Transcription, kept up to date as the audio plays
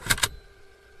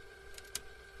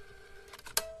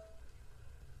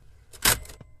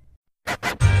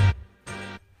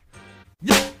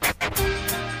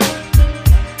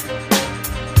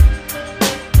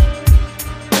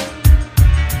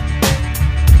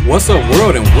What's up,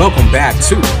 world, and welcome back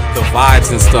to the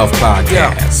Vibes and Stuff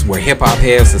podcast, where hip-hop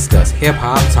heads discuss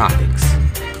hip-hop topics.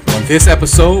 On this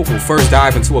episode, we'll first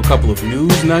dive into a couple of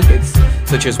news nuggets,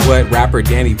 such as what rapper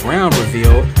Danny Brown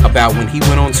revealed about when he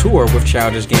went on tour with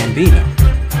Childish Gambino.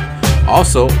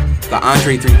 Also, the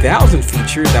Andre 3000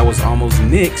 feature that was almost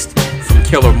nixed from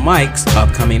Killer Mike's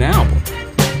upcoming album.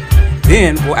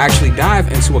 Then, we'll actually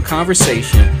dive into a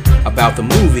conversation about the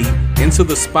movie Into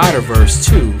the Spider-Verse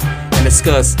 2 and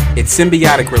discuss its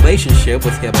symbiotic relationship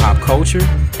with hip-hop culture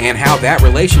and how that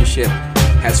relationship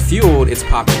has fueled its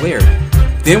popularity.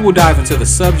 Then we'll dive into the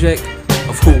subject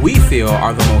of who we feel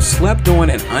are the most slept-on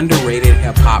and underrated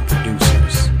hip-hop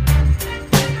producers.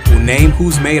 We'll name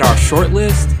who's made our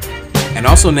shortlist and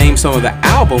also name some of the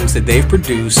albums that they've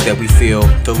produced that we feel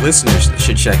the listeners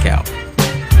should check out.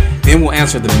 Then we'll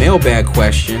answer the mailbag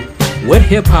question, what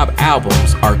hip-hop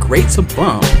albums are great to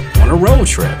bump on a road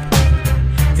trip?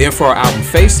 Then for our album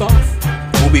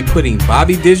Faceoff, we'll be putting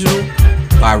Bobby Digital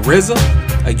by RZA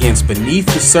against Beneath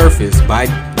the Surface by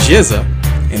GZA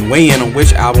and weigh in on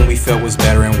which album we felt was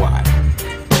better and why.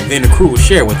 And then the crew will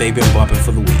share what they've been bumping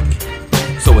for the week.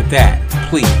 So with that,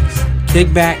 please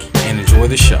kick back and enjoy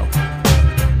the show.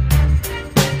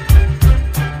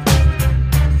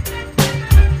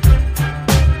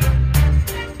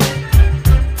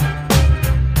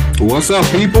 What's up,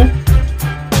 people?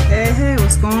 Hey,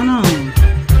 what's going on?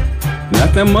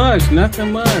 Nothing much.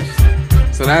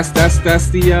 So that's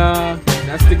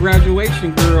the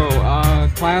graduation girl,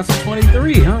 class of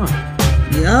 23, huh?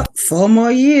 Yep, 4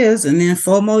 more years, and then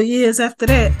 4 more years after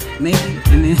that, maybe,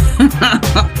 and then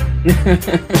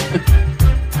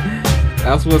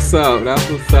That's what's up,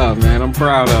 man. I'm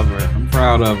proud of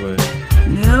her.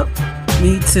 Yep,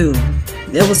 me too.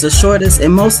 It was the shortest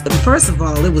and most. First of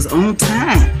all, it was on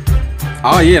time.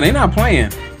 Oh yeah, they not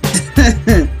playing.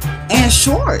 And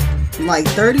short, like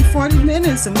 30-40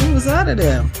 minutes, and we was out of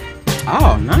there.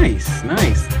 Oh, nice.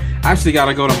 I actually got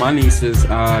to go to my niece's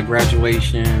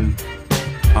graduation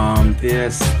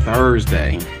this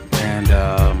Thursday. And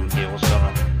yeah, what's going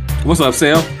on? What's up,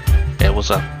 Sal? Yeah, what's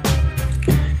up?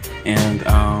 And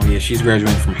yeah, she's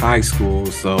graduating from high school,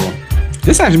 so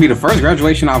this actually be the first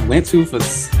graduation I've went to for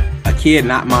a kid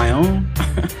not my own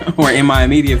or in my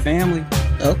immediate family.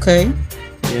 Okay.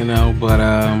 You know, but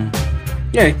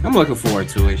yeah, I'm looking forward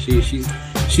to it.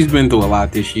 She's been through a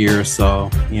lot this year, so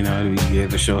you know, it'll be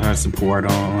good to show her support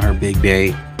on her big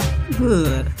day.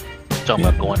 Good. Talking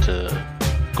about going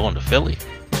to Philly.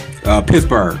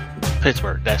 Pittsburgh,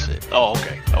 that's it. Oh,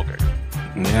 okay.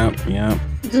 Yep.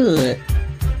 Good.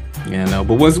 Yeah, no,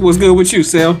 but what's good with you,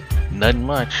 Sal? Nothing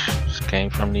much. Just came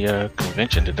from the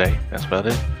convention today. That's about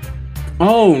it.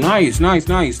 Oh, nice. Yeah,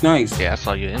 I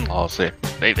saw your in-laws there.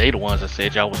 They the ones that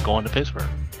said y'all was going to Pittsburgh.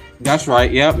 That's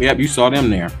right. Yep. You saw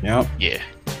them there. Yep. Yeah.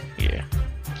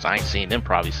 So I ain't seen them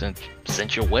probably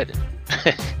since your wedding.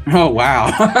 Oh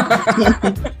wow.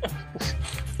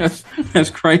 That's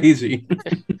crazy.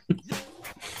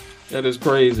 That is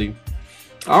crazy.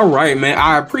 All right, man.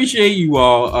 I appreciate you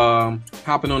all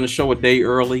hopping on the show a day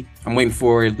early. I'm waiting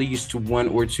for at least 1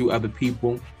 or 2 other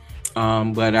people.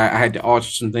 But I had to alter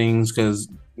some things because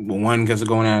of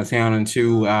going out of town, and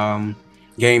 2,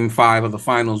 Game 5 of the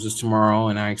finals is tomorrow,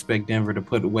 and I expect Denver to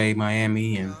put away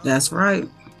Miami, and That's right.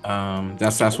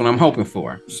 that's what I'm hoping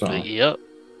for. So Yep.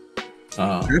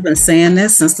 I've been saying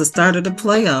this since the start of the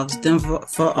playoffs, Denver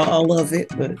for all of it.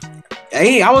 But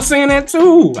hey, I was saying that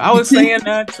too.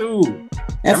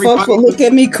 And folks will look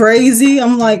at me crazy.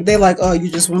 I'm like, they're like, oh,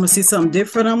 you just want to see something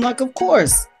different? I'm like, of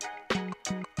course.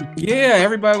 Yeah,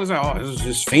 everybody was like, oh, this is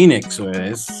just Phoenix, or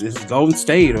it's Golden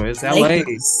State, or it's LA.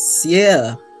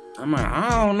 Yeah. I'm like, I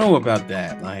don't know about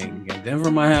that. Like, Denver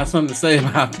might have something to say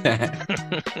about that.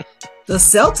 The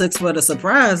Celtics were the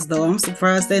surprise, though. I'm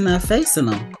surprised they're not facing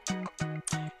them.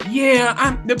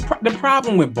 Yeah, the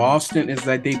problem with Boston is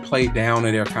that they play down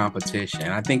to their competition.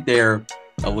 I think they're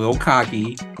a little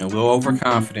cocky, a little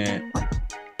overconfident,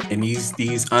 and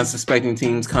these unsuspecting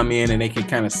teams come in and they can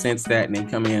kind of sense that, and they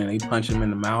come in and they punch them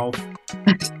in the mouth,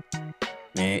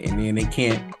 and then they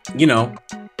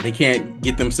can't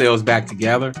get themselves back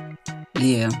together.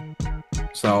 Yeah.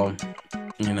 So,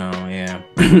 yeah.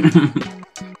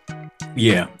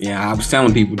 yeah. I was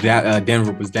telling people that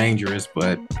Denver was dangerous,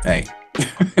 but hey.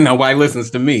 Nobody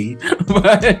listens to me,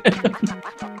 but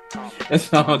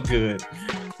it's all good.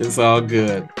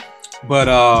 But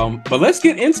let's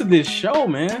get into this show,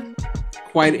 man.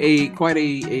 Quite a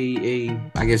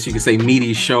I guess you could say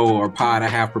meaty show or pod I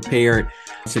have prepared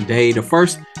today. The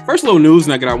first little news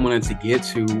nugget I wanted to get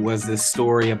to was this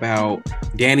story about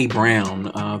Danny Brown,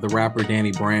 the rapper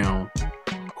Danny Brown,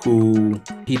 who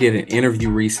he did an interview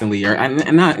recently, or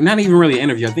not even really an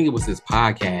interview. I think it was his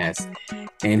podcast,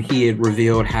 and he had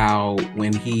revealed how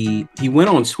when he went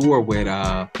on tour with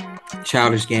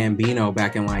Childish Gambino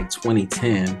back in like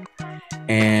 2010,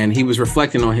 and he was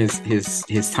reflecting on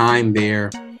his time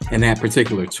there in that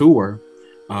particular tour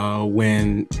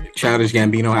when Childish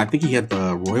Gambino, I think he had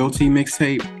the Royalty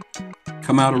mixtape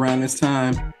come out around this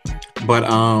time, but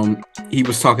he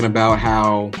was talking about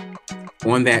how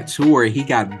on that tour he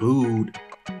got booed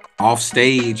off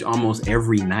stage almost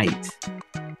every night.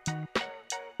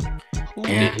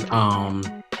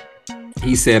 And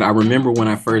he said, I remember when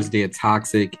I first did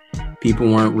Toxic,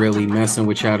 people weren't really messing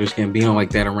with Childish Gambino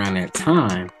like that around that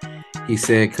time. He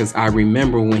said, because I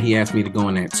remember when he asked me to go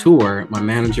on that tour, my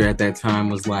manager at that time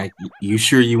was like, you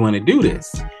sure you want to do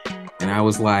this? And I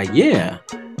was like, yeah,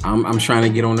 I'm trying to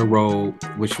get on the road,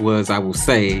 which was, I will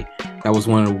say, that was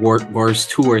one of the worst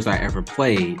tours I ever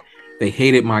played. They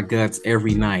hated my guts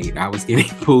every night. I was getting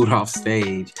booed off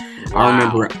stage.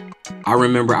 Wow. I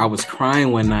remember I was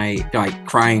crying one night, like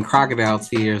crying crocodile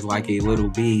tears like a little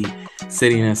bee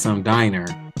sitting in some diner.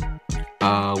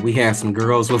 We had some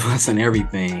girls with us and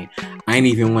everything. I didn't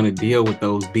even want to deal with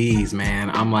those bees,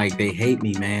 man. I'm like, they hate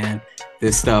me, man.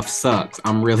 This stuff sucks.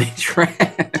 I'm really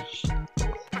trash.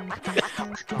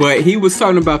 But he was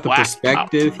talking about the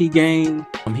perspective he gained.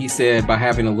 He said by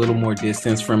having a little more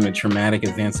distance from the traumatic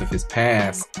events of his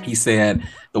past, he said,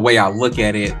 the way I look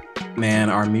at it, man,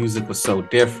 our music was so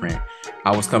different.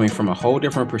 I was coming from a whole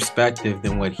different perspective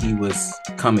than what he was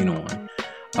coming on.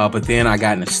 But then I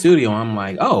got in the studio, I'm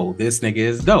like, oh, this nigga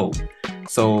is dope.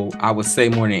 So I would say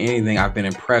more than anything, I've been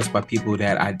impressed by people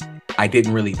that I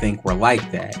didn't really think were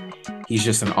like that. He's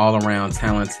just an all-around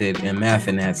talented MF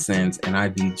in that sense, and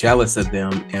I'd be jealous of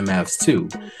them MFs too.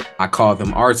 I call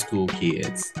them art school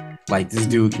kids. Like, this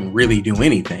dude can really do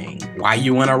anything. Why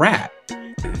you want to rap?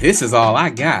 This is all I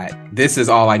got. This is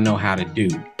all I know how to do.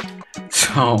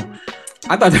 So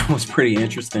I thought that was pretty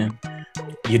interesting.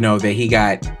 You know, that he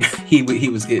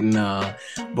was getting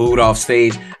booed off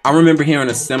stage. I remember hearing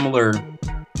a similar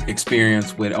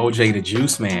experience with OJ the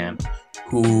Juice Man,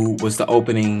 who was the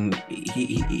opening,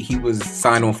 he was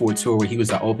signed on for a tour where he was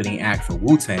the opening act for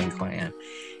Wu-Tang Clan.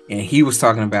 And he was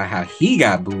talking about how he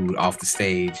got booed off the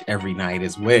stage every night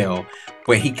as well.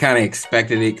 But he kind of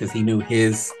expected it because he knew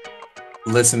his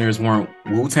listeners weren't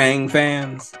Wu-Tang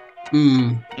fans.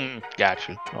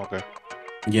 Gotcha. Okay.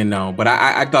 You know, but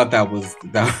I thought that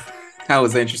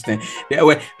was interesting. Yeah,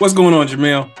 what's going on,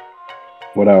 Jamil?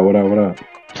 What up?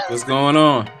 What's going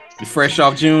on? You fresh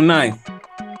off June 9th.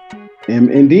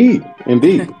 Indeed.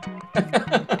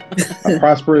 A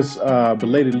prosperous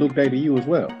belated Luke Day to you as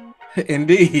well.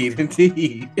 Indeed.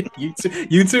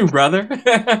 You too, brother.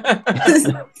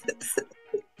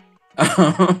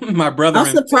 My brother. I'm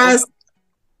surprised.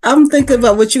 I'm thinking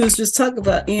about what you was just talking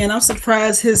about, Ian. I'm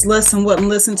surprised his lesson wasn't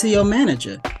listen to your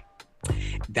manager.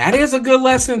 That is a good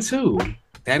lesson too.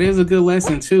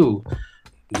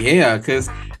 Yeah, because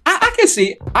I can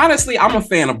see, honestly, I'm a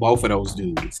fan of both of those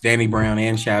dudes, Danny Brown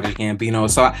and Childish Gambino.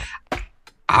 So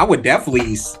I would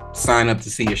definitely sign up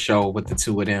to see a show with the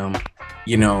two of them,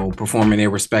 you know, performing their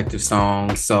respective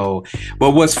songs. So,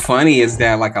 but what's funny is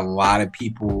that like a lot of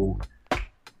people,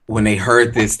 when they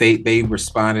heard this, they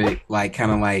responded like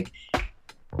kind of like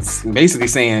basically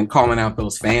saying, calling out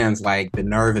those fans, like the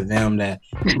nerve of them that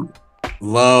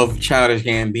love Childish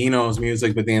Gambino's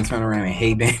music, but then turn around and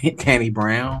hate Danny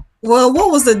Brown. Well,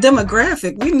 what was the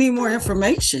demographic? We need more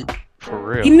information. For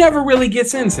real. He never really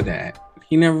gets into that.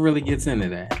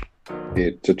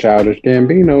 It's a Childish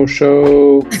Gambino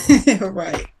show.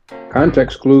 Right.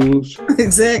 Context clues.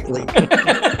 Exactly.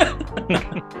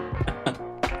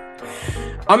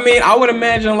 I mean, I would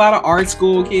imagine a lot of art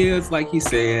school kids, like he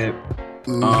said,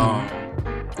 a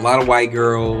lot of white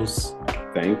girls.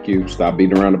 Thank you. Stop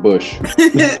beating around the bush.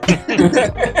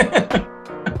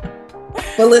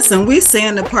 But listen, we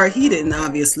saying the part he didn't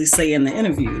obviously say in the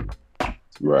interview.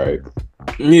 Right.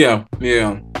 Yeah.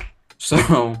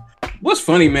 So, what's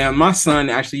funny, man? My son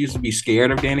actually used to be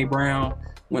scared of Danny Brown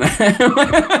when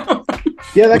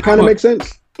Yeah, that kind of makes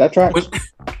sense. That tracks.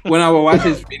 When I would watch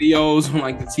his videos on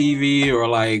like the TV or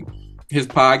like his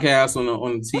podcast on the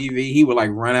TV, he would like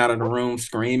run out of the room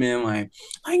screaming like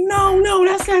no,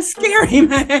 that's not scary,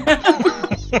 man.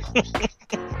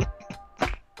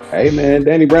 Hey man,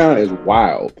 Danny Brown is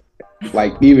wild.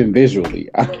 Like even visually.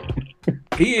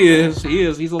 He is.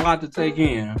 He's a lot to take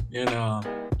in, you know.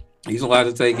 He's a lot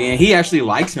to take in. He actually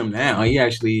likes him now. He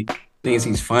actually thinks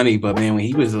he's funny, but man, when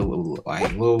he was a little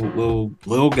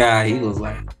guy, he was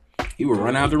like, he would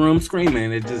run out the room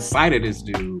screaming. It just cited this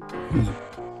dude.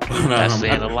 That's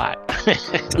saying a lot.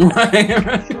 Right.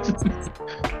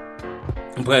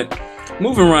 But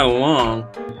moving right along,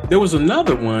 there was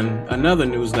another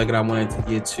news nugget I wanted to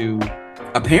get to.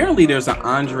 Apparently, there's an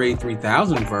Andre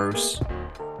 3000 verse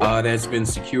that's been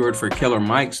secured for Killer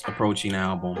Mike's approaching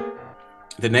album.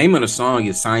 The name of the song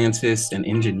is Scientists and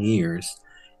Engineers,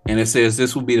 and it says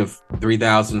this will be the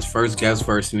 3000's first guest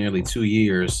verse in nearly 2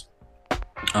 years,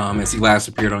 as he last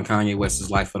appeared on Kanye West's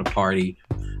Life of the Party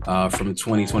from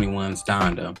 2021's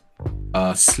Donda.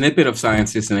 A snippet of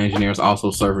Scientists and Engineers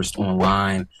also surfaced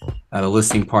online at a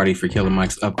listening party for Killer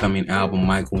Mike's upcoming album,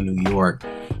 Michael in New York.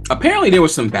 Apparently, there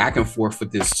was some back and forth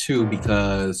with this too,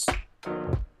 because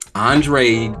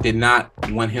Andre did not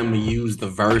want him to use the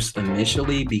verse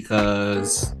initially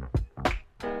because...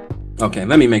 Okay,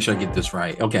 let me make sure I get this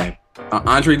right. Okay.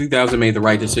 Andre 3000 made the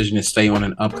right decision to stay on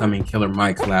an upcoming Killer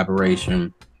Mike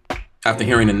collaboration after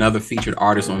hearing another featured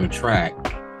artist on the track.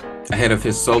 Ahead of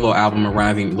his solo album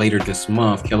arriving later this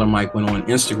month, Killer Mike went on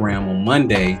Instagram on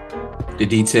Monday to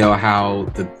detail how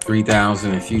the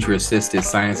 3000 and future-assisted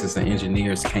Scientists and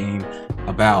Engineers came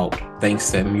about thanks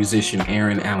to musician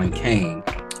Aaron Allen Kane.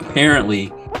 Apparently,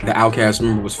 the Outkast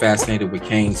member was fascinated with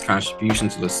Kane's contribution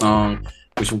to the song,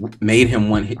 which made him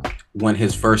want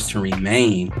his verse to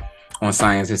remain on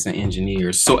Scientists and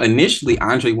Engineers. So initially,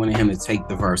 Andre wanted him to take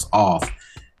the verse off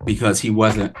because he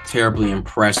wasn't terribly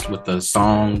impressed with the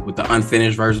song, with the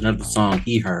unfinished version of the song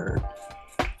he heard.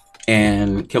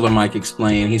 And Killer Mike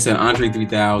explained, he said, Andre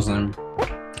 3000,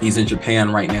 he's in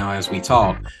Japan right now as we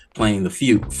talk, playing the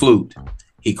flute.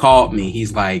 He called me.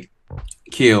 He's like,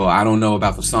 Kill, I don't know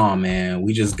about the song, man.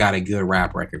 We just got a good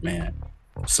rap record, man.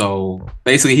 So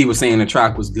basically he was saying the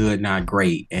track was good, not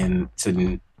great, and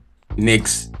to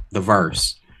nix the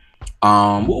verse.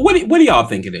 What do y'all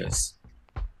think it is?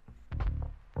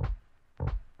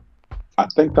 I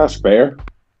think that's fair.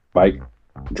 Like,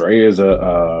 Dre is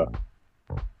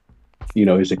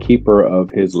he's a keeper of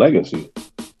his legacy.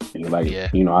 And like, I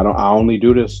only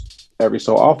do this every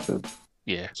so often.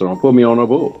 Yeah. So don't put me on a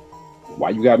bull.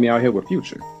 Why you got me out here with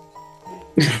Future?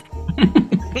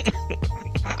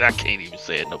 I can't even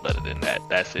say it no better than that.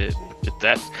 That's it.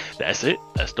 That's it.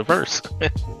 That's the verse.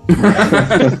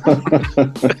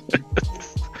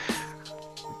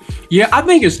 Yeah, I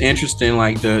think it's interesting,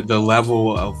 like the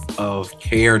level of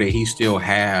care that he still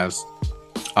has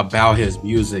about his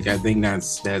music. I think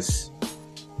that's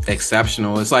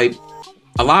exceptional. It's like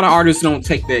a lot of artists don't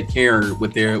take that care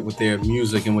with their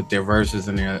music and with their verses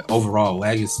and their overall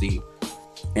legacy.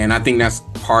 And I think that's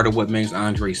part of what makes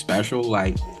Andre special.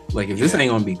 Like if this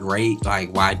ain't gonna be great,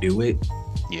 like why do it?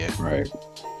 Yeah, right.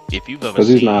 If you've ever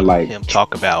seen him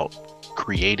talk about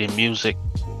creating music,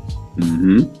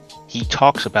 he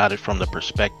talks about it from the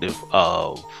perspective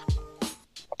of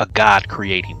a God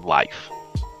creating life.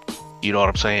 You know what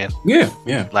I'm saying?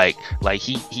 Yeah. Like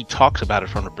he talks about it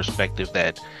from the perspective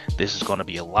that this is going to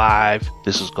be alive,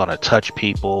 this is going to touch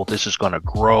people, this is going to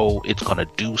grow, it's going to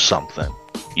do something.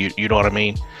 You know what I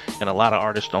mean? And a lot of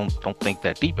artists don't think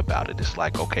that deep about it. It's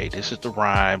like, okay, this is the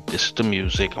rhyme, this is the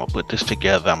music, I'm gonna put this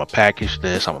together, I'm gonna package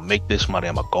this, I'm gonna make this money,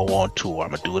 I'm gonna go on tour,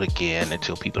 I'm gonna do it again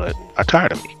until people are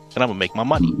tired of me, and I'm gonna make my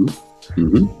money.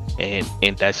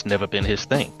 And that's never been his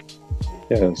thing.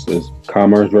 Yeah, it's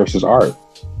commerce versus art.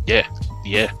 Yeah,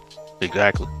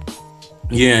 exactly.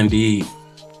 Yeah, indeed.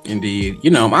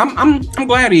 You know, I'm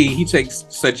glad he takes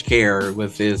such care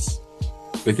with his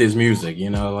music. You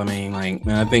know, I mean, like,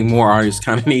 I think more artists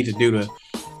kind of need to do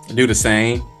the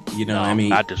same. You know, I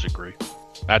mean, I disagree.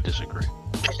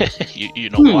 You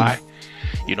know why?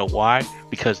 You know why?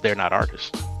 Because they're not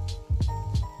artists.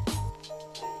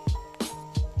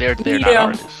 They're not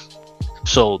artists,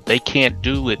 so they can't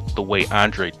do it the way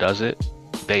Andre does it.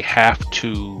 They have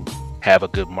to have a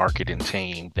good marketing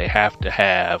team. They have to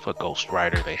have a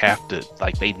ghostwriter. They have to,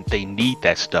 like, they need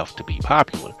that stuff to be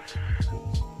popular.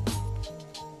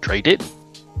 Dre didn't.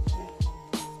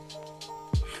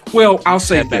 Well, I'll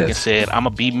say sat back this. and said, I'm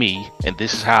gonna be me, and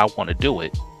this is how I want to do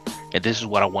it, and this is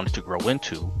what I wanted to grow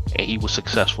into, and he was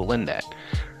successful in that.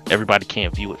 Everybody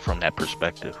can't view it from that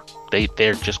perspective.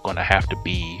 They're just gonna have to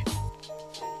be,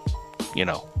 you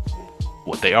know,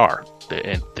 what they are,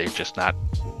 and they're just not.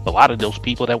 A lot of those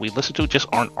people that we listen to just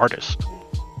aren't artists.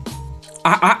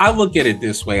 I look at it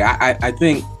this way. I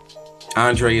think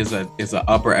Andre is a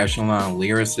upper echelon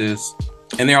lyricist,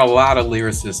 and there are a lot of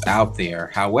lyricists out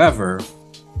there. However,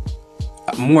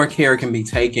 more care can be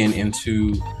taken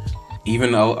into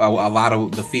even a lot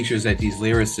of the features that these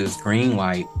lyricists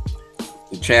greenlight.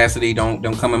 Chastity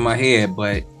don't come in my head,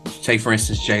 but take for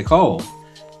instance J. Cole.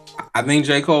 I think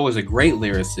J. Cole is a great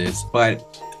lyricist,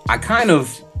 but I kind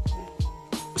of,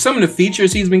 some of the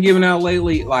features he's been giving out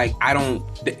lately, like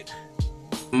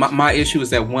my issue is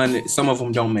that some of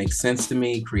them don't make sense to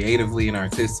me creatively and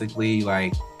artistically.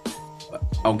 Like,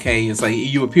 okay, it's like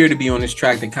you appear to be on this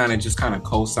track that kind of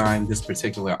co-sign this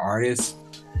particular artist,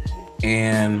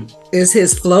 and is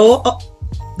his flow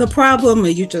the problem, or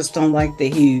you just don't like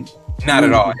that he? Not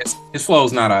at all. His flow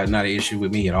is not an issue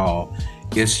with me at all.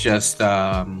 It's just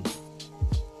how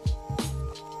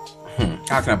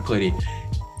can I put it?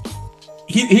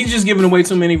 He's just giving away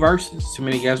too many verses, too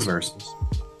many guest verses.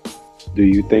 Do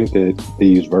you think that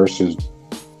these verses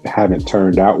haven't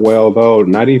turned out well, though?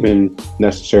 Not even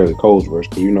necessarily Cole's verse,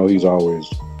 because he's always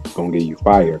gonna get you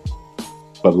fire.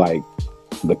 But like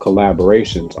the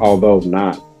collaborations, although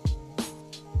not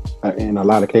in a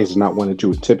lot of cases not one that you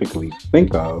would typically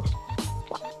think of,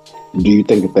 do you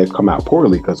think that they've come out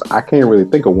poorly? Because I can't really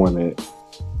think of one that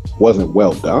wasn't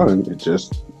well done. It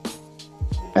just,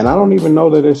 and I don't even know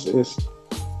that it's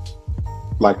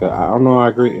like I don't know. I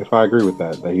agree with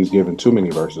that he's giving too many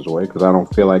verses away, because I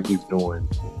don't feel like he's doing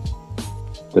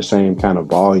the same kind of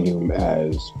volume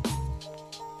as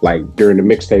like during the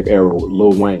mixtape era with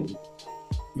Lil Wayne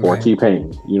or right.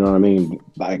 T-Pain. You know what I mean?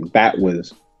 Like that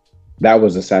was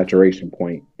a saturation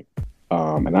point,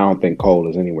 and I don't think Cole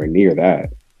is anywhere near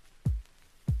that.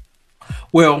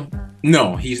 Well,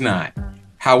 no, he's not.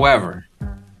 However,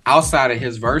 outside of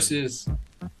his verses,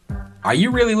 are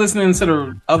you really listening to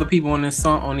the other people on this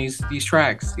song, on these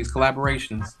tracks, these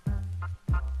collaborations?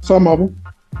 Some of them.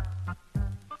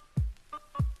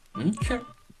 Okay.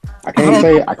 I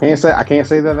can't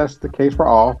say that that's the case for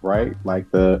all, right? Like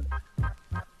the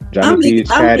Johnny P's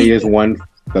Caddy is one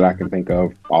that I can think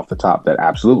of off the top that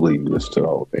absolutely listens to the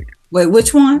whole thing. Wait,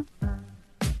 which one?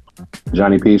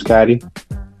 Johnny P's Caddy.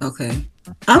 Okay.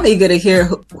 I'm eager to hear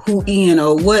who Ian,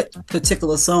 or what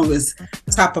particular song is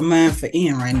top of mind for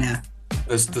Ian right now.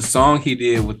 The song he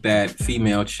did with that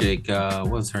female chick,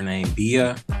 what's her name?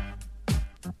 Bia?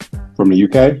 From the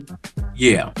UK?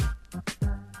 Yeah.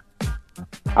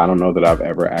 I don't know that I've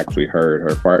ever actually heard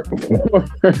her part before.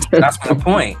 That's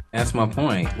my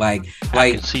point. Like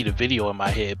I can see the video in my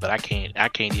head, but I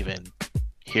can't even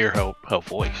hear her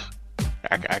voice.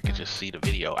 I can just see the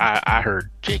video. I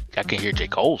can hear J.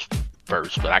 Cole's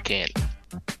verse, but I can't.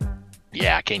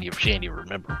 Yeah, I can't even. She ain't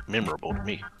even memorable to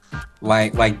me.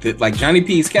 Like Johnny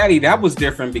P's Caddy, that was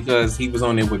different because he was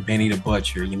on there with Benny the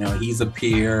Butcher. He's a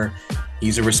peer.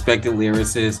 He's a respected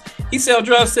lyricist. He sell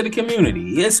drugs to the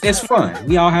community. It's fun.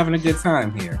 We all having a good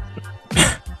time here.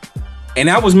 And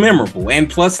that was memorable. And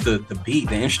plus the beat,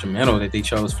 the instrumental that they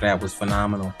chose for that was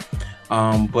phenomenal.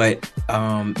 But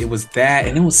it was that,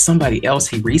 and it was somebody else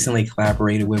he recently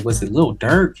collaborated with. Was it Lil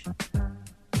Durk?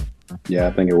 Yeah,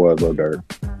 I think it was Lil Durk.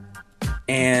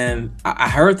 And I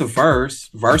heard the verse.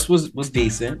 Verse was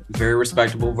decent, very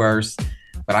respectable verse.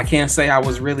 But I can't say I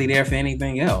was really there for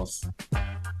anything else.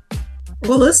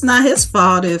 Well, it's not his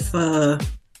fault if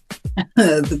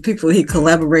the people he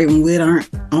collaborating with aren't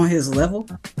on his level.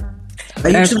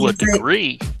 That's what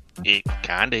degree it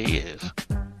kind of is.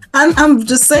 I'm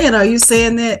just saying, are you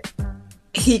saying that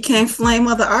he can't flame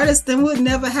other artists? Then we'll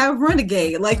never have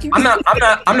Renegade. Like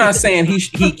I'm not saying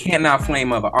he cannot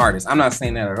flame other artists. I'm not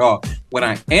saying that at all. What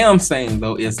I am saying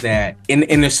though is that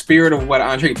in the spirit of what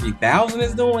Andre 3000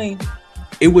 is doing,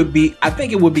 I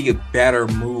think it would be a better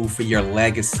move for your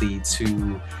legacy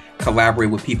to collaborate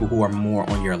with people who are more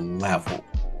on your level.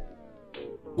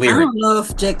 I don't know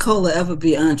if J. Cole will ever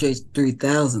be Andre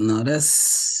 3000 though.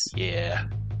 Yeah.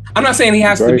 I'm not saying he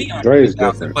has to be Andre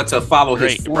 3000, but to follow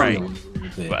his formula.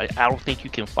 Right. But I don't think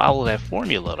you can follow that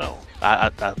formula though.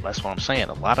 That's what I'm saying.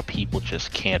 A lot of people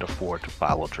just can't afford to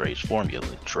follow Dre's formula.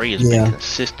 Dre has been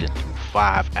consistent through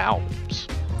 5 albums.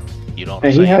 You know what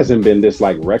I'm saying? He hasn't been this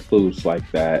like recluse like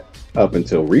that up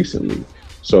until recently.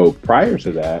 So prior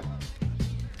to that,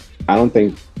 I don't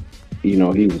think he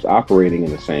was operating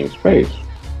in the same space.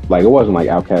 Like it wasn't like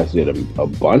Outkast did a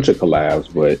bunch of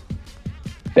collabs, but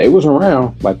they was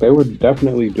around. Like they were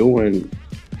definitely doing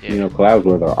collabs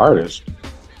with other artists.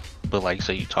 But like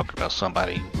say you talk about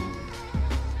somebody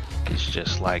who is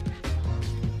just like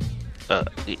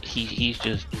he's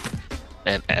just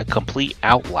a complete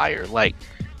outlier. Like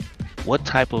what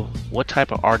type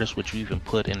of artist would you even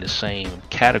put in the same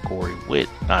category with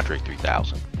Andre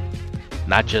 3000?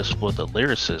 Not just for the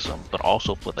lyricism, but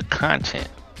also for the content.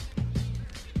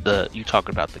 You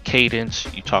talking about the cadence,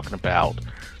 you talking about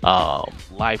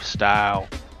lifestyle.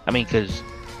 I mean, because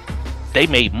they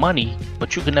made money,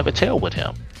 but you could never tell with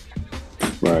him.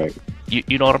 Right.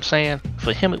 You know what I'm saying?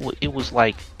 For him, it was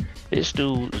like this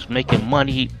dude was making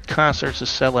money, concerts are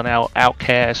selling out,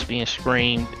 Outkast being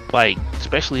streamed, like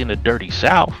especially in the dirty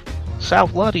South.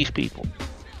 South love these people,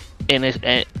 and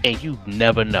you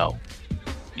never know.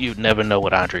 you'd never know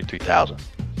with Andre 3000.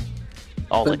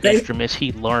 All But the instruments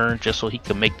he learned just so he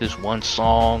could make this one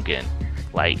song, and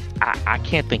like I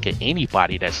can't think of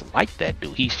anybody that's like that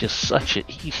dude. He's just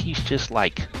he's just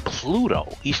like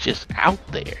Pluto. He's just out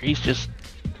there. He's just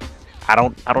I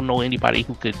don't know anybody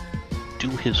who could do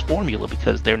his formula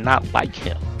because they're not like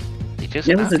him.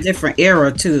 It was a different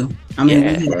era too. I mean, we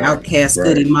had Outkast,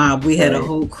 Goody Mob. We had a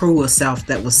whole crew of South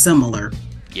that was similar.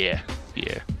 Yeah,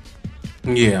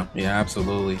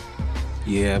 absolutely.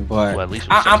 Yeah, but well, at least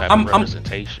with some type of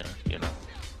representation, you know.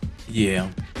 Yeah.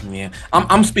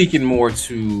 I'm speaking more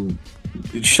to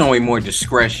showing more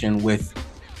discretion with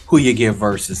who you give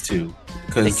verses to,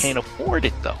 because they can't afford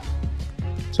it though.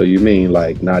 So you mean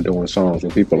like not doing songs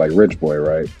with people like Rich Boy,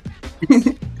 right?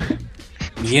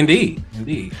 Indeed.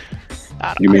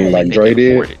 You mean like Dre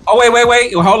did? Oh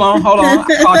wait! Hold on!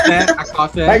 I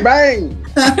caught that. Bang!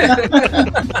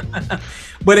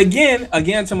 But again,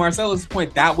 to Marcelo's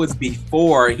point, that was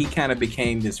before he kind of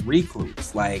became this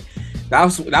recluse. Like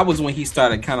that was when he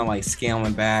started kind of like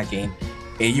scaling back, and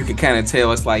you could kind of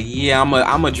tell it's like, yeah,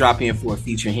 I'm a drop in for a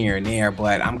feature here and there,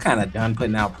 but I'm kind of done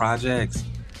putting out projects.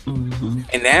 Mm-hmm.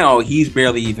 And now he's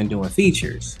barely even doing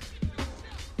features.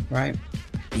 Right.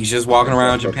 He's just walking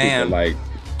around Japan, like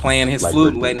playing his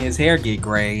flute, letting his hair get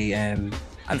gray, and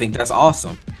I think that's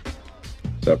awesome.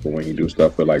 Except for when you do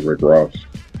stuff with like Rick Ross.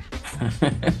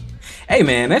 Hey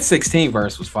man, that 16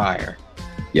 verse was fire.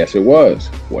 Yes, it was.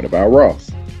 What about Ross?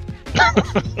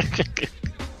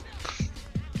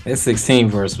 That 16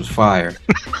 verse was fire.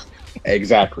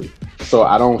 Exactly. So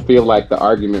I don't feel like the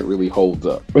argument really holds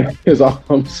up. Is all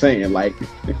I'm saying. Like,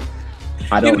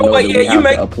 I don't know that we have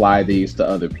to apply these to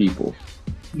other people.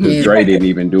 Because Dre didn't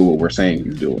even do what we're saying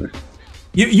he's doing.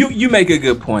 You make a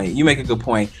good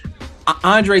point.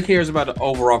 Andre cares about the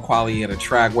overall quality of the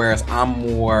track, whereas I'm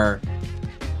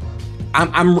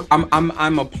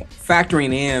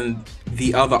factoring in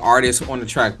the other artists on the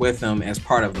track with him as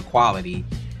part of the quality.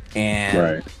 And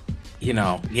right. You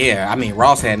know, yeah, I mean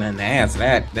Ross had nothing to add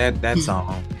to that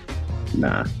song.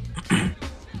 Nah.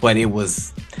 But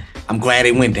I'm glad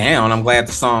it went down. I'm glad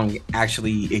the song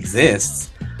actually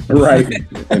exists. Right.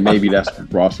 And maybe that's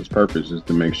Ross's purpose, is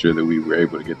to make sure that we were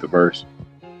able to get the verse.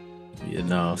 You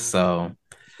know, so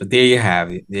but there you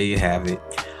have it.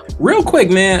 Real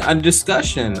quick, man, a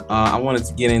discussion I wanted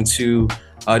to get into.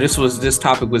 This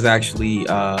topic was actually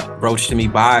broached to me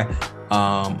by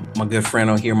my good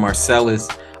friend on here, Marcellus.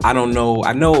 I don't know.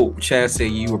 I know Chad said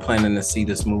you were planning to see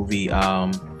this movie,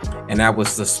 and that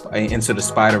was Into the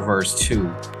Spider-Verse 2.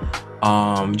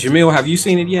 Jamil, have you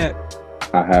seen it yet?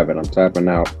 I haven't. I'm tapping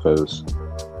out because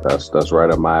that's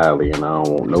right up my alley, and I don't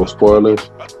want no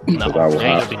spoilers. No, there ain't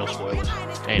gonna be no spoilers.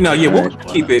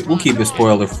 We'll keep it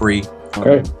spoiler free.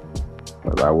 Okay.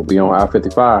 I will be on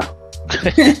I-55.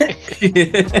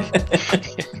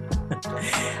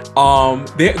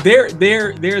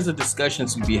 There's a discussion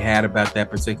to be had about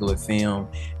that particular film,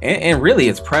 and really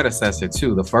its predecessor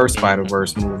too, the first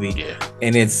Spider-Verse movie,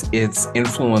 and its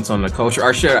influence on the culture,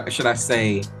 or should I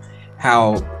say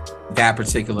how that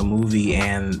particular movie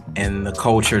and the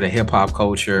culture, the hip-hop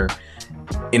culture,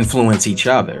 influence each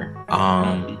other.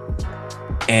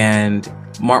 And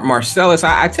Marcellus,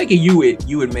 I take it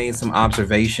you had made some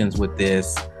observations with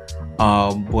this,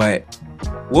 but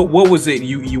what was it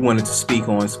you wanted to speak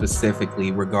on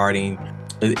specifically regarding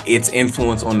its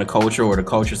influence on the culture, or the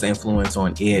culture's influence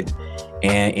on it,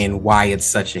 and why it's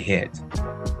such a hit?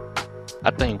 I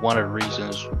think one of the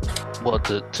reasons, well,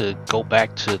 to go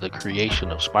back to the creation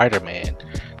of Spider-Man,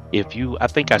 I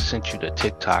think I sent you the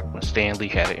TikTok when Stan Lee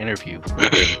had an interview,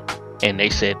 and they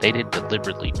said they didn't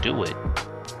deliberately do it,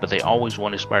 but they always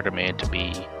wanted Spider-Man to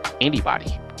be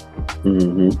anybody.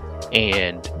 Mm-hmm.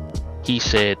 And he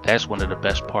said that's one of the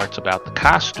best parts about the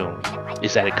costume,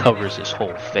 is that it covers his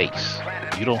whole face.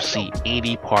 You don't see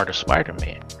any part of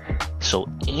Spider-Man. So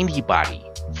anybody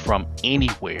from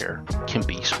anywhere can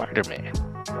be Spider-Man.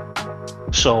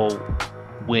 So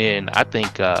when I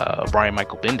think Brian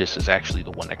Michael Bendis is actually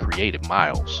the one that created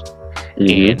Miles,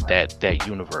 and that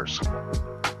universe.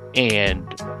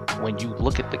 And when you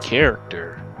look at the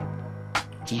character,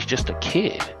 he's just a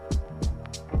kid.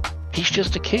 He's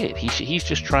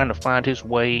just trying to find his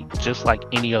way, just like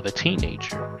any other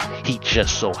teenager. He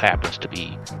just so happens to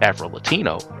be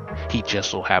Afro-Latino. He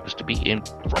just so happens to be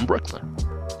from Brooklyn.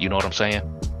 You know what I'm saying?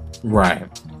 Right.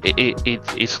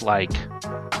 It's like,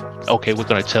 okay, we're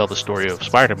going to tell the story of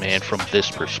Spider-Man from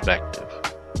this perspective.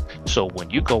 So when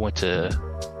you go into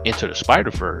the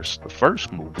Spider-Verse, the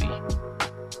first movie,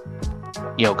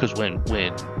 you know, because when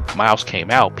Miles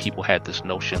came out, people had this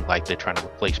notion like they're trying to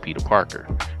replace Peter Parker.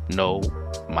 No,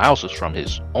 Miles is from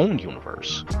his own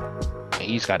universe, and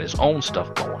he's got his own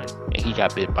stuff going, and he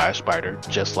got bit by a spider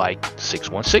just like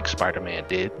 616 Spider-Man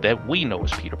did, that we know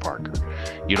as Peter Parker.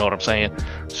 You know what I'm saying?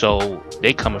 So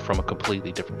they coming from a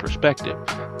completely different perspective.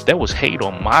 There was hate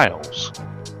on Miles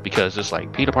because it's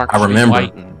like Peter Parker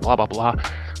white and blah blah blah.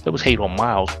 There was hate on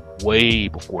Miles way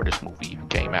before this movie even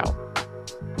came out.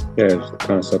 Yeah, it's the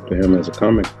concept of him as a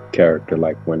comic character.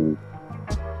 Like when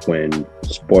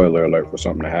spoiler alert for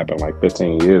something that happened like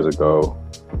 15 years ago,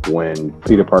 when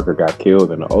Peter Parker got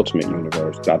killed in the Ultimate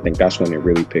Universe, I think that's when it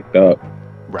really picked up.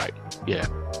 Right. Yeah.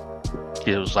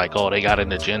 It was like, oh, they got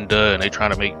an agenda and they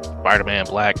trying to make Spider-Man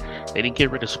black. They didn't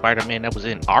get rid of Spider-Man that was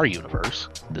in our universe,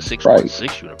 the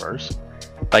 616 universe.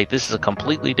 Like, this is a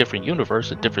completely different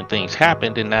universe and different things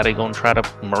happened, and now they're going to try to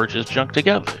merge this junk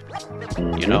together.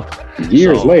 Mm-hmm. You know?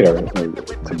 Years later.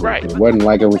 Right. It wasn't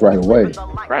like it was right away.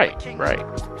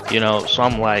 Right. You know, so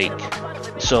I'm like,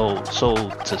 so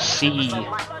to see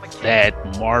that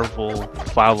Marvel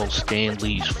follow Stan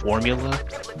Lee's formula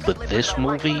for this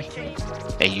movie,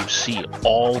 and you see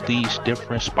all these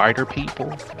different spider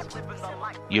people,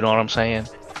 you know what I'm saying?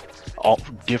 All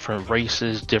different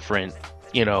races, different,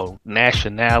 you know,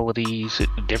 nationalities,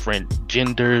 different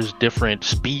genders, different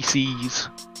species,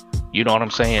 you know what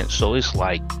I'm saying? So it's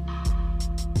like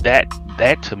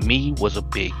that to me was a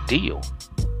big deal,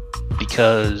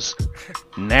 because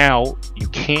now you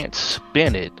can't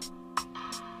spin it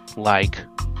like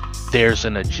there's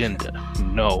an agenda.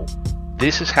 No,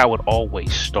 this is how it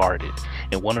always started.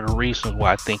 And one of the reasons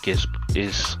why I think is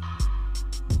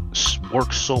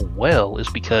works so well is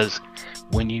because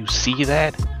when you see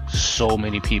that, so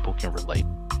many people can relate.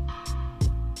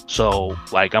 So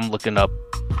like, I'm looking up,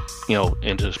 you know,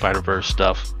 into the Spider-Verse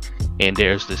stuff, and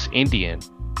there's this Indian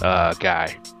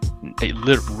guy,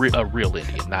 a real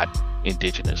Indian, not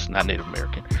indigenous, not Native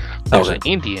American. There's an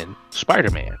Indian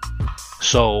Spider-Man.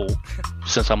 So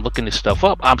since I'm looking this stuff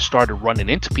up, I'm started running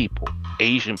into people,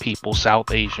 Asian people,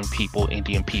 South Asian people,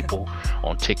 Indian people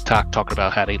on TikTok, talking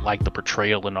about how they like the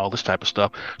portrayal and all this type of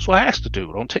stuff. So I asked the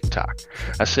dude on TikTok,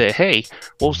 I said, hey,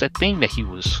 what was that thing that he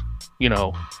was, you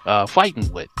know,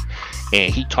 fighting with?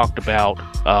 And he talked about,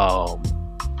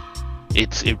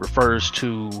 it refers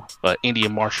to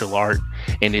Indian martial art,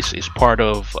 and it's part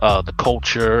of the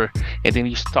culture. And then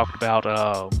he's talked about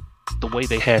the way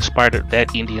they had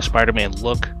that Indian Spider-Man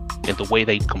look, and the way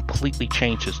they completely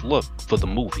changed his look for the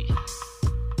movie.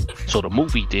 So the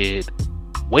movie did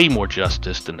way more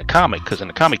justice than the comic, because in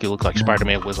the comic it looked like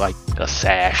Spider-Man was like a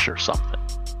sash or something.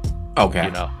 Okay.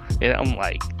 You know, and I'm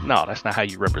like, no, that's not how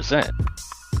you represent.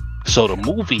 So the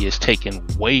movie is taking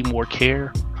way more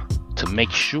care to make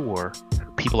sure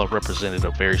people are represented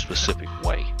a very specific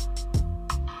way.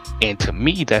 And to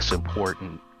me, that's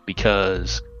important,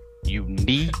 because you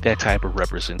need that type of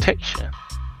representation.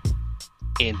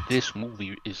 And this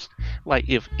movie is like,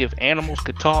 if animals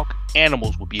could talk,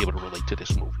 animals would be able to relate to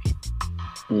this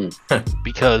movie.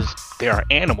 Because there are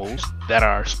animals that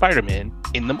are Spider-Man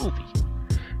in the movie,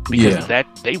 because that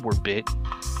they were bit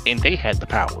and they had the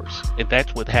powers, and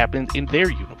that's what happened in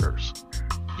their universe.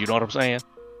 You know what I'm saying?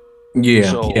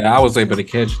 Yeah, I was able to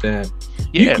catch that.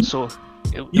 Yeah, so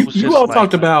it was just you all like,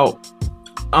 talked about.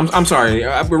 I'm sorry,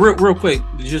 real quick,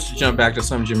 just to jump back to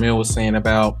something Jamil was saying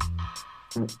about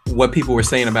what people were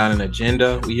saying about an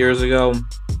agenda years ago.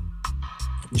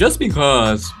 Just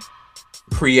because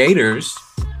creators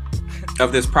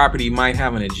of this property might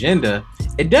have an agenda,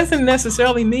 it doesn't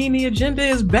necessarily mean the agenda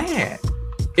is bad.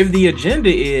 If the agenda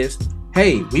is,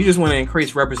 hey, we just want to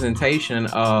increase representation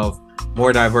of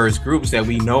more diverse groups that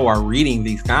we know are reading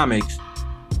these comics,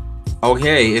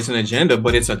 okay, it's an agenda,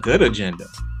 but it's a good agenda.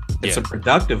 It's a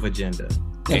productive agenda.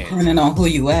 Depending on who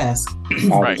you ask.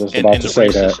 Right. I was just about to say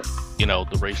that. You know,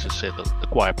 the racist said the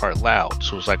quiet part loud.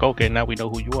 So it's like, okay, now we know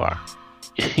who you are.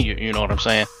 You know what I'm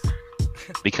saying?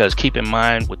 Because keep in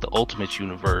mind, with the Ultimate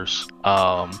Universe,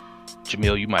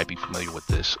 Jamil, you might be familiar with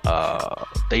this.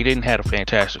 They didn't have a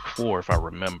Fantastic Four, if I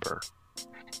remember.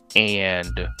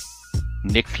 And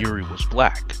Nick Fury was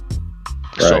black.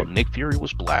 Right. So Nick Fury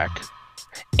was black.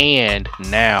 And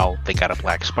now they got a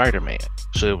black Spider-Man.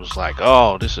 So it was like,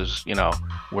 oh, this is, you know,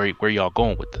 where y'all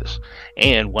going with this?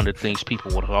 And one of the things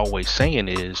people were always saying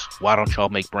is, why don't y'all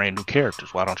make brand new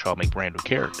characters? Why don't y'all make brand new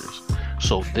characters?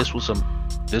 So this was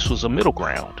a middle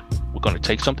ground. We're going to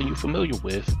take something you're familiar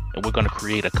with, and we're going to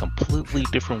create a completely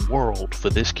different world for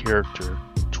this character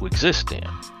to exist in.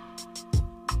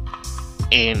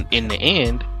 And in the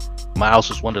end, Miles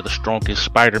is one of the strongest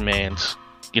Spider-Mans,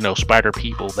 you know, spider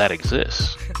people that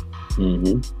exists.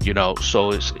 You know,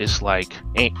 so it's like,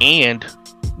 and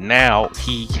now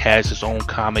he has his own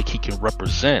comic he can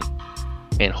represent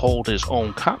and hold his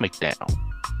own comic down.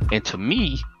 And to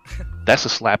me, that's a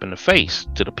slap in the face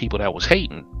to the people that was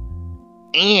hating.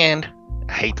 And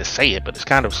I hate to say it, but it's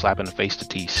kind of a slap in the face to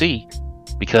TC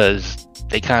because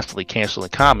they constantly canceling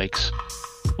comics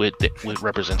with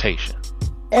representation.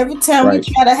 Every time we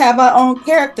try to have our own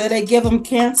character, they give them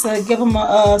cancer, give them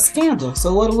a scandal.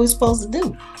 So what are we supposed to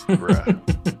do?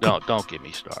 Bruh, don't get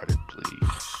me started,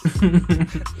 please.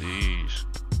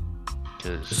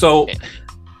 Please. So,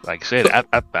 like I said,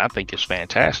 I think it's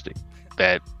fantastic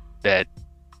that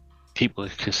people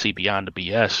can see beyond the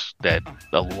BS that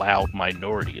a loud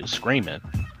minority is screaming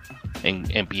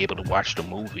and be able to watch the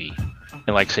movie.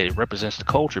 And like I said, it represents the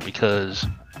culture because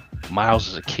Miles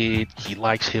is a kid. He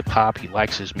likes hip hop. He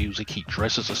likes his music. He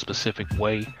dresses a specific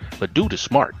way. But dude is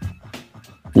smart.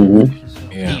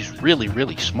 Mm-hmm. Yeah. He's really,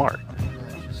 really smart.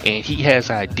 And he has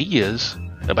ideas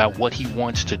about what he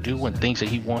wants to do and things that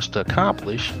he wants to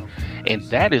accomplish. And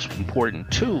that is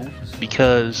important too,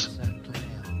 because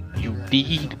you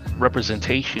need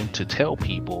representation to tell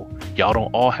people y'all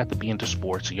don't all have to be into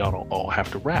sports and y'all don't all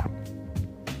have to rap.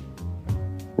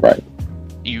 Right.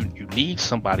 You need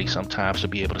somebody sometimes to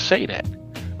be able to say that.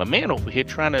 My man over here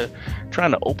trying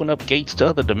to open up gates to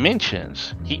other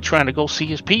dimensions. He trying to go see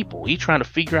his people. He trying to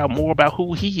figure out more about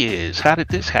who he is. How did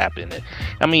this happen?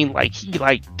 I mean, like he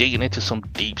digging into some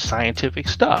deep scientific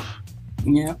stuff.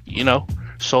 Yeah. You know?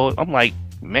 So I'm like,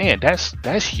 man,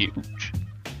 that's huge.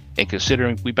 And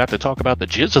considering we about to talk about the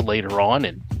GZA later on,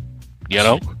 and you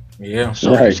know, yeah.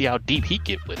 So you see how deep he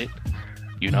get with it,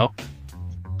 you know.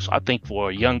 So I think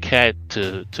for a young cat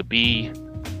to be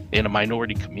in a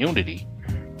minority community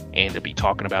and to be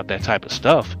talking about that type of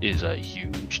stuff is a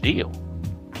huge deal.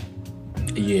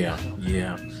 Yeah.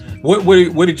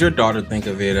 What did your daughter think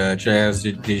of it,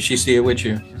 Chaz? Did she see it with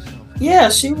you? Yeah,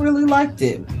 she really liked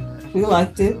it. We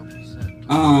liked it.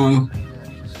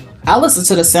 I listened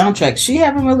to the soundtrack. She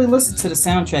haven't really listened to the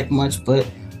soundtrack much, but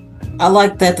I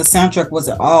like that the soundtrack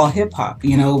wasn't all hip hop.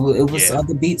 You know, it was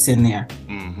other beats in there.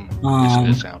 Mm-hmm. It's a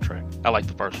good soundtrack. I like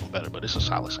the first one better, but it's a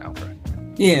solid soundtrack.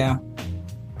 Yeah.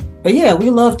 But yeah, we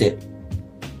loved it.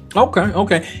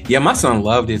 Okay. Yeah, my son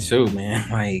loved it too, man.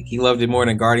 Like he loved it more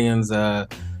than Guardians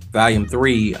Volume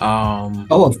 3. Oh,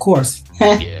 of course.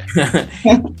 Yeah.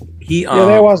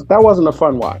 That wasn't a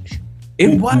fun watch.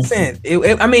 It wasn't.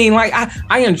 I mean, like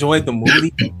I enjoyed the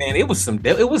movie, man. It was some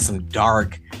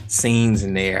dark scenes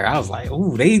in there. I was like,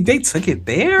 ooh, they took it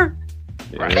there.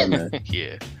 Right.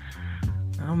 Yeah.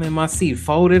 I'm in my seat,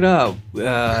 folded up.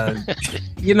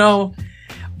 You know.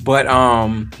 But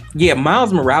yeah,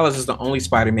 Miles Morales is the only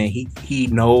Spider-Man he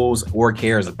knows or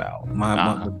cares about.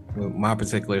 My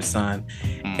particular son,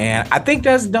 and I think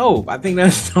that's dope. Like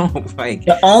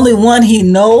the only one he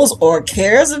knows or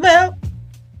cares about.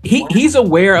 He's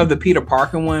aware of the Peter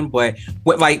Parker one, but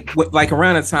like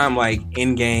around the time like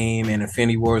Endgame and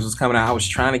Infinity Wars was coming out, I was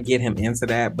trying to get him into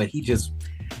that, but he didn't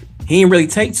really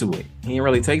take to it.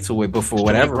 But for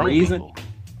whatever reason,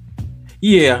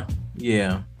 yeah.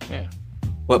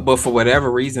 But for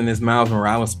whatever reason, this Miles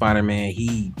Morales Spider-Man,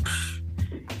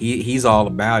 he's all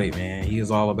about it, man. He is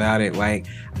all about it. Like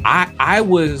I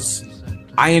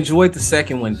enjoyed the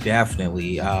second one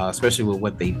definitely, especially with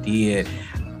what they did.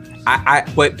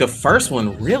 But the first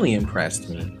one really impressed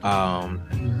me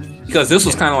because this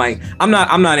was kind of like I'm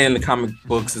not in the comic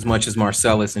books as much as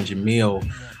Marcellus and Jamil,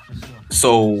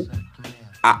 so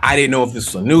I didn't know if this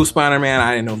was a new Spider-Man.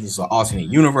 I didn't know if this was an alternate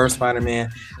universe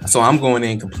Spider-Man. So I'm going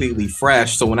in completely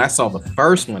fresh. So when I saw the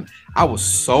first one, I was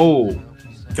so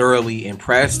thoroughly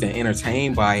impressed and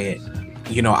entertained by it.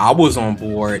 You know, I was on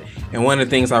board. And one of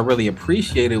the things I really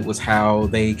appreciated was how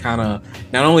they kind of,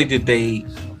 not only did they,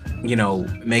 you know,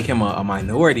 make him a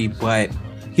minority, but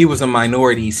he was a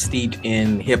minority steeped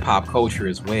in hip hop culture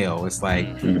as well. It's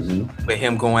like with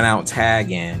him going out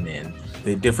tagging and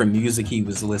the different music he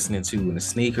was listening to and the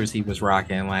sneakers he was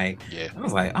rocking, like I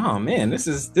was like, oh man, this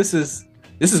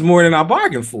is more than I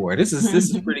bargained for. This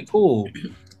is pretty cool.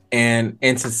 And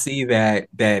to see that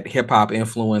hip hop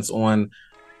influence on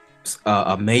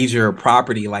a major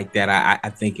property like that, I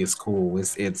think is cool.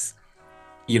 It's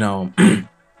you know,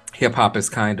 hip hop is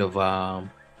kind of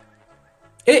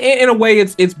in a way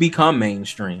it's become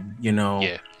mainstream. You know,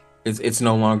 it's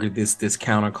no longer this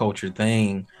counterculture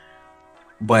thing.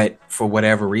 But for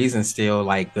whatever reason, still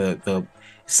like the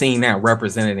seeing that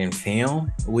represented in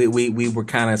film, we were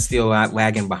kind of still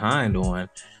lagging behind on.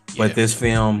 But this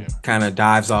film kind of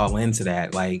dives all into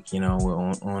that, like, you know,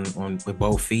 on with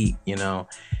both feet, you know,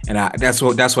 and that's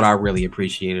what I really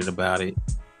appreciated about it.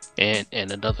 And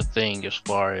another thing, as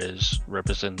far as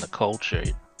representing the culture,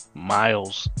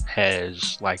 Miles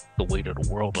has like the weight of the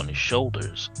world on his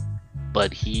shoulders,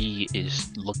 but he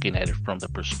is looking at it from the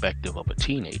perspective of a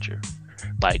teenager.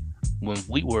 Like when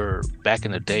we were back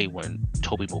in the day when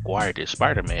Tobey Maguire did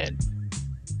Spider-Man,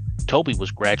 Tobey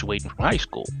was graduating from high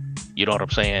school. You know what I'm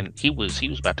saying? He was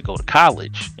about to go to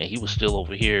college, and he was still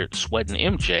over here sweating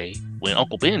MJ when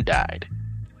Uncle Ben died.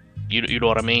 You know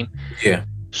what I mean? Yeah.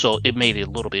 So it made it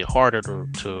a little bit harder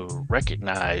to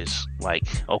recognize, like,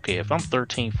 okay, if I'm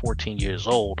 13, 14 years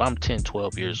old, I'm 10,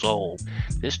 12 years old,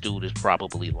 this dude is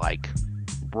probably like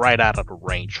right out of the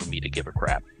range for me to give a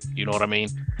crap. You know what I mean?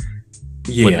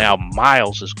 Yeah. But now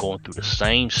Miles is going through the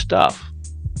same stuff,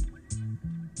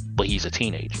 but he's a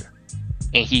teenager.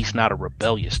 And he's not a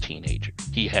rebellious teenager.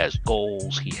 He has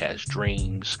goals, he has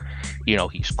dreams, you know,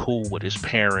 he's cool with his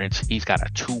parents, he's got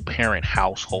a 2-parent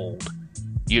household.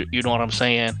 You know what I'm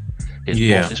saying?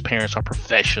 Both his parents are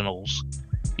professionals,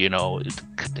 you know,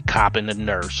 the cop and the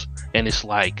nurse. And it's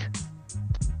like,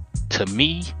 to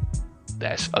me,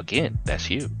 that's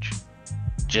huge.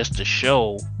 Just to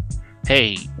show,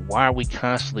 hey, why are we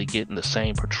constantly getting the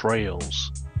same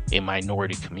portrayals in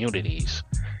minority communities?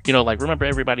 You know, like, remember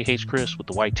Everybody Hates Chris with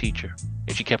the white teacher?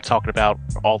 And she kept talking about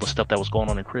all the stuff that was going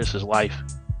on in Chris's life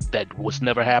that was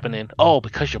never happening. Oh,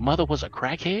 because your mother was a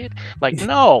crackhead? Like,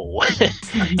 no.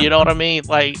 You know what I mean?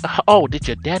 Like, oh, did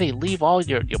your daddy leave all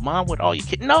your mom with all your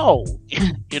kids? No.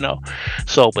 You know?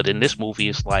 So, but in this movie,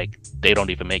 it's like, they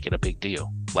don't even make it a big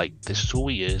deal. Like, this is who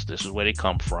he is. This is where they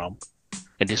come from.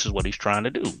 And this is what he's trying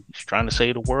to do. He's trying to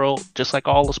save the world, just like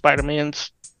all the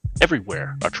Spider-Mans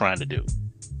everywhere are trying to do.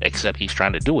 Except he's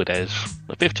trying to do it as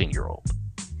a 15-year-old.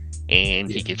 And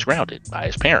he gets grounded by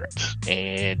his parents.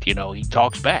 And, you know, he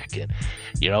talks back. And,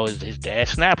 you know, his dad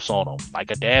snaps on him like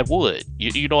a dad would.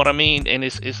 You know what I mean? And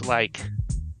it's like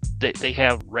they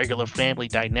have regular family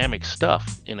dynamic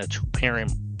stuff in a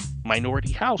 2-parent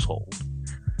minority household.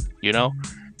 You know?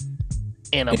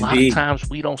 And a lot of times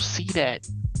we don't see that.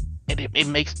 And it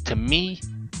makes, to me,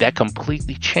 that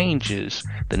completely changes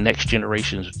the next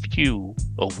generation's view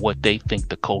of what they think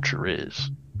the culture is.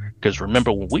 Because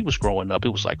remember, when we was growing up, it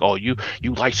was like, oh, you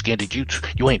light-skinned,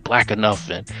 you ain't black enough.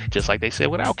 And just like they said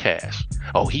with Outkast,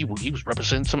 oh, he was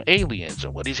representing some aliens.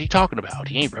 And what is he talking about?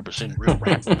 He ain't representing real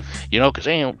rap. You know, because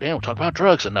they don't talk about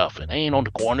drugs enough. And they ain't on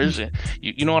the corners. And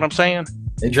you know what I'm saying?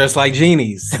 They dress like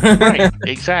genies. Right,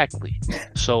 exactly.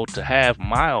 So to have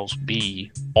Miles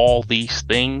be all these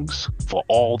things for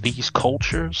all these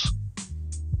cultures,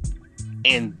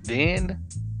 and then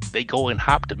they go and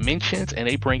hop dimensions and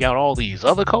they bring out all these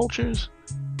other cultures,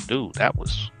 dude, that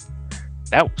was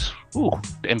ooh.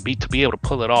 And to be able to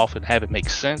pull it off and have it make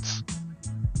sense,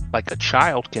 like a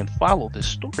child can follow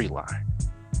this storyline.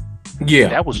 Yeah,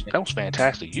 that was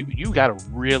fantastic. You got to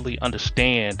really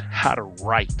understand how to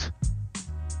write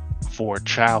for a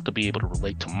child to be able to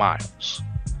relate to Miles,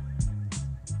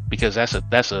 because that's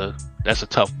a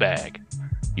tough bag,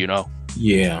 you know.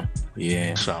 Yeah.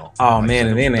 So, man,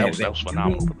 and then that was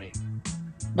phenomenal for me.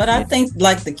 But I think,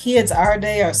 like, the kids our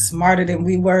day are smarter than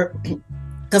we were,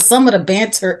 because some of the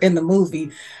banter in the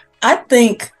movie, I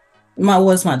think my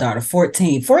daughter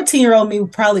 14-year-old me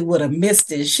probably would have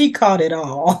missed it. She caught it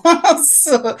all.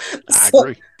 so I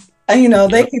agree. You know,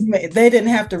 they didn't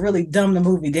have to really dumb the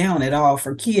movie down at all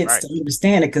for kids to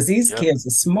understand it, because these kids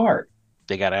are smart.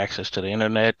 They got access to the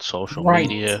internet, social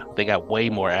media. They got way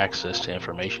more access to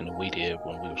information than we did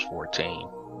when we was 14.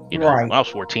 You know, when I was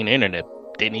 14, the internet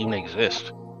didn't even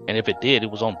exist. And if it did,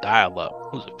 it was on dial-up.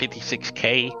 It was a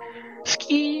 56K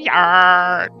ski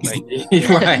yard. Like,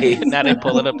 right. Now they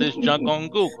pulling up this junk on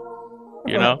Google.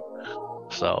 You know?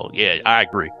 So, yeah, I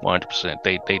agree 100%.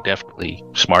 They definitely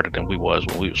smarter than we was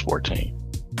when we was 14.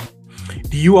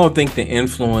 Do you all think the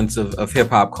influence of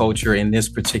hip-hop culture in this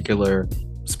particular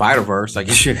Spider-Verse, I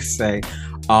guess you could say,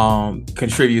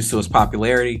 contributes to its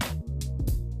popularity?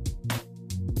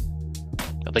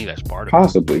 I think that's part of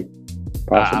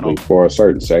Possibly for a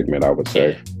certain segment, I would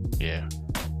say. Yeah.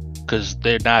 Because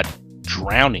they're not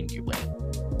drowning you in it.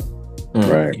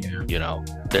 Right. You know,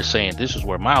 they're saying this is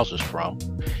where Miles is from.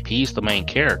 He's the main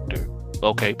character.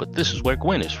 Okay, but this is where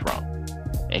Gwen is from.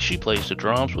 And she plays the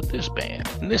drums with this band.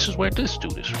 And this is where this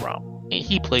dude is from. And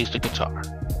he plays the guitar.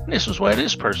 And this is where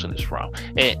this person is from.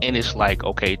 And it's like,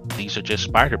 okay, these are just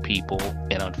spider people.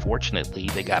 And unfortunately,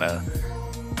 they got a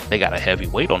heavy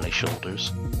weight on their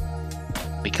shoulders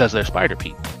because they're spider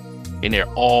people. And they're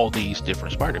all these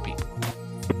different spider people.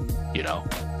 You know?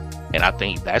 And I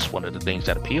think that's one of the things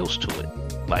that appeals to it.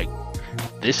 Like,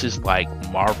 this is like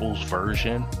Marvel's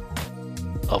version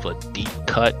of a deep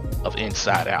cut of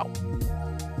Inside Out.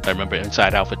 I remember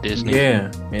Inside Out for Disney.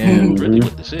 Yeah. And really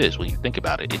what this is, when you think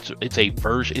about it, it's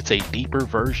a deeper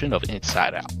version of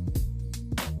Inside Out.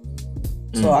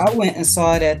 So I went and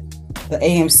saw it at the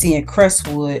AMC in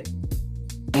Crestwood,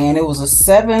 and it was a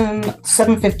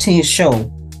 7:15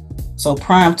 show. So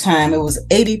prime time, it was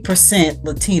 80%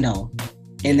 Latino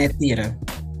in that theater.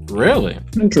 Really?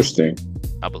 Interesting.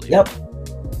 I believe. Yep.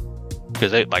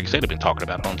 Because they, like I said, they've been talking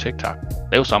about it on TikTok.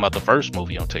 They was talking about the first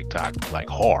movie on TikTok, like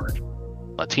hard.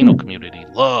 Latino community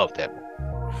loved that movie.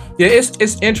 Yeah,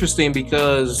 it's interesting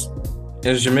because,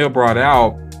 as Jamil brought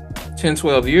out, 10,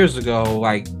 12 years ago,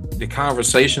 like the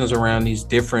conversations around these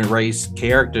different race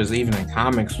characters, even in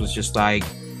comics, was just like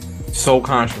so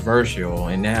controversial.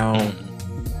 And now,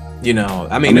 you know,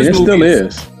 I mean this it movie still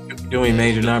is doing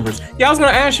major numbers. Yeah, I was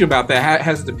going to ask you about that.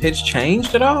 Has the pitch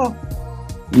changed at all?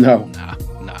 no,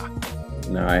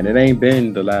 Nah. and it ain't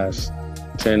been the last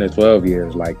 10 to 12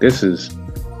 years. Like this is,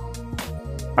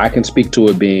 I can speak to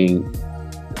it being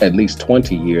at least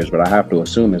 20 years, but I have to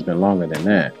assume it's been longer than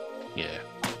that. Yeah.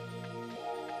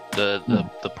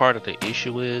 The part of the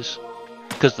issue is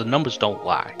because the numbers don't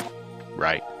lie,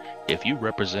 right? If you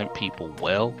represent people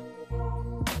well,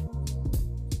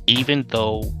 even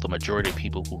though the majority of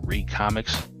people who read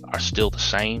comics are still the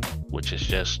same, which is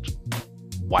just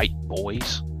white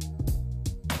boys,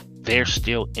 they're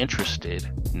still interested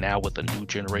now with a new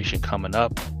generation coming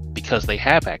up because they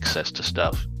have access to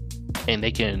stuff and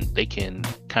they can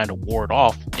kind of ward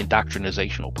off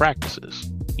indoctrinational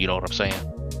practices. You know what I'm saying?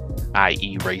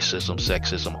 i.e. racism,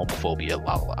 sexism, homophobia,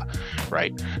 la la la,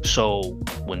 right? So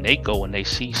when they go and they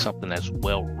see something that's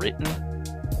well written,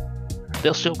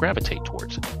 they'll still gravitate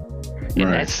towards it. And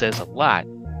Right. that says a lot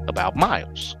about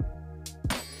Miles,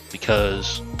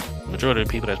 because the majority of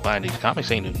the people that's buying these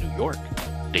comics ain't in New York.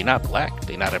 They not black.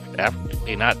 They not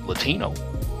they not Latino.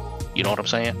 You know what I'm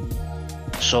saying?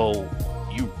 So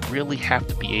you really have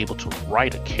to be able to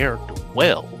write a character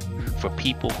well for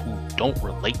people who don't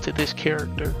relate to this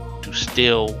character to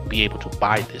still be able to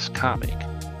buy this comic.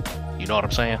 You know what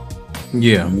I'm saying?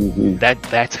 Yeah. Mhm.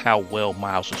 That's how well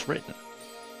Miles is written.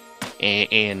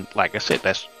 And like I said,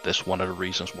 that's one of the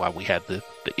reasons why we had the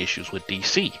issues with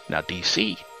DC. Now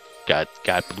DC got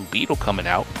Blue Beetle coming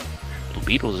out. Blue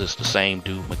Beetle is the same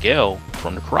dude, Miguel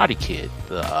from the Karate Kid,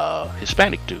 the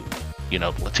Hispanic dude, you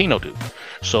know, the Latino dude.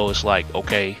 So it's like,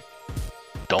 okay,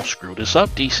 don't screw this up,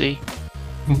 DC.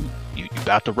 You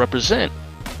about to represent.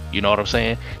 You know what I'm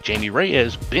saying? Jamie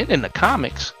Reyes been in the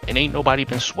comics and ain't nobody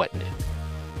been sweating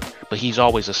it. But he's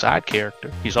always a side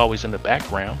character. He's always in the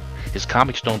background. His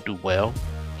comics don't do well.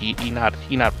 He not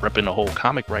repping the whole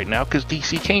comic right now because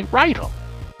DC can't write him.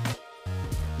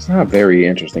 It's not a very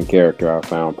interesting character, I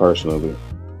found personally.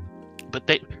 But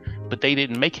they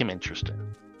didn't make him interesting.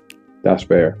 That's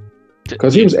fair.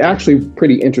 Because he was actually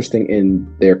pretty interesting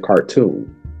in their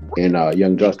cartoon. In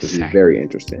Young Justice, he's very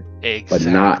interesting. Exactly.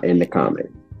 But not in the comic.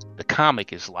 The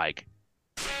comic is like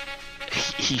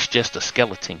he's just a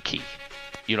skeleton key.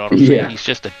 You know what I'm saying? He's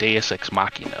just a Deus Ex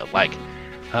Machina. Like,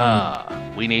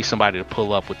 we need somebody to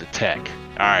pull up with the tech.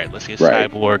 All right, let's get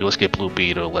Cyborg, let's get Blue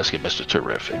Beetle, let's get Mr.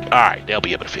 Terrific. All right, they'll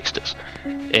be able to fix this,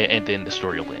 and then the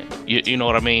story will end. You know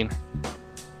what I mean?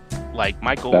 Like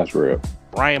That's real.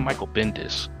 Brian Michael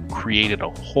Bendis created a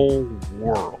whole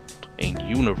world and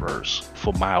universe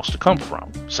for Miles to come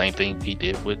from. Same thing he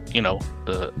did with, you know,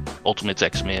 the Ultimates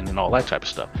X-Men and all that type of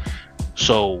stuff.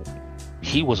 So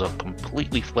he was a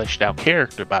completely fleshed out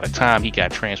character by the time he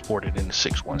got transported into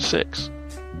 616.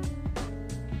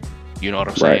 You know what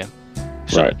I'm saying?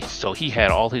 So he had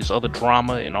all his other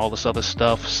drama and all this other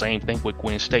stuff. Same thing with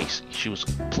Gwen Stacy. She was a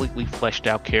completely fleshed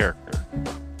out character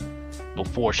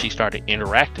before she started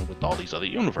interacting with all these other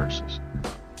universes.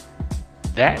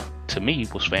 That, to me,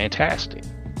 was fantastic.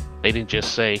 They didn't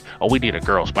just say, oh, we need a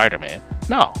girl Spider-Man.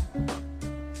 No.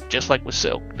 Just like with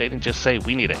Silk, they didn't just say,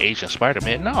 we need an Asian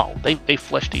Spider-Man. No, they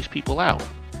fleshed these people out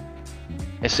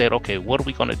and said, okay, what are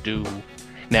we going to do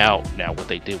now? What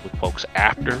they did with folks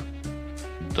after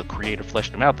the creator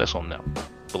fleshed them out, that's on them.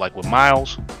 But like with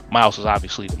Miles is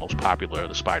obviously the most popular of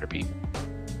the Spider people,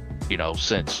 you know,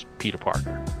 since Peter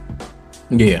Parker.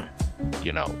 Yeah.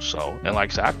 You know, so, and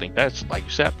like I said, I think that's, like you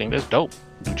said, I think that's dope.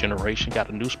 New generation got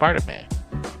a new Spider-Man.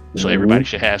 So everybody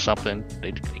should have something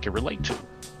they can relate to.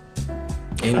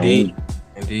 Indeed.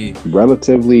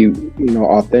 Relatively, you know,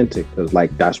 authentic, because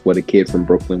like that's what a kid from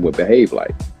Brooklyn would behave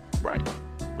like. Right.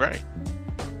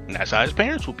 And that's how his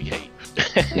parents would behave.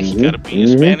 He got to be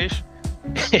in Spanish.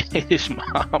 His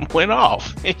mom went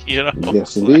off. You know.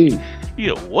 Yes, indeed. Like,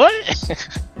 you know what?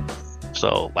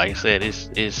 So, like I said,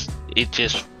 it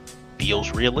just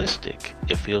feels realistic.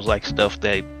 It feels like stuff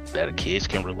that kids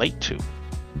can relate to.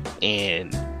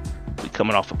 And we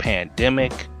coming off a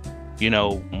pandemic.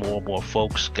 more and more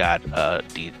folks got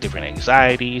the different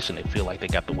anxieties, and they feel like they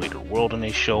got the weight of the world on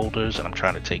their shoulders, and I'm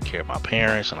trying to take care of my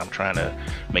parents, and I'm trying to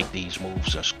make these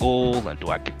moves in school, and do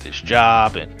I get this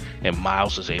job? And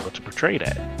Miles is able to portray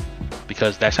that,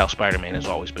 because that's how Spider-Man has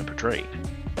always been portrayed,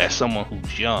 as someone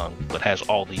who's young but has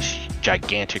all these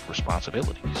gigantic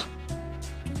responsibilities.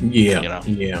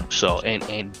 Yeah. So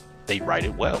and they write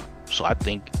it well. So I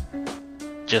think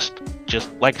just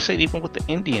like I said, even with the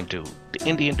Indian dude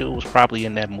was probably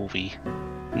in that movie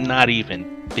not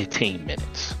even 15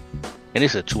 minutes, and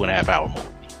it's a 2.5 hour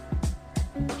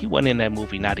movie. He wasn't in that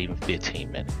movie not even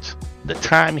 15 minutes. The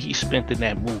time he spent in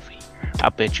that movie, I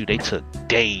bet you they took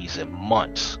days and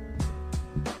months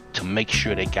to make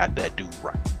sure they got that dude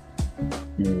right.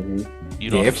 Mm-hmm.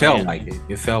 It felt like it.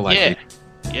 It felt like it.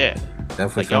 Yeah.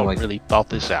 Definitely like y'all really thought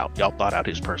this out. Y'all thought out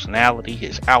his personality,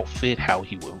 his outfit, how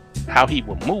he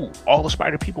would move. All the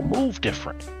Spider people move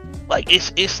different. Like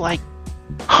it's like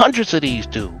hundreds of these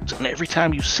dudes, and every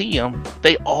time you see them,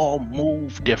 they all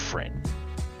move different.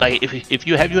 Like if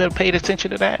you ever paid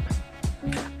attention to that?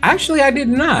 Actually, I did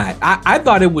not. I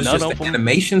thought it was None just of the them-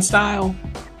 animation style.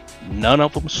 None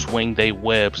of them swing their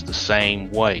webs the same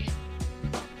way.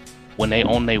 When they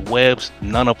own their webs,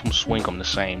 none of them swing them the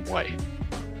same way.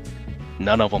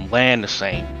 None of them land the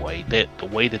same way. That the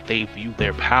way that they view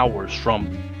their powers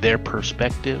from their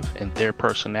perspective and their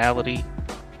personality.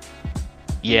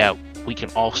 Yeah, we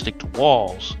can all stick to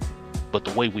walls, but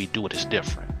the way we do it is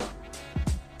different.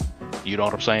 You know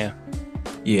what I'm saying?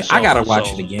 Yeah, So- I gotta watch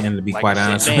so, it again, to be like quite I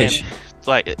honest said, with man, you. it's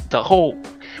like the whole,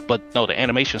 but no, the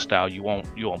animation style, you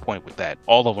on point with that.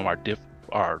 All of them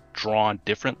are drawn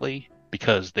differently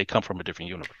because they come from a different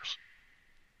universe.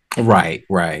 Right.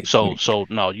 So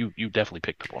no, you definitely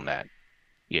picked up on that.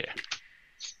 Yeah.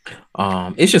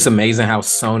 It's just amazing how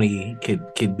Sony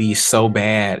could be so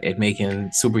bad at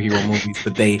making superhero movies,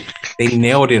 but they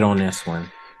nailed it on this one.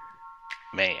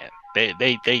 Man, they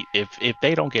if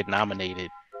they don't get nominated,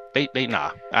 they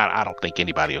nah. I don't think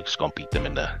anybody else is gonna beat them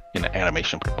in the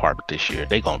animation department this year.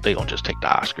 They gonna just take the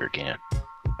Oscar again.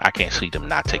 I can't see them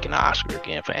not taking the Oscar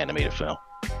again for animated film.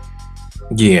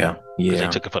 Yeah. 'Cause they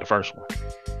took it for the first one.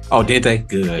 Oh, did they?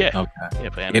 Good. Yeah. Okay. Yeah,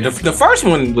 for Yeah, animated the first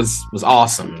one was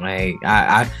awesome. Like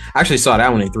I actually saw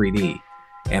that one in 3D,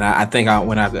 and I think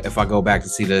if I go back to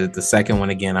see the second one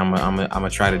again, I'm gonna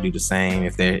try to do the same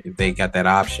if they got that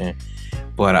option.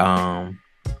 But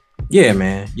yeah,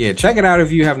 man, yeah, check it out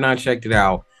if you have not checked it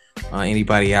out.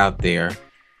 Anybody out there?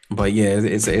 But yeah,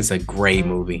 it's a great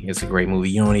movie. It's a great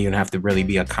movie. You don't even have to really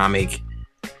be a comic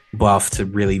buff to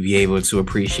really be able to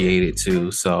appreciate it too.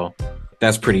 So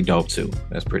that's pretty dope too.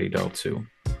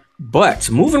 But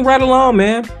moving right along,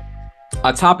 man,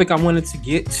 a topic I wanted to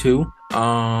get to,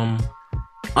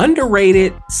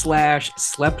 underrated /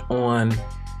 slept on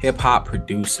hip hop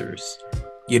producers.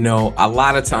 A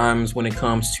lot of times when it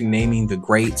comes to naming the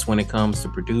greats, when it comes to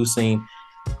producing,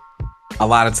 a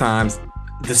lot of times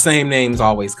the same names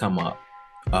always come up.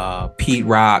 Pete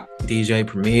Rock, DJ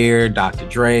Premier, Dr.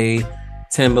 Dre,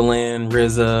 Timbaland,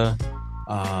 RZA,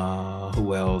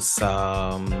 who else?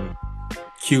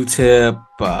 Q-Tip,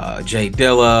 Jay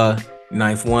Dilla,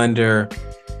 Ninth Wonder,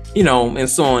 and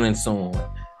so on and so on.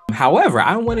 However,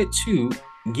 I wanted to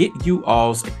get you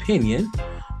all's opinion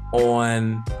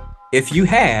on if you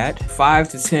had 5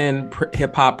 to 10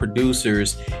 hip hop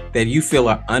producers that you feel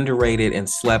are underrated and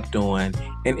slept on,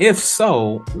 and if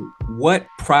so, what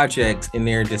projects in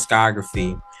their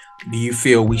discography do you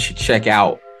feel we should check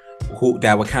out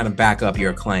that would kind of back up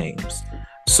your claims?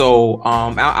 So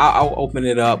I'll open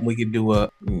it up. We could do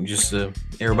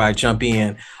everybody jump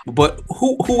in. But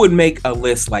who would make a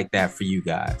list like that for you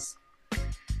guys?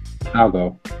 I'll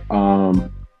go.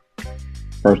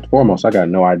 First and foremost, I got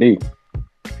no ID.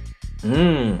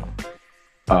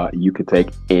 You could take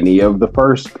any of the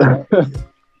first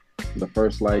the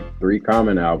first like 3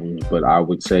 Common albums, but I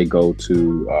would say go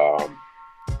to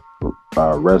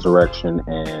Resurrection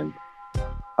and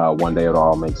One Day It'll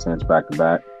All Make Sense back to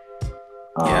back.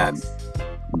 Yes.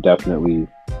 Definitely,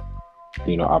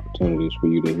 opportunities for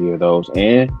you to hear those.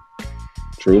 And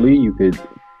truly, you could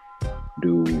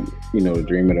do, The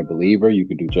Dream of the Believer. You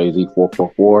could do Jay-Z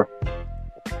 444.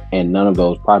 And none of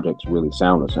those projects really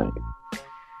sound the same.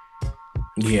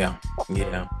 Yeah.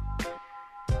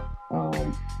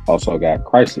 Also got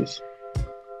Crisis.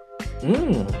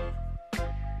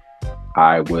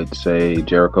 I would say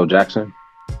Jericho Jackson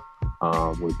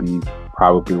would be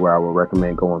probably where I would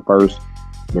recommend going first.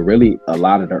 But really, a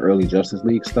lot of the early Justice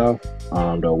League stuff,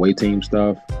 the away team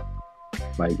stuff,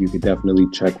 like you could definitely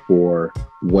check for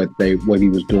what he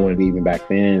was doing even back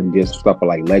then. Just stuff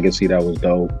like Legacy that was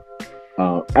dope.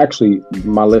 Actually,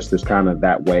 my list is kind of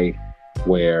that way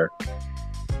where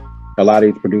a lot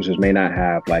of these producers may not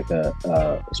have like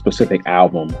a specific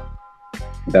album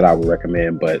that I would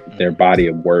recommend, but their body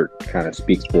of work kind of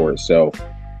speaks for itself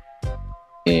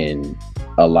in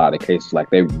a lot of cases. Like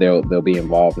they'll be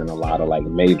involved in a lot of like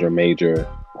major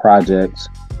projects,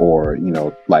 or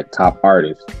like top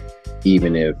artists,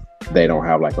 even if they don't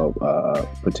have like a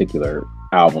particular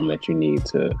album that you need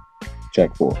to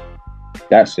check for.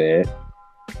 That said,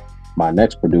 my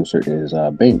next producer is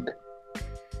Bink.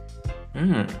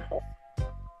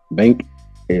 Bink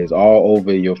is all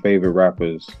over your favorite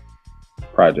rappers'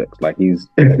 projects. Like he's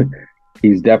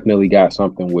definitely got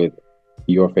something with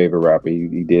your favorite rapper.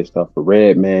 He did stuff for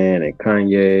Redman and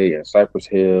Kanye and Cypress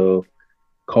Hill,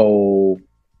 Cole,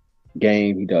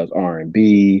 Game. He does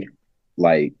R&B.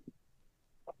 Like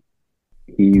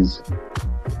he's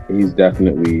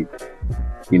definitely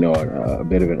a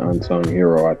bit of an unsung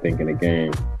hero, I think, in the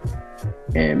game.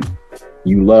 And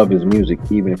you love his music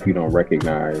even if you don't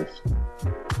recognize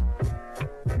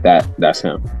that's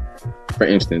him. For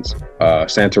instance,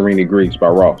 Santorini Greece by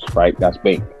Ross, right? That's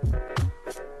Bink.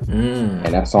 And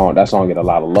that song get a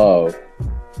lot of love,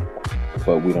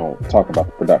 but we don't talk about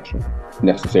the production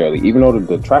necessarily. Even though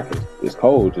the track is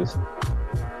cold,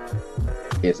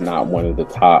 it's not one of the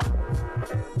top,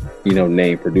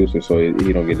 name producers, so he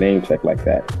don't get name checked like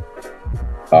that.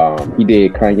 He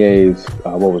did Kanye's,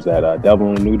 what was that?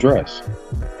 Devil in a New Dress.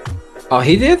 Oh,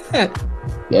 he did that?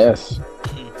 Yes.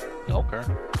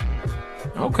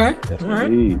 Okay. Yes,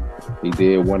 indeed. He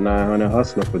did 1-900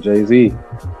 Hustler for Jay-Z.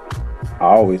 I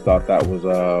always thought that was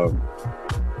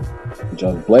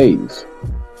Just Blaze.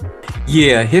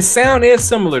 Yeah, his sound is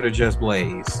similar to Just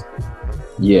Blaze.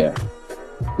 Yeah,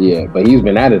 but he's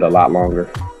been at it a lot longer.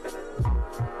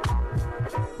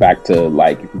 Back to,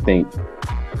 like, if you think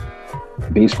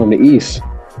Beast from the East,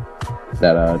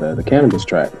 that the Cannabis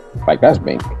track, like, that's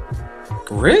Bink.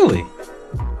 Really?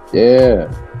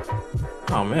 Yeah.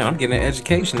 Oh man, I'm getting an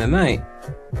education tonight.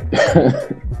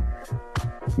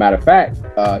 Matter of fact,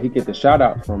 he gets the shout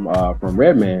out from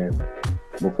Redman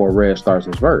before Red starts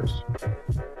his verse.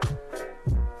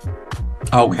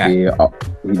 Okay.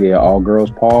 He did All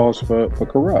Girls Pause for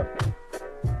Corrupt.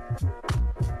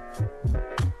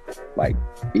 Like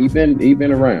he's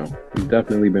been around. He's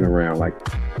definitely been around. Like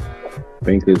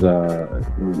Bink is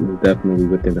definitely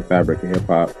within the fabric of hip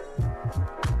hop.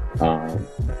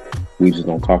 We just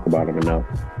don't talk about him enough.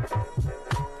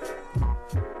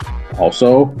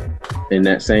 Also, in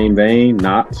that same vein,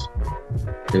 Knots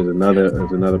is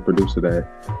another producer that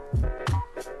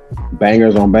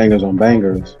bangers on bangers on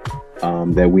bangers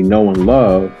that we know and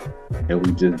love, and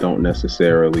we just don't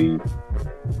necessarily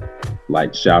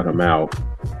like shout him out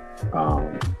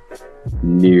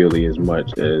nearly as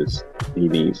much as he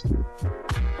needs to.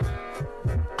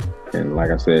 And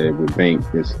like I said, with Bink,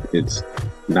 it's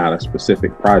not a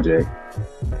specific project,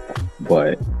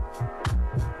 but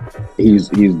he's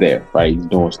there, right? He's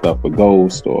doing stuff with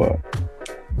Ghost or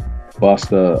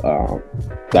Busta,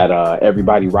 that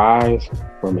Everybody Rise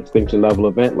from Extinction Level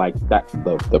Event, like that,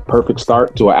 the perfect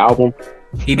start to an album.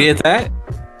 He did that?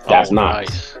 That's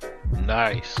nice.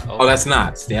 Nice. Oh, that's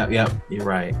Knots. Yep, you're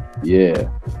right. Yeah.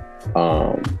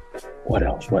 What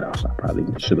else? I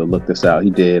probably should have looked this out. He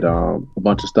did a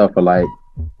bunch of stuff for like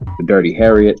the Dirty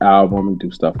Harriet album. He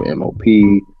do stuff for MOP.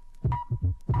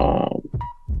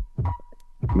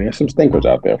 Man, some stinkers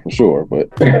out there for sure, but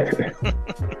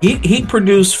he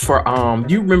produced for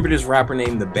do you remember this rapper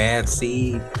named The Bad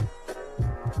Seed?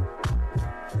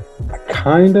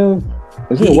 Kind of.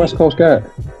 Is he a West Coast guy?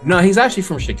 No, he's actually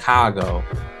from Chicago.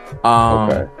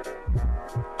 Okay.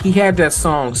 He had that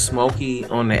song Smokey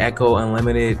on the Echo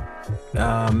Unlimited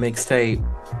mixtape.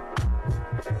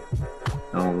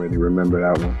 I don't really remember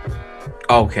that one.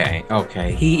 Okay.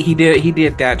 He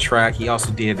did that track. He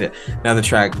also did another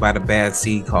track by The Bad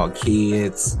Seed called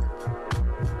Kids.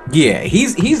 Yeah,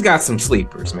 he's got some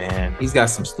sleepers, man. He's got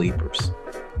some sleepers.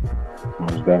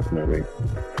 Most definitely.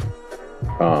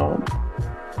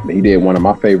 He did one of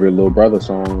my favorite Lil Brother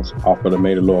songs off of the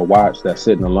Made a Lord Watch, that's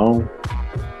Sitting Alone.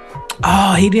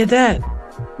 Oh, he did that?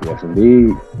 Yes,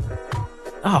 indeed.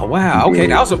 Oh wow. Okay,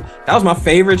 that was my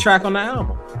favorite track on the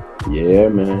album. Yeah,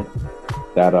 man.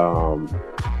 That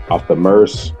off the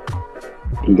Merce,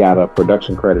 he got a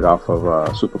production credit off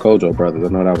of Super Kojo Brothers. I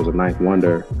know that was a Ninth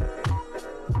Wonder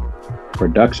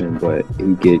production, but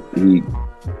he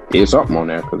did something on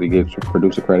there because he gets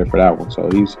producer credit for that one. So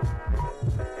he's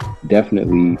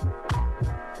definitely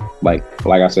like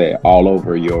I said, all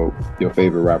over your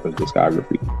favorite rapper's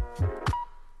discography,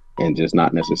 and just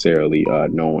not necessarily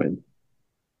knowing.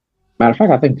 Matter of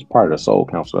fact, I think he's part of the Soul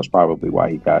Council. That's probably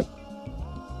why he got.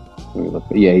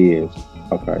 Yeah, he is.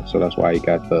 Okay, so that's why he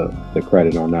got the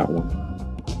credit on that one.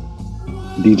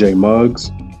 DJ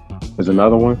Muggs is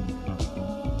another one.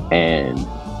 And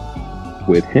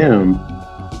with him,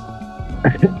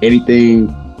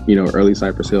 anything, early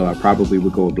Cypress Hill, I probably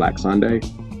would go with Black Sunday.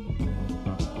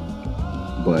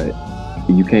 But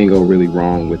you can't go really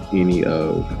wrong with any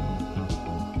of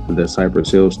the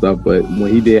Cypress Hill stuff. But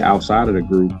what he did outside of the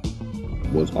group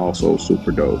was also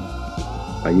super dope.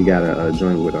 Like he got a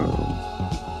joint with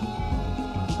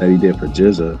that he did for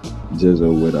GZA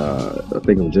with I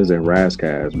think it was GZA and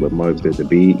Razkaz, but Muggs did the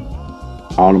beat.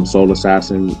 All them Soul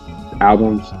Assassin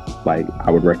albums, like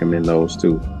I would recommend those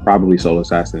too. Probably Soul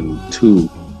Assassin 2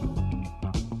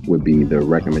 would be the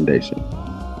recommendation.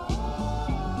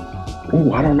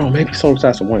 Oh, I don't know, maybe Soul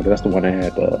Assassin 1, because that's the one that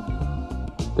had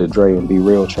the Dre and Be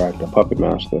Real track, the Puppet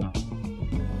Master.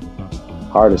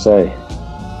 Hard to say.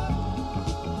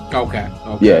 Okay.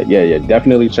 Yeah.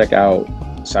 Definitely check out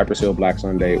Cypress Hill, Black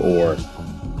Sunday, or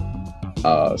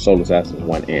Soul Assassin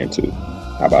 1 and 2.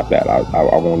 How about that? I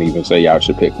won't even say y'all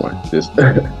should pick one. Just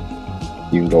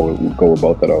you can go with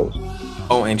both of those.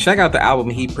 Oh, and check out the album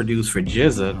he produced for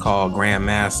GZA called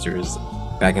Grandmasters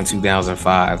back in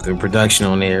 2005. The production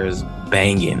on there is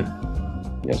banging.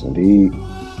 Yes, indeed.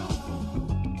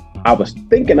 I was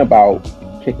thinking about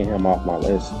kicking him off my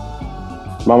list.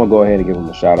 I'm gonna go ahead and give him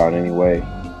a shout out anyway.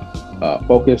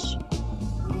 Focus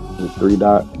with 3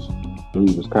 Dots.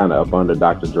 He was kind of up under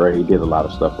Dr. Dre. He did a lot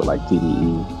of stuff with like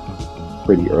TDE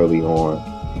pretty early on.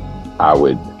 I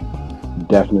would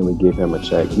definitely give him a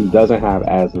check. He doesn't have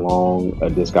as long a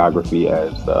discography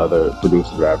as the other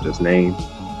producers that I've just named,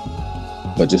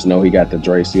 but just know he got the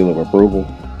Dre seal of approval,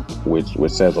 which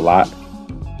says a lot.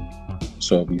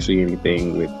 So if you see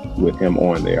anything with him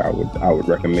on there, I would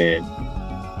recommend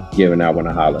giving that one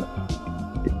a holler.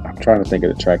 I'm trying to think of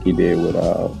the track he did with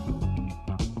I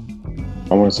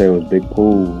want to say it was Big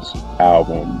Pool's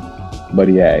album, but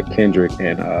he had Kendrick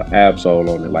and Absol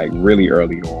on it, like really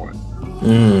early on.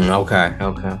 Okay.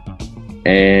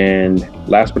 And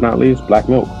last but not least, Black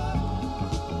Milk.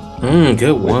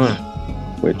 Good one.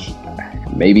 Which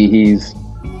maybe he's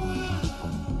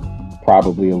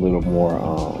probably a little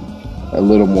more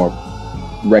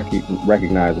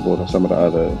recognizable than some of the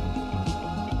other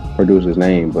producers'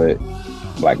 name, but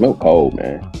Black Milk cold,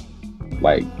 man.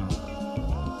 Like,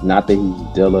 not that he's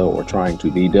Dilla or trying to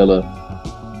be Dilla,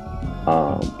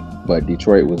 but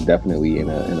Detroit was definitely in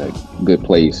a good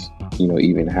place,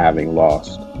 even having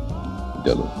lost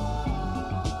Dilla.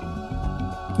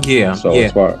 Yeah. So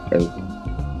as far as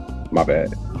my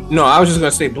bad. No, I was just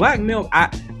gonna say Black Milk.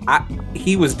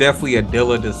 He was definitely a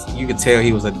Dilla. You could tell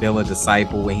he was a Dilla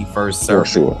disciple when he first served.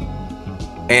 For sure.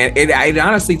 And it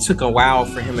honestly took a while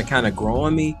for him to kind of grow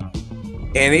on me.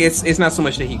 And it's not so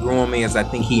much that he grew on me as I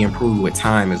think he improved with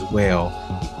time as well.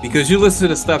 Because you listen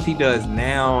to the stuff he does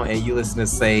now and you listen to,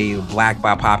 say, Black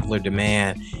by Popular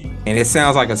Demand, and it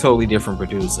sounds like a totally different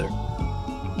producer.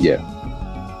 Yeah.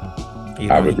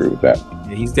 I would agree with that.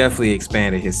 He's definitely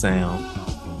expanded his sound.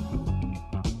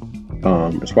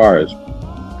 As far as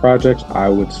projects, I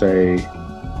would say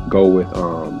go with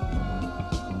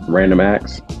Random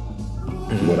Acts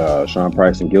with Sean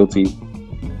Price and Guilty.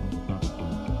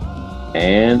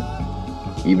 And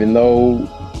even though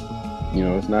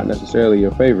it's not necessarily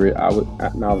your favorite, I was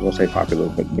gonna say Popular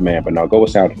Demand, but no, go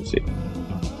with Sound of the City.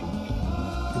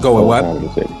 Go with what? Sound of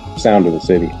the City. Sound of the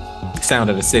City. Sound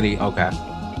of the City. Okay.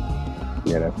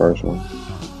 Yeah, that first one.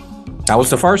 That was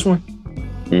the first one?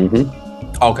 Mm-hmm.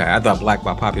 Okay, I thought Black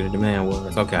by Popular Demand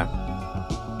was. Okay.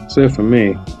 That's it for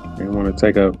me. I didn't want to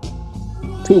take up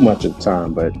too much of the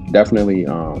time, but definitely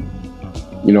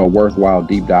worthwhile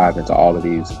deep dive into all of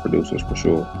these producers for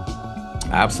sure.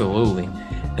 Absolutely.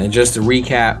 And just to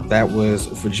recap, that was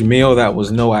for Jamil, that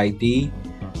was No ID,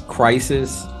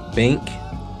 Crisis, Bink,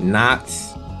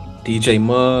 Knots, DJ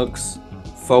Muggs,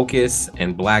 Focus,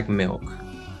 and Black Milk.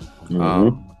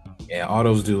 Yeah, all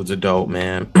those dudes are dope,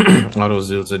 man. All those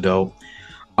dudes are dope.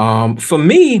 For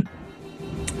me,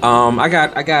 I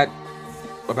got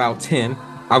about 10.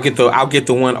 I'll get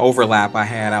the one overlap I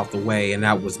had out the way, and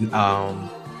that was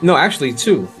actually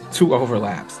two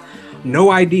overlaps. No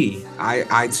ID.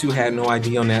 I too had No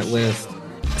ID on that list.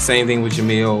 Same thing with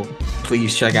Jamil.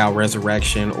 Please check out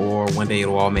Resurrection or One Day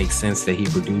It'll All Make Sense that he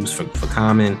produced for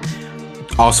Common.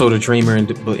 Also, The Dreamer and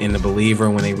The Believer,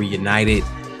 when they reunited,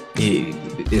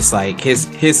 it's like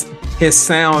his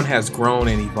sound has grown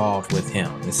and evolved with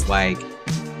him. It's like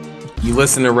you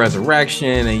listen to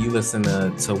Resurrection and you listen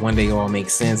to One Day It All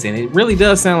Makes Sense, and it really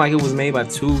does sound like it was made by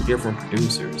two different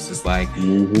producers. It's like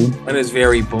one is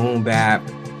very boom bap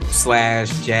 /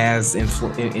 jazz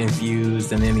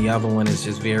infused, and then the other one is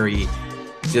just very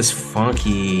just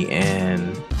funky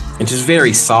and just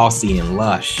very saucy and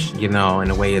lush, you know, in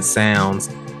the way it sounds.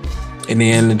 And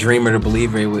then the Dreamer, the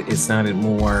Believer, it sounded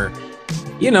more,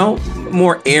 you know,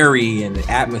 more airy and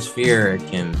atmospheric,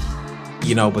 and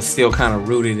you know, but still kind of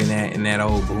rooted in that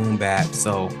old boom bap.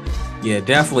 So yeah,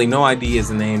 definitely No Idea is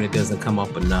a name that doesn't come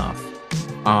up enough.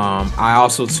 I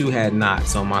also too had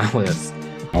Knots on my list.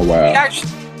 Oh wow.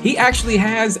 He actually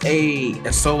has a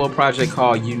solo project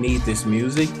called You Need This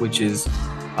Music, which is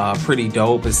pretty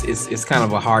dope. It's kind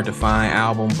of a hard to find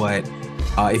album, but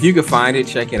if you could find it,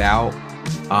 check it out.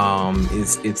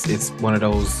 It's one of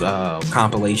those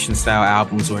compilation style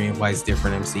albums where he invites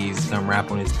different MCs to come rap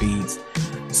on his beats.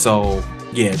 So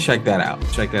yeah, check that out.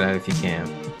 Check that out if you can.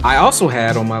 I also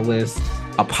had on my list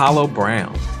Apollo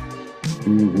Brown.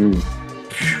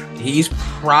 He's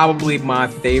probably my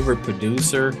favorite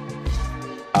producer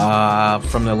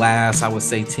from the last, I would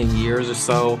say, 10 years or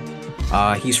so.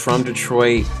 He's from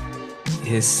Detroit.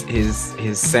 His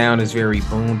sound is very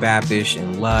boom bapish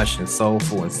and lush and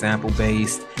soulful and sample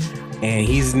based. And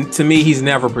he's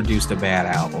never produced a bad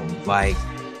album. Like,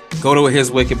 go to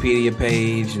his Wikipedia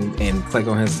page and click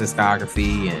on his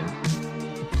discography,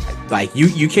 and like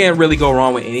you can't really go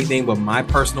wrong with anything. But my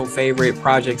personal favorite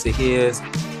projects of his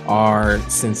are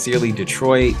Sincerely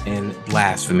Detroit and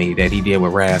Blasphemy that he did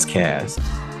with Razkaz.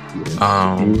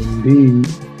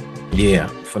 Yeah,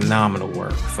 phenomenal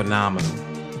work, phenomenal.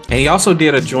 And he also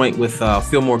did a joint with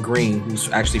Fillmore Green, who's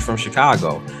actually from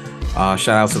Chicago. Shout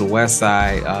out to the West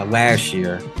Side last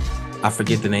year. I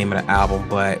forget the name of the album,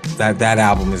 but that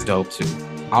album is dope too.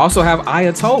 I also have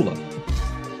Ayatollah.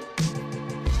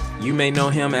 You may know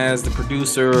him as the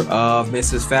producer of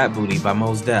Mrs. Fat Booty by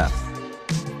Mos Def.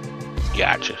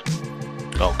 Gotcha.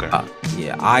 Okay.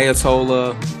 Yeah,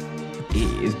 Ayatollah,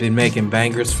 he's been making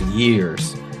bangers for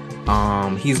years.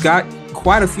 He's got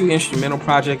quite a few instrumental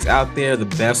projects out there. The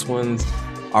best ones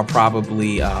are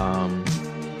probably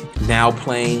Now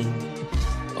Playing,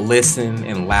 Listen,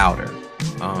 and Louder.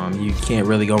 You can't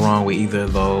really go wrong with either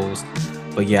of those.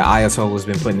 But yeah, Ayatollah's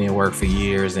been putting in work for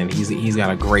years, and he's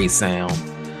got a great sound.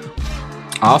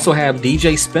 I also have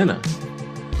DJ Spinner.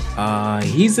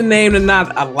 He's a name that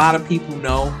not a lot of people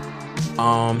know.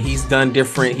 He's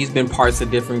been parts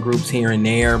of different groups here and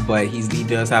there, but he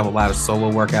does have a lot of solo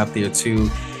work out there too.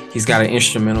 He's got an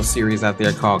instrumental series out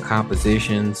there called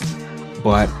Compositions.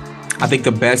 But I think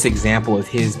the best example of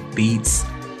his beats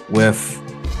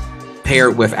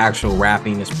paired with actual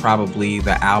rapping is probably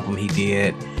the album he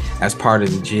did as part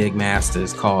of the Jig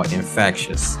Masters called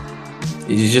Infectious.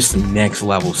 It's just some next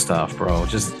level stuff, bro.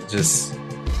 Just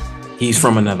he's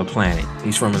from another planet.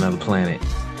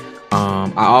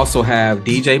 I also have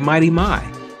DJ Mighty My.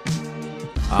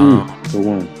 The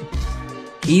one.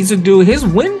 He's a dude. His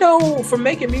window for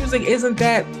making music isn't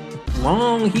that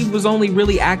long. He was only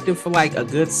really active for like a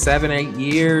good 7-8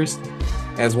 years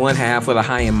as one half of the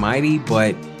High and Mighty,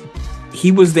 but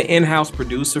he was the in-house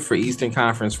producer for Eastern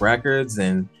Conference Records,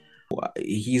 and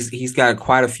he's got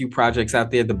quite a few projects out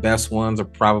there. The best ones are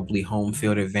probably Home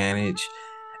Field Advantage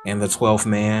and the 12th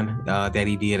Man that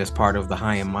he did as part of the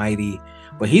High and Mighty.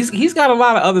 But he's got a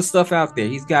lot of other stuff out there.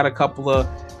 He's got a couple of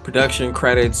production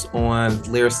credits on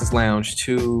Lyricist Lounge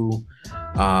 2,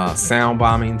 Sound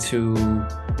Bombing 2.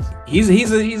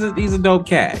 He's a dope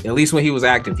cat. At least when he was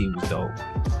active, he was dope.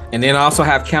 And then I also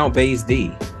have Count Bass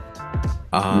D.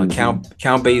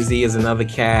 Count Bass D is another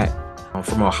cat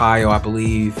from Ohio, I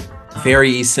believe.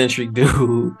 Very eccentric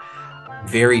dude.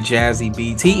 Very jazzy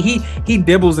beats. He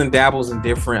dibbles and dabbles in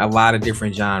a lot of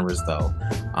different genres though.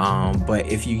 But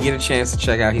if you get a chance to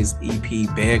check out his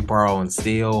EP Beg, Borrow, and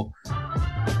Steal,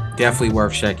 definitely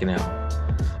worth checking out.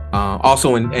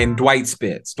 Also and Dwight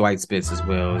Spitz as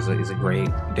well is a great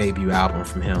debut album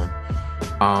from him.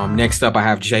 Next up I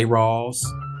have J. Rawls.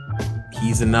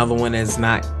 He's another one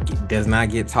that does not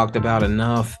get talked about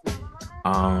enough.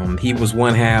 He was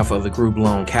one half of the group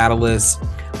Lone Catalyst.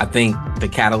 I think the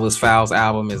Catalyst Files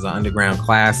album is an underground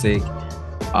classic.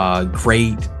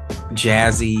 Great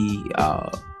jazzy,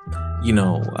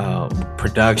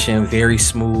 production, very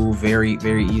smooth, very,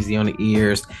 very easy on the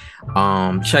ears.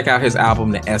 Check out his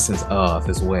album, The Essence Of,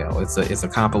 as well. It's a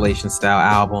compilation style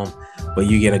album, but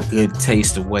you get a good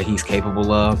taste of what he's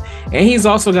capable of. And he's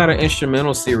also got an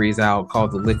instrumental series out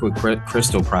called the Liquid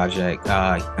Crystal Project.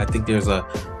 I think there's a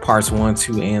parts 1,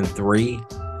 2, and 3.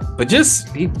 But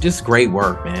just great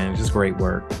work, man. Just great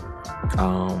work.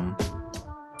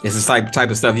 It's the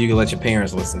type of stuff you can let your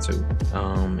parents listen to.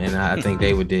 And I think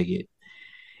they would dig it.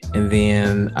 And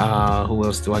then who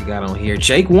else do I got on here?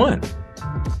 Jake One.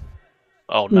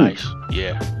 Oh, nice.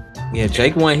 Yeah.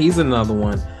 Jake One, he's another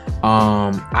one.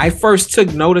 I first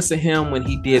took notice of him when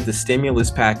he did the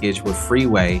stimulus package with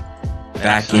Freeway.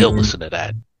 I still listen to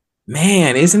that.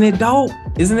 Man, isn't it dope?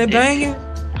 Isn't it banging?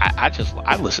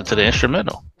 I listen to the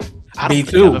instrumental. I Me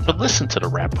don't too. think I've ever listened to the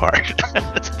rap part.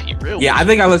 To be real. Yeah, I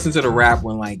think I listened to the rap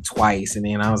one like twice, and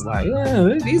then I was like, yeah,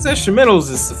 these instrumentals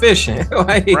is sufficient.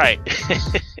 Like, right.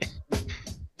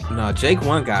 No, Jake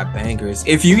One got bangers.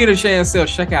 If you get a chance to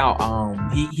check out,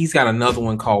 he's got another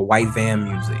one called White Van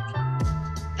Music.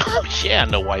 Oh yeah, I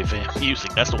know White Van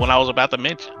Music. That's the one I was about to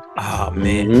mention. Oh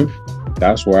man,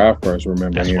 that's where I first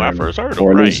remember. That's where I first heard him.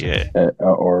 Or right? Least, yeah.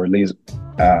 Or at least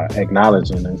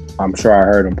acknowledging it. I'm sure I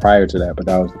heard him prior to that, but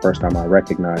that was the first time I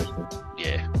recognized him.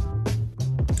 Yeah.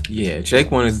 Yeah, Jake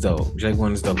One is dope.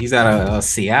 He's out of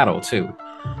Seattle too.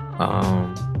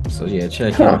 So yeah,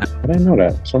 check him out. I didn't know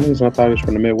that. For some reason I thought he was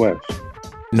from the Midwest.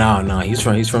 No, he's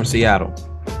from Seattle.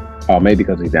 Oh, maybe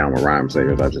because he's down with rhyme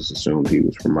sayers. I just assumed he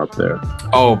was from up there.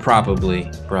 Oh, probably.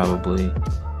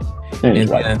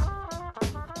 Anyway. And then,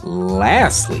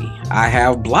 lastly, I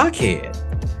have Blockhead.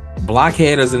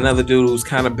 Blockhead is another dude who's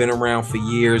kind of been around for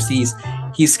years. He's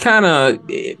kind of,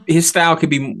 his style could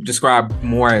be described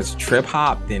more as trip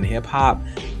hop than hip hop,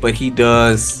 but he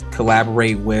does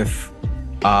collaborate with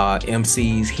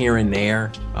MCs here and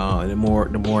there, the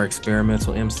more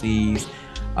experimental MCs.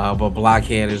 But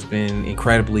Blockhead has been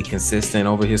incredibly consistent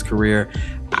over his career.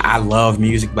 I love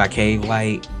Music by Cave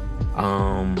Light.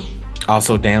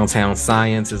 Also, Downtown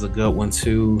Science is a good one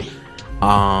too.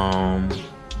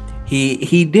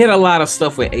 He did a lot of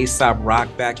stuff with Aesop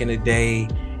Rock back in the day,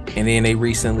 and then they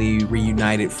recently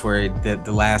reunited for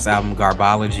the last album,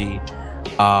 Garbology.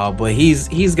 But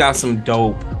he's got some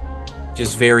dope,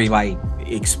 just very like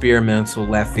experimental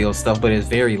left field stuff, but it's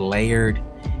very layered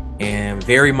and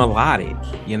very melodic.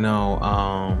 You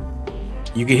know,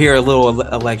 you can hear a little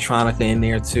electronica in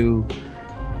there too.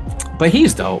 But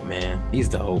he's dope, man. He's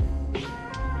dope.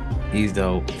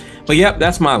 But yep,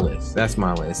 that's my list.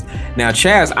 Now,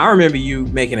 Chaz, I remember you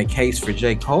making a case for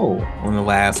J. Cole on the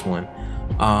last one,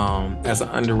 as an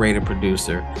underrated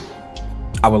producer.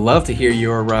 I would love to hear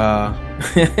your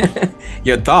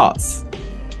your thoughts.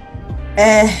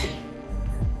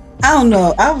 I don't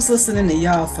know. I was listening to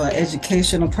y'all for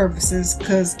educational purposes,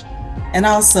 because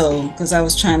I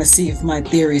was trying to see if my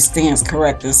theory stands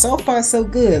correct. And so far, so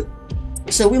good.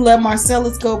 Should we let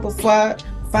Marcellus go before I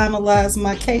finalize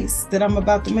my case that I'm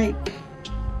about to make?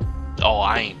 Oh,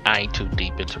 I ain't too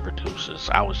deep into producers.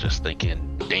 I was just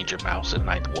thinking Danger Mouse and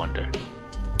Ninth Wonder.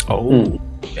 Oh,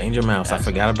 Danger Mouse. I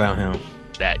forgot about him.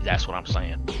 That's what I'm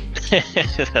saying.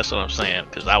 That's what I'm saying.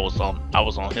 Because I was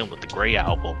on him with the Gray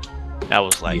album. I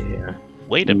was like,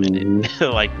 wait a minute.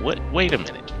 Like, what? Wait a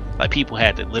minute. Like, people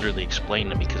had to literally explain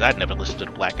to me, because I'd never listened to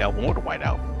the Black album or the White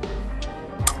album.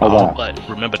 Wow. But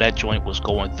remember, that joint was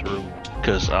going through,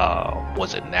 because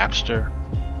was it Napster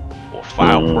or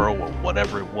FilePro or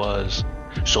whatever it was?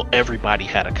 So everybody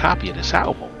had a copy of this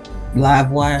album.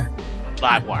 Livewire,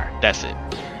 that's it.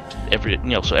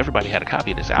 So everybody had a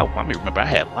copy of this album. I remember I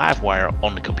had Livewire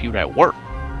on the computer at work.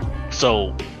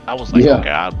 So I was like, okay,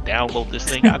 I'll download this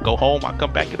thing, I'll go home, I'll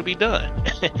come back, it'll be done.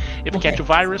 If it catch a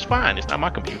virus, fine. It's not my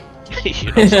computer.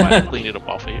 Somebody clean it up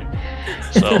off here.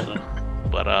 So,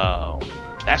 but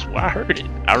that's where I heard it.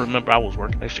 I remember I was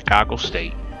working at Chicago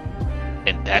State,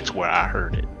 and that's where I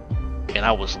heard it. And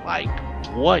I was like,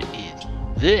 what is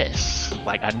this?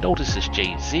 Like, I know this is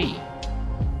Jay-Z,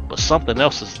 but something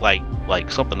else is like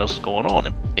something else is going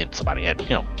on. And somebody had,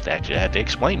 actually had to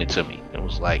explain it to me. It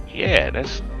was like, yeah,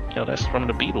 that's from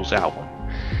the Beatles album.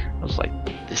 I was like,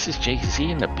 this is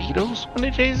Jay-Z and the Beatles? When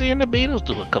did Jay-Z and the Beatles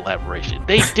do a collaboration?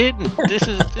 They didn't. This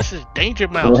is Danger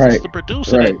Mouse. This is the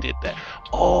producer that did that.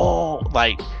 Oh,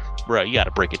 like, bro, you got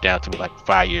to break it down to me like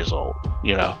 5 years old,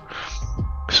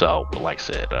 So, but like I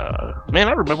said, man,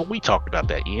 I remember we talked about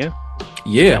that, Ian.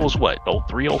 Yeah. That was what,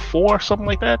 03, 04, something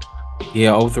like that?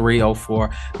 Yeah, 03, 04.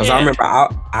 Because I remember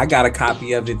I got a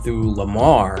copy of it through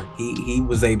Lamar. He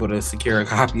was able to secure a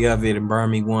copy of it and burn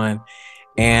me one.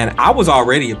 And I was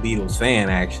already a Beatles fan,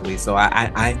 actually. So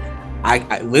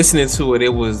I listening to it, it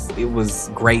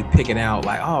was great picking out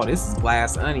like, oh, this is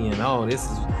Glass Onion. Oh, this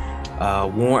is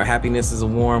warm. Happiness is a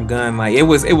Warm Gun. Like it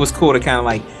was cool to kind of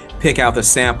like pick out the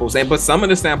samples. But some of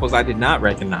the samples I did not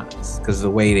recognize because of the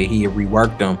way that he had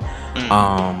reworked them.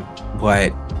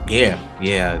 But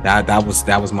yeah, that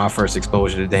was my first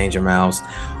exposure to Danger Mouse,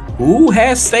 who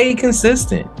has stayed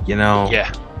consistent, Yeah.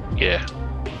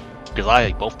 Because I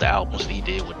like both the albums he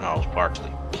did with Gnarls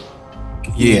Barkley.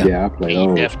 Yeah, I play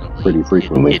those pretty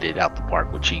frequently. Hit it out the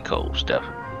park with cheat codes,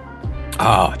 definitely.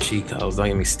 Oh, cheat codes! Don't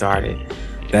get me started.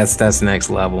 That's next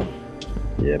level.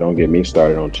 Yeah, don't get me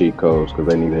started on cheat codes because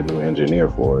they need a new engineer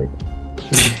for it.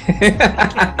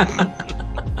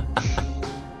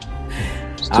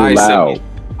 It's too loud.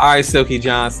 All right, Silky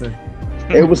Johnson.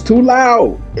 It was too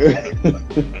loud.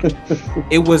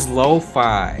 It was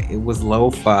lo-fi. It was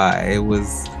lo-fi. It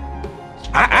was.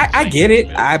 I get it.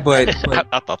 But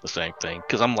I thought the same thing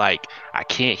because I'm like, I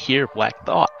can't hear Black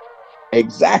Thought.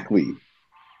 Exactly.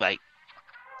 Like,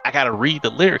 I gotta read the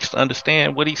lyrics to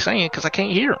understand what he's saying because I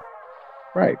can't hear him.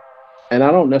 Right. And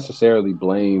I don't necessarily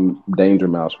blame Danger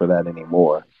Mouse for that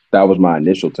anymore. That was my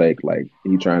initial take. Like,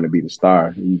 he trying to be the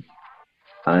star.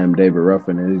 I am David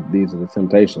Ruffin, and these are the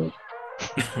Temptations.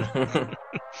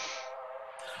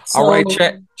 All right,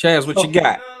 Chaz, what you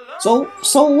got? So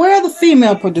where are the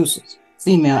female producers?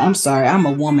 I'm sorry, I'm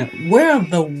a woman. Where are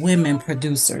the women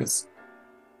producers?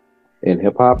 In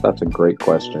hip hop, that's a great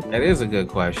question. That is a good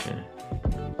question.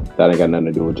 That ain't got nothing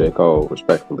to do with J. Cole,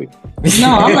 respectfully.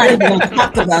 No, I'm not even going to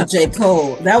talk about J.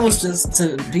 Cole. That was just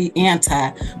to be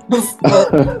anti. But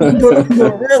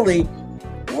really,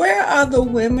 where are the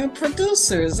women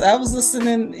producers? I was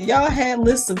listening. Y'all had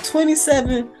lists of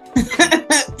 27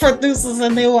 producers,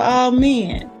 and they were all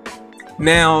men.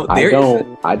 Now, I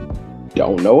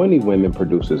don't know any women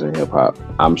producers in hip hop.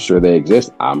 I'm sure they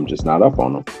exist. I'm just not up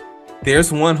on them.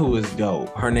 There's one who is dope.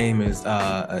 Her name is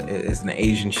an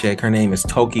Asian chick. Her name is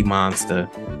Toki Monster.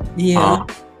 Yeah.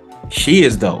 She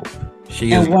is dope.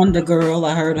 She is Wonder Girl,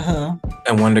 I heard of her.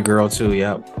 And Wonder Girl too,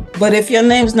 yep. But if your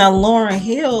name's not Lauryn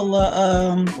Hill,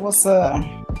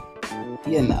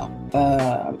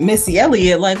 Missy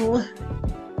Elliott, like what?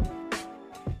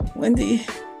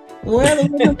 Where are the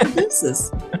women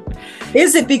producers?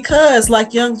 Is it because,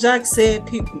 like Young Jock said,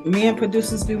 men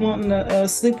producers be wanting to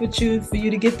sleep with you for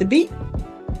you to get the beat?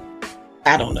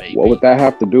 I don't know. What would that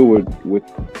have to do with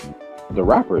the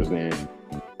rappers then?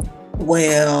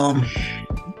 Well,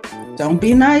 don't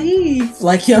be naive,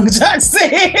 like Young Jock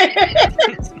said.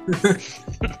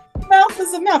 Mouth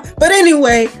is a mouth. But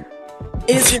anyway,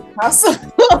 is it possible?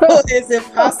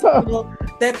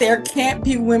 That there can't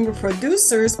be women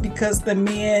producers because the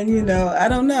men, I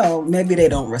don't know, maybe they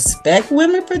don't respect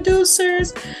women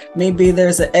producers. Maybe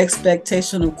there's an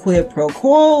expectation of quid pro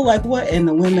quo, like what, and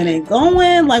the women ain't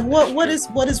going, like what is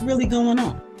really going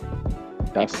on?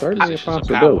 That's certainly a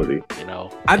possibility.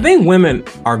 I think women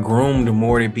are groomed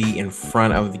more to be in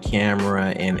front of the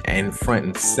camera and front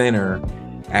and center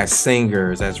as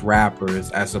singers, as rappers,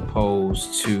 as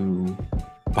opposed to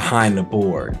behind the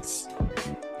boards.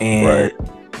 And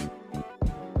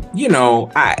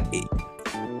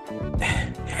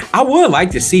I would like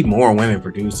to see more women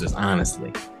producers,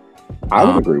 honestly. I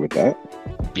would agree with that.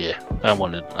 Yeah, I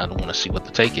want to see what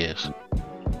the take is.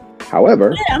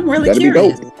 However, I'm really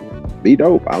curious. Be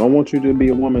dope. I don't want you to be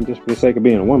a woman just for the sake of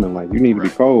being a woman. Like, you need to be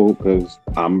cold because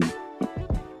I'm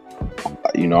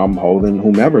holding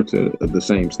whomever to the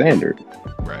same standard.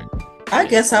 Right. I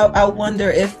guess I wonder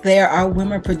if there are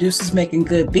women producers making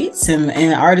good beats and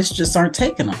artists just aren't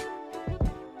taking them.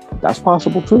 That's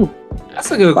possible too. That's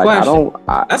a good question.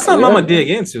 That's something I'm gonna dig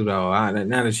into though.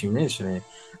 Now that you mention it,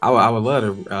 I would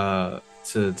love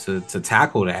to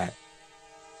tackle that.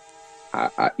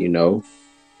 I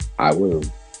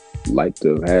would like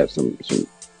to have had some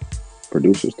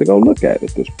producers to go look at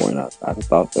this point. I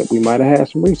thought that we might have had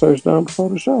some research done before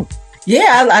the show.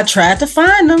 Yeah, I tried to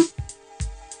find them.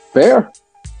 Fair.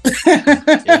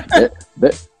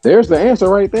 There's the answer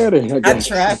right there. I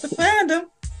tried to find them.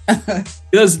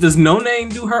 Does No Name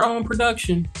do her own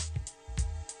production?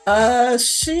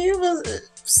 She was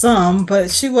some, but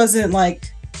she wasn't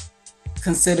like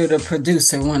considered a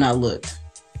producer when I looked.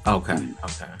 Okay.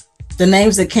 The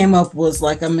names that came up was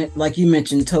like you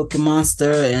mentioned, Toki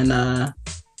Monster and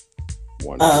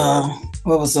what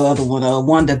was the other one?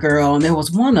 Wonder Girl, and there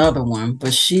was one other one,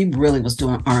 but she really was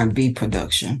doing R&B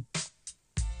production.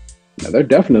 Now they're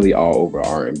definitely all over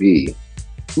R&B.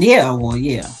 Yeah, well,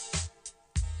 yeah.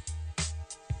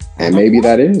 And maybe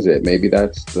that is it. Maybe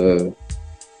that's the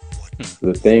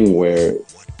thing where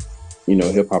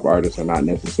hip hop artists are not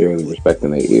necessarily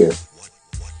respecting their ear.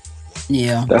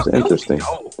 Yeah, that's interesting.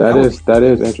 That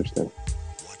is interesting.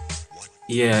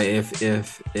 Yeah,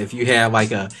 if you had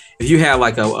like a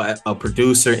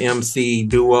producer MC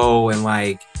duo and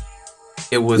like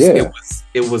it was a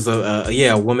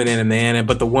woman and a man,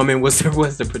 but the woman was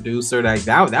the producer, like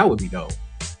that would be dope.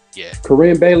 Yeah,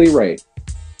 Corinne Bailey Ray.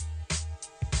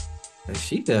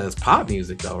 She does pop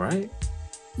music though, right?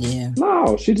 Yeah.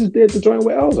 No, she just did the joint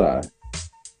with RZA.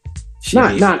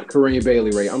 Not Corinne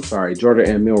Bailey Ray. I'm sorry, Jordan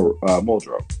and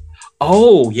Muldrow.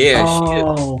 Oh yeah,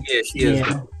 she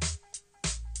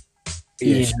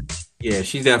is. Yeah,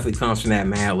 she definitely comes from that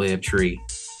Mad Lib tree.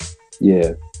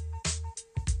 Yeah.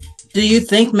 Do you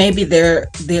think maybe they're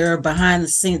behind the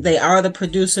scenes? They are the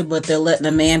producer, but they're letting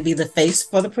a man be the face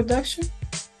for the production?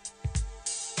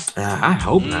 I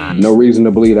hope not. No reason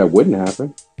to believe that wouldn't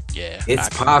happen. Yeah, It's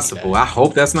possible. I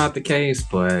hope that's not the case,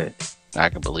 but I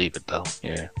can believe it though.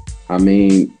 Yeah. I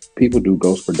mean, people do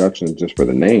ghost productions just for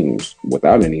the names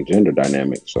without any gender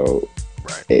dynamic. So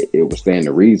Right. it would stand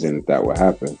to reason that would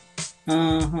happen.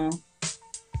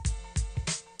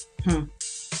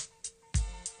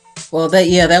 Well,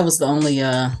 that was the only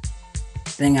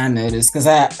thing I noticed, because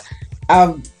I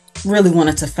really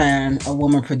wanted to find a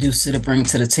woman producer to bring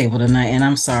to the table tonight, and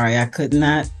I'm sorry I could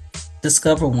not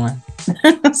discover one.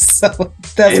 So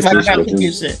that's my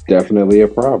contribution. Definitely a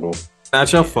problem.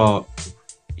 not your fault.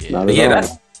 Not at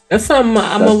all. That's something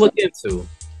I'm gonna look into.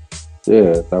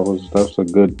 Yeah, that's a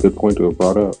good point to have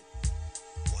brought up.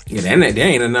 Yeah, there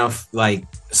ain't enough like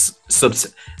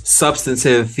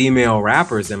substantive female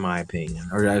rappers, in my opinion,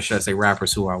 or should I say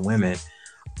rappers who are women.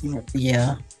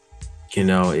 Yeah, you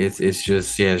know, it's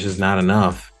just not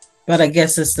enough. But I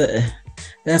guess that's a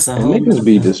whole niggas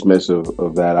be dismissive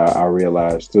of that. I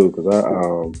realize too, because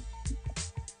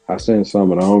I sent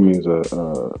some of the homies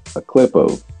a clip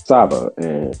of Saba,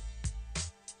 and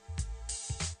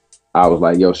I was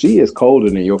like, yo, she is colder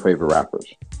than your favorite rappers.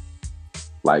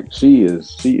 Like, she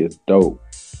is dope.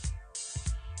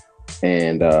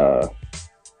 And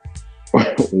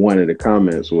one of the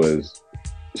comments was,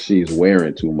 she's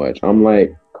wearing too much. I'm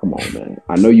like, come on, man.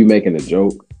 I know you making a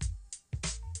joke,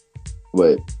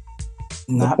 but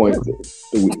the point is,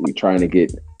 we trying to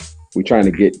get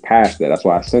past that. That's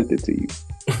why I sent it to you.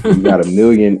 You got 1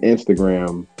 million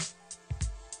Instagram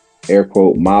air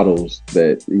quote models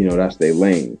that, you know, that's their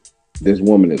lane. This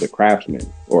woman is a craftsman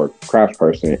or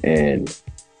craftsperson, and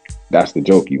that's the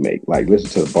joke you make. Like, listen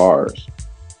to the bars.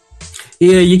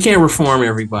 Yeah, you can't reform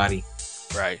everybody.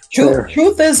 Right.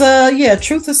 Truth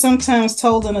is sometimes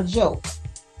told in a joke.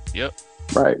 Yep.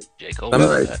 Right.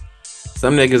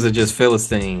 Some niggas are just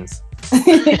Philistines.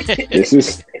 This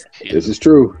is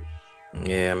true.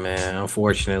 Yeah, man.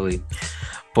 Unfortunately,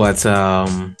 but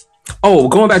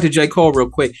going back to J. Cole real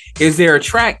quick. Is there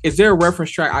a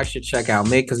reference track I should check out,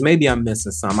 mate? Because maybe I'm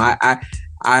missing some.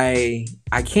 I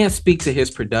can't speak to his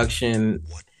production.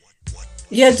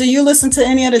 Yeah, do you listen to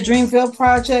any of the Dreamville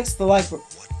projects? The like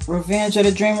Revenge of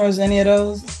the Dreamers, any of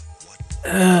those?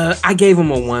 I gave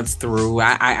him a once through.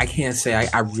 I can't say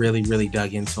I really, really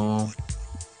dug into him.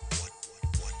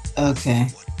 Okay.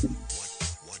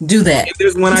 Do that. If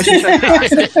there's one I should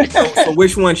check out. So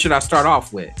which one should I start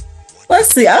off with?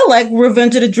 Let's see. I like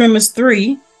Revenge of the Dreamers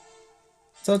 3.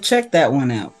 So check that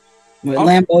one out. With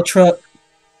Lambo Truck,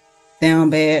 Down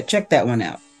Bad. Check that one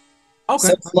out. Okay.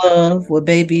 Self-Love with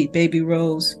Baby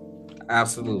Rose.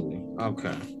 Absolutely.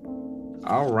 Okay.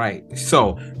 All right.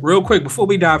 So real quick, before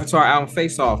we dive into our album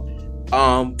Faceoff,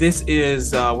 this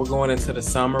is we're going into the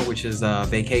summer, which is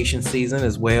vacation season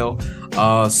as well.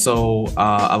 So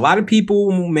a lot of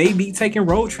people may be taking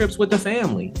road trips with the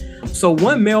family. So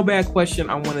one mailbag question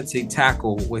I wanted to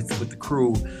tackle with the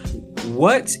crew: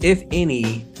 what, if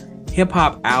any, hip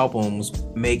hop albums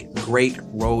make great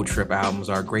road trip albums,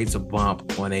 are great to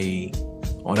bump on a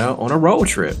road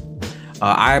trip?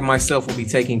 I myself will be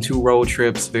taking 2 road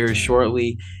trips very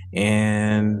shortly,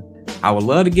 and I would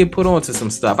love to get put onto some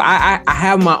stuff. I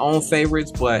have my own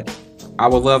favorites, but I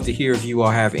would love to hear if you all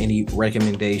have any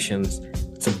recommendations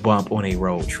to bump on a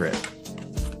road trip.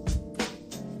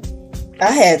 I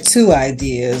had 2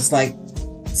 ideas. Like,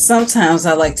 sometimes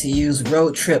I like to use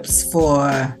road trips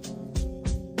for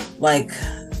like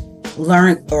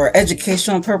learn or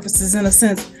educational purposes, in a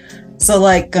sense. So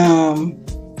like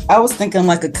I was thinking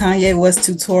like a Kanye West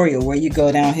tutorial where you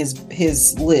go down his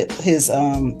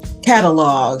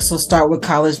catalog. So start with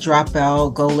College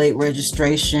Dropout, go Late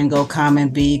Registration, go Common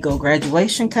B, go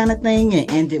Graduation kind of thing, and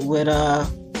end it with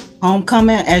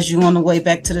Homecoming as you on the way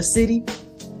back to the city.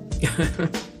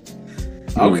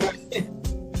 Okay.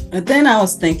 And then I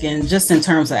was thinking, just in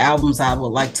terms of albums I would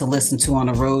like to listen to on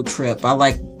a road trip, I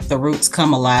like The Roots'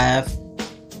 Come Alive,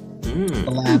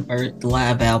 the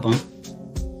live album.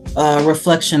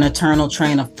 Reflection, Eternal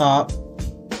Train of Thought.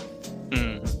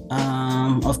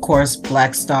 Of course,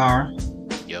 Black Star.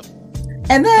 Yep.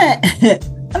 And then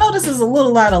I know this is a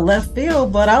little out of left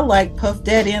field, but I like Puff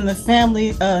Daddy and the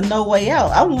Family, No Way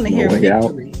Out. I want to hear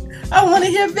Victory. I want to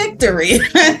hear Victory.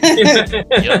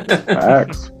 Yep.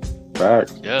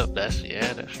 Facts. Yep, that's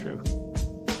true.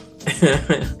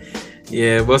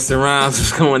 Yeah, Busta Rhymes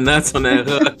was going nuts on that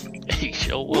hook. He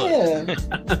sure was. Yeah.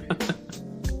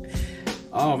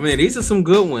 Oh man, these are some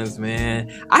good ones,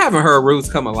 man. I haven't heard Roots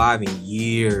Come Alive in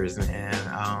years, man.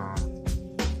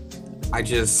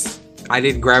 I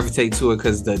didn't gravitate to it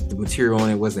because the material on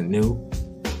it wasn't new.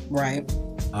 Right.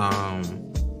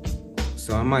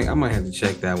 So I might have to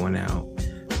check that one out.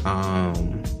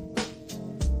 And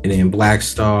then Black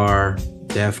Star,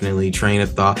 definitely. Train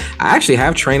of Thought. I actually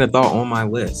have Train of Thought on my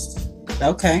list.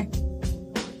 Okay.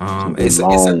 It's a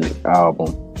long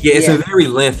album. Yeah, it's a very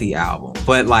lengthy album,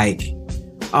 but like,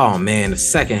 oh man, the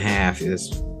second half is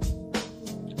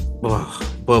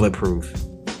bulletproof.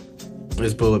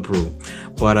 It's bulletproof.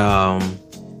 But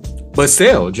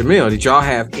still, Jamil, did y'all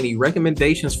have any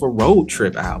recommendations for road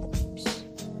trip albums?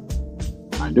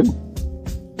 I do.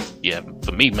 Yeah,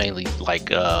 for me mainly like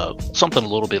something a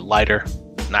little bit lighter,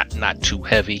 not too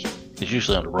heavy. Because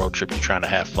usually on the road trip you're trying to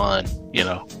have fun, you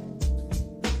know.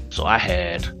 So I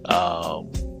had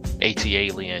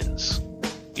AT-Aliens,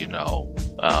 you know,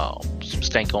 some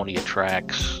Stankonia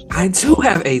tracks. I do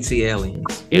have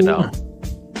AT-Aliens. You know,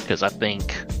 because I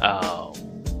think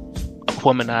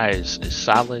Aquemini is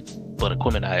solid, but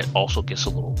Aquemini also gets a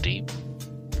little deep.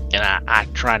 And I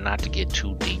try not to get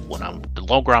too deep the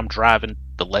longer I'm driving,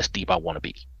 the less deep I want to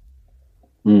be.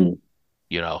 You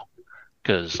know,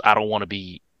 because I don't want to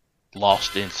be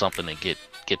lost in something and get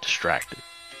distracted.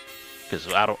 Because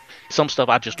some stuff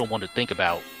I just don't want to think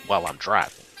about while I'm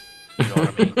driving. You know what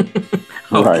I mean?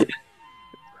 Right.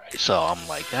 So I'm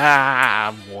like,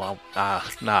 nah.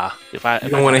 You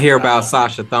don't want to hear about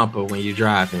Sasha Thumper when you're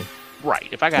driving. Right.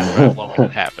 If I got to drive longer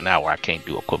than half an hour, I can't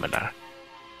do Aquemini.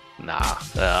 Nah.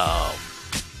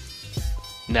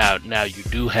 Now you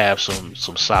do have some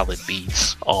solid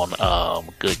beats on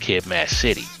Good Kid, Mad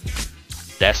City.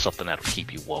 That's something that'll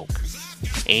keep you woke.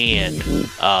 And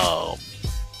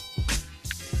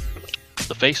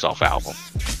the Faceoff album,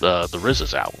 the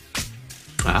RZA's album.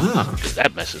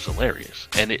 That mess is hilarious,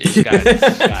 and it's got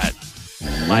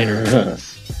lighter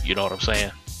beats. You know what I'm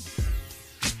saying?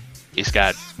 It's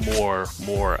got more.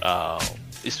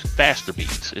 It's faster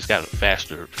beats. It's got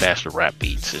faster rap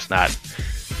beats. It's not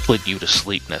putting you to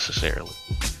sleep necessarily.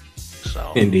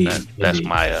 So indeed, that's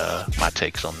my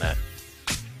takes on that.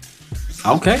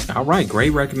 Okay, all right,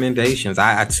 great recommendations.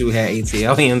 I too had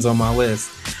AT-Aliens on my list.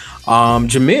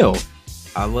 Jamil,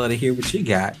 I'd love to hear what you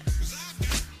got.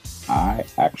 I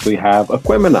actually have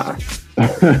Aquemini.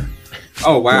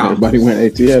 Oh wow! Everybody went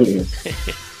AT-Aliens.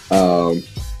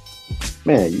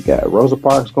 Man, you got Rosa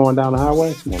Parks going down the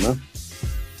highway. Come on now.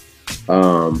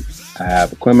 I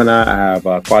have Aquemini. I have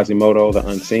Quasimodo, The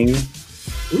Unseen.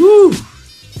 Ooh,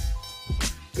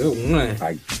 good one.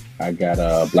 I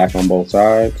got Black on Both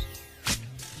Sides.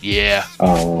 Yeah.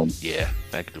 Yeah,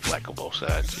 I can do Black on Both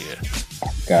Sides. Yeah. I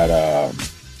got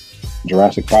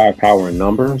Jurassic 5, Power in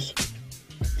Numbers.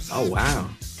 Oh wow,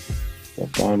 a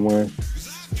fun one.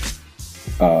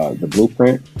 The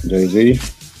Blueprint, Jay-Z.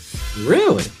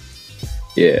 Really?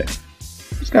 Yeah.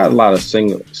 It's got a lot of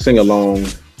sing along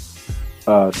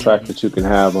tracks that you can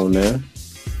have on there.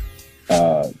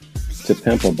 To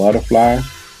Pimp a Butterfly.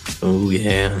 Oh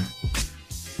yeah.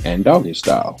 And Doggy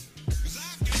Style.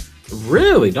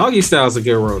 Really? Doggy Style is a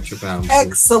good road trip album.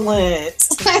 Excellent.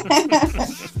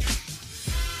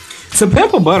 To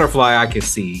Pimp a Butterfly, I could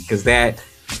see, because that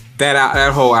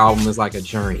whole album is like a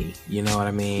journey. You know what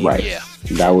I mean? Right. Yeah.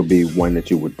 That would be one that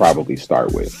you would probably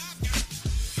start with.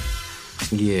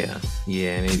 Yeah,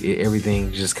 and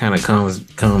everything just kind of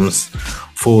comes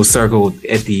full circle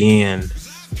at the end.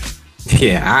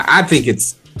 Yeah, I think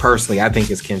it's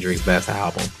Kendrick's best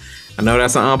album. I know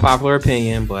that's an unpopular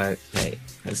opinion, but hey,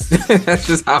 that's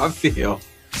just how I feel.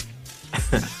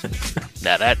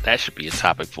 Now that should be a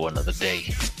topic for another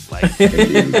day. Like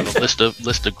a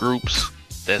list of groups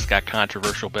that's got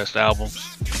controversial best albums.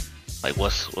 Like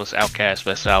what's Outkast's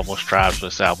best album, what's Tribe's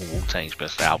best album, Wu-Tang's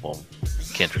best album,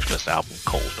 Kendrick's best album,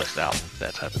 Cole's best album,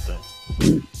 that type of thing.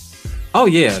 Oh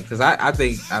yeah, because I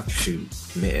think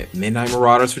Midnight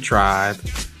Marauders for Tribe,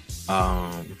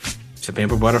 To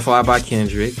Pimp a Butterfly by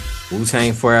Kendrick,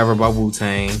 Wu-Tang Forever by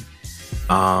Wu-Tang,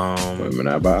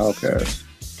 Aquemini by Outkast.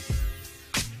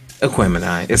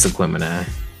 Aquemini. It's Aquemini.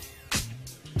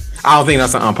 I don't think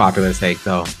that's an unpopular take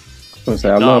though.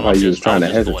 I love how you was trying to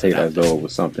hesitate as though it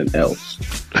was something else.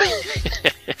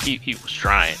 he was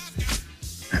trying.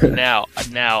 Now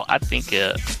I think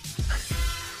an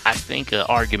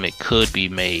argument could be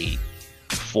made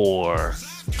for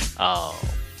Love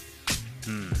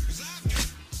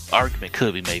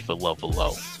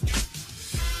Below.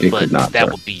 But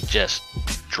that would be just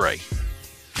Dre.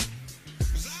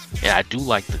 And I do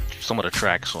like some of the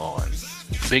tracks on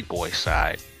Big Boy's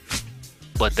side,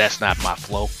 but that's not my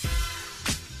flow.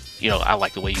 You know, I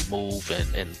like the way you move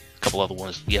and a couple other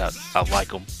ones. Yeah, I like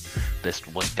them. That's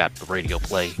what got the radio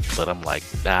play. But I'm like,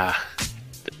 nah,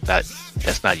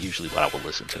 that's not usually what I would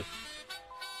listen to.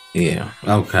 Yeah.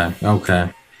 Okay.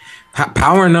 Okay.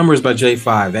 Power and Numbers by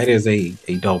J5. That is a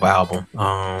dope album.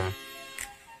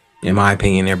 In my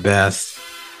opinion, their best.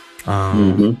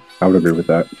 I would agree with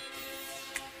that.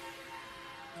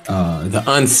 The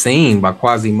Unseen by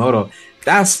Quasimodo.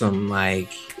 That's some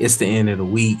like it's the end of the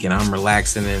week and I'm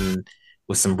relaxing and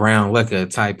with some brown liquor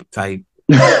type vibes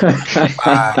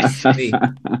to me.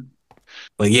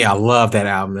 But yeah, I love that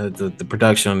album. The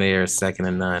production on there is second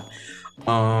to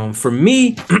none. For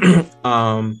me,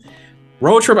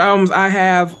 road trip albums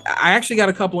I actually got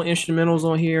a couple of instrumentals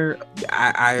on here.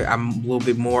 I'm a little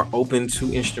bit more open to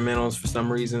instrumentals for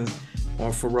some reason.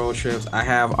 Or for road trips, I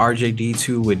have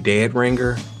RJD2 with Dead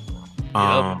Ringer.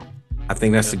 I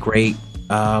think that's a great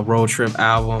road trip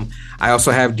album. I also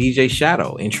have DJ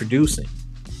Shadow Introducing.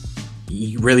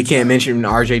 You really can't mention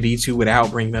RJD2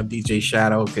 without bringing up DJ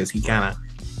Shadow because he kind of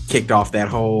kicked off that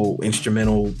whole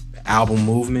instrumental album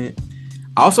movement.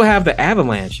 I also have the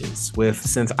Avalanches with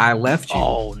Since I Left You.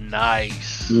 Oh,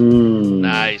 nice.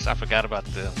 Nice. I forgot about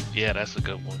them. Yeah, that's a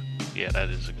good one. Yeah, that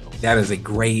is a good one. That is a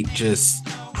great just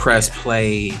press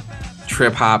play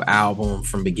trip hop album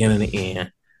from beginning to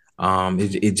end.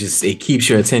 It keeps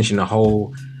your attention the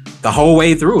whole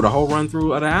way through, the whole run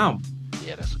through of the album.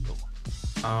 Yeah, that's a good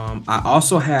one. I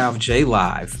also have J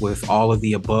Live with All of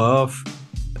the Above.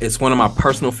 It's one of my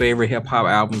personal favorite hip hop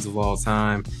albums of all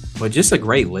time, but just a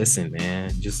great listen,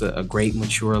 man. Just a great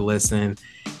mature listen.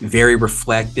 Very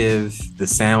reflective. The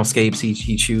soundscapes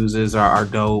he chooses are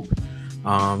dope.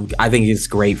 I think it's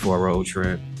great for a road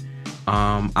trip.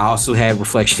 I also had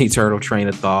Reflection Eternal Train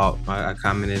of Thought. I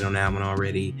commented on that one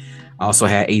already. I also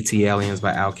had AT Aliens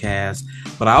by Outkast.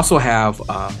 But I also have,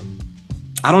 I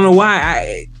don't know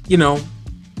why,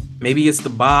 maybe it's the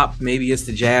bop, maybe it's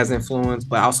the jazz influence,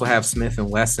 but I also have Smith &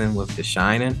 Wesson with The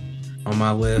Shining on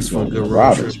my list for good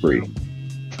road trip. Spree.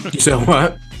 So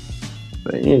what?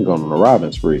 They ain't going on a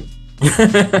robbing spree.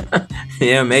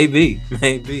 Yeah, maybe.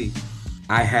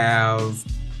 I have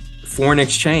Foreign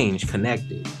Exchange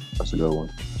Connected. That's a good one.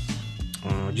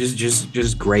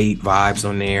 Just great vibes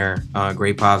on there.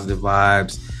 Great positive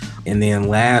vibes. And then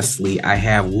lastly, I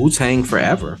have Wu-Tang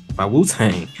Forever by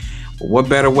Wu-Tang. What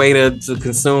better way to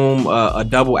consume a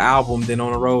double album than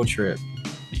on a road trip?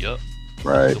 Yep.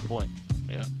 Right. Good point.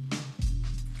 Yeah.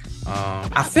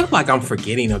 I feel like I'm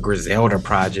forgetting a Griselda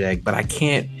project, but I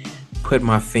can't put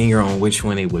my finger on which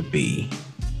one it would be.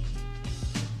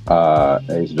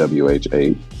 HWH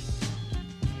 8.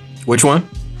 Which one?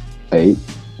 8.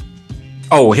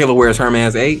 Oh, Hilla Wears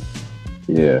Herman's 8?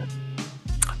 Yeah.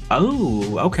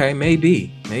 Oh, okay,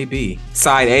 maybe.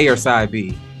 Side A or side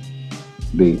B?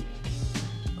 B.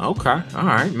 Okay, all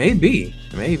right, maybe.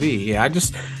 Yeah,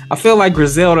 I feel like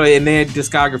Griselda in their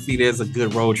discography, there's a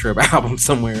good road trip album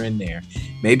somewhere in there.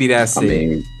 Maybe that's it. I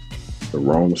mean, the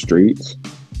Rome Streets.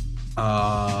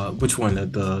 Which one?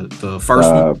 The first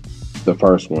one? The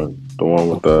first one. The one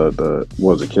with the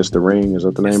what was it, Kiss the Ring? Is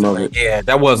that the name of it? Yeah,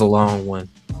 that was a long one.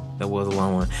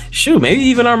 Shoot, maybe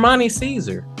even Armani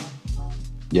Caesar.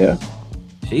 Yeah.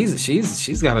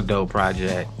 She's got a dope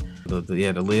project. The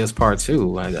Liz Part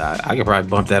 2. I could probably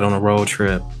bump that on a road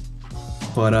trip.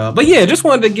 But yeah, just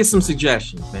wanted to get some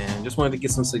suggestions, man.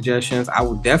 I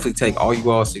would definitely take all you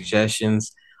all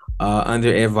suggestions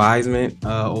under advisement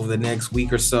over the next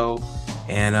week or so,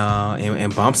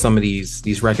 and bump some of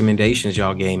these recommendations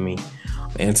y'all gave me.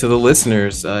 And to the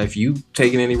listeners, if you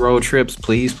taking any road trips,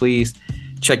 please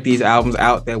check these albums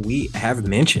out that we have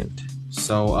mentioned.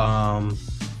 So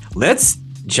let's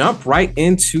jump right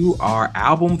into our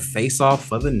album face-off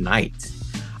for the night.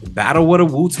 Battle with a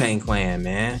Wu-Tang Clan,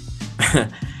 man.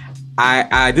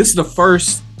 This is the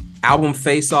first album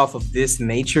face-off of this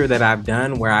nature that I've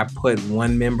done where I put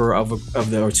one member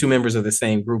or two members of the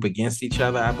same group against each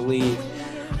other, I believe.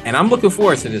 And I'm looking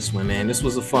forward to this one, man. This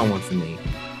was a fun one for me.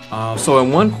 So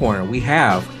in one corner, we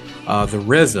have the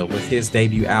RZA with his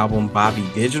debut album, Bobby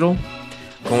Digital,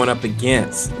 going up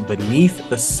against Beneath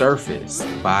the Surface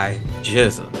by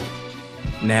GZA.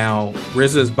 Now,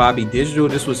 RZA's Bobby Digital,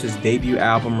 this was his debut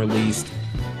album released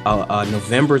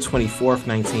November 24th,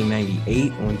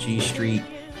 1998 on G Street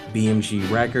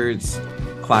BMG Records,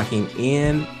 clocking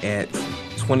in at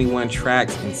 21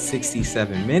 tracks in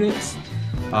 67 minutes.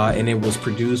 And it was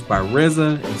produced by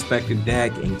RZA, Inspector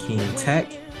Deck, and King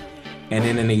Tech. And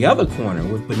then in the other corner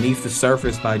with Beneath the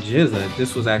Surface by GZA,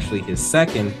 this was actually his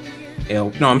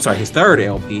his third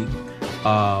LP,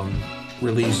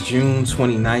 released June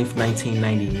 29th,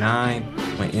 1999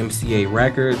 on MCA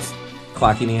Records,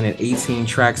 clocking in at 18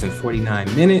 tracks and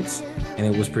 49 minutes, and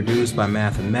it was produced by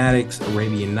Mathematics,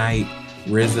 Arabian Night,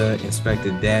 RZA, Inspector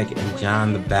Deck, and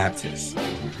John the Baptist.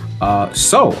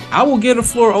 So I will give the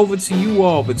floor over to you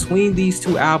all between these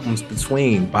two albums,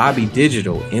 between Bobby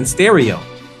Digital in stereo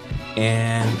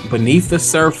and Beneath the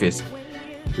Surface.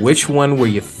 Which one were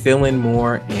you feeling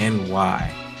more and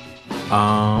why?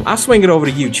 I'll swing it over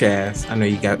to you, Chaz. I know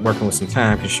you got working with some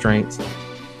time constraints.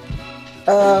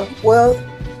 Well,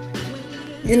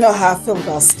 you know how I feel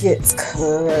about skits,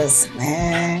 cuz,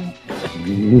 man,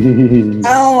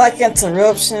 I don't like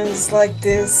interruptions like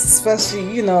this,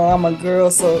 especially, you know, I'm a girl,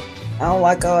 so I don't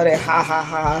like all that ha ha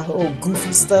ha, old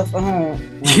goofy stuff.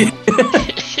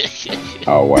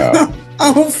 Oh, wow.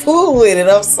 I don't fool with it.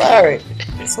 I'm sorry.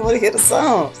 Somebody hear the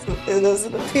songs. It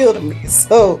doesn't appeal to me.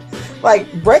 So, like,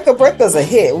 Breaker Breaker's a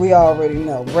hit. We already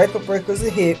know. Breaker Breaker's a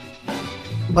hit.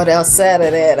 But outside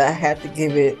of that, I have to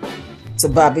give it to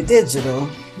Bobby Digital.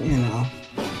 You know,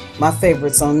 my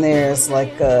favorites on there is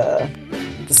like the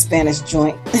Spanish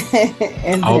joint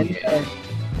and then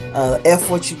F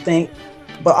What You Think.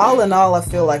 But all in all, I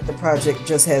feel like the project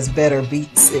just has better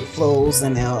beats. It flows,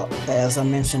 and as I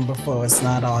mentioned before, it's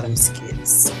not all them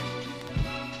skits.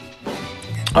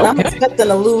 But I'm expecting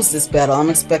to lose this battle. I'm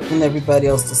expecting everybody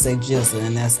else to say GZA,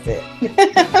 and that's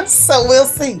that. So we'll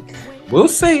see. We'll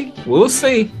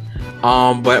see.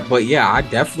 But yeah, I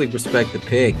definitely respect the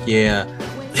pick. Yeah,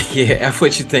 F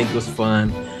What You Think was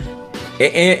fun.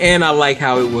 And I like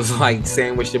how it was like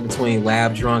sandwiched in between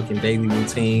Lab Drunk and Daily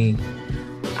Routine.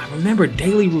 I remember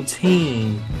Daily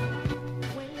Routine.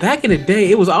 Back in the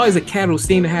day, it was always a cat who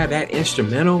seemed to have that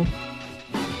instrumental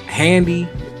handy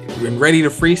and ready to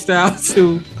freestyle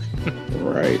too.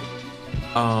 Right.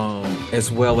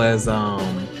 As well as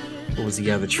what was the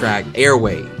other track?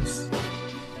 Airwaves.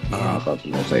 I thought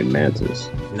you were gonna say Mantis.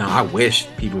 No, I wish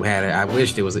people had it. I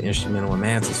wish there was an instrumental of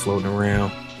Mantis floating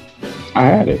around. I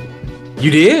had it.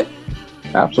 You did?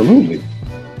 Absolutely.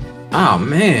 Oh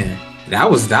man, that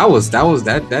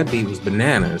beat was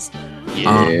bananas.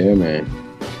 Yeah, man.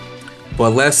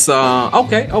 But let's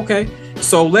okay.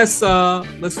 So let's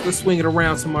swing it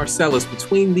around to Marcellus.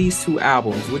 Between these two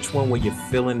albums, which one were you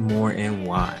feeling more and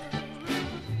why?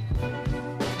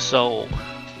 So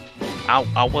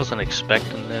I wasn't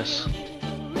expecting this,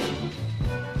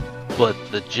 but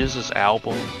the GZA's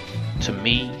album, to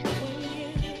me,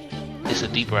 is a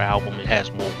deeper album. It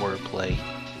has more wordplay.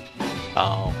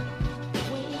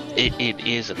 It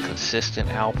is a consistent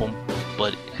album,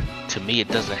 but to me, it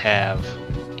doesn't have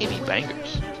any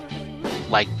bangers.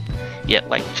 Like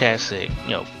Chad said, you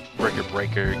know, Breaker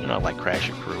Breaker, you know, like Crash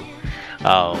Your Crew,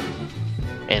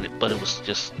 but it was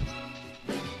just,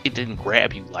 it didn't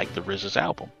grab you like the RZA's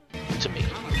album to me,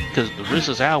 because the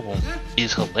RZA's album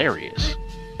is hilarious.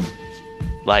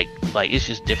 Like it's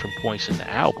just different points in the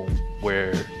album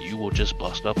where you will just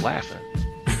bust up laughing,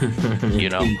 you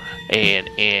know,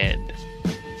 and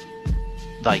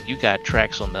like you got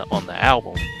tracks on the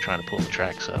album, trying to pull the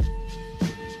tracks up,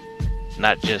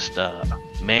 not just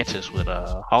Mantis with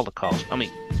Holocaust. I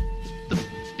mean, the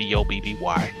BOBBY,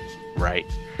 right?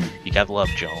 You got Love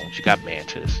Jones, you got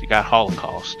Mantis, you got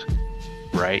Holocaust,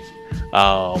 right?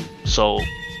 So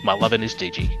My Lovin' Is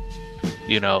Digi,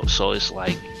 you know. So it's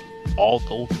like all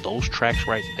those tracks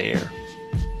right there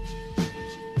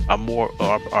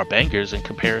are bangers in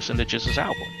comparison to GZA's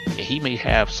album. And he may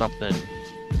have something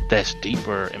that's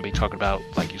deeper and be talking about,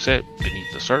 like you said,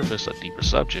 beneath the surface, a deeper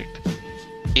subject.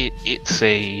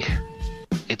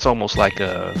 It's almost like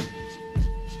a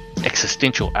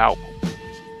existential album.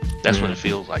 That's what it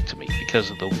feels like to me,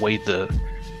 because of the way the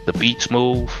beats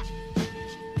move.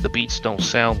 The beats don't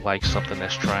sound like something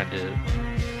that's trying to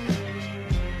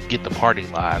get the party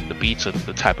live. The beats are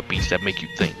the type of beats that make you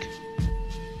think.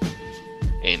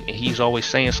 And he's always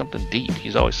saying something deep.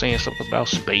 He's always saying something about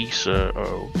space or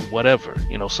whatever,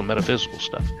 you know, some metaphysical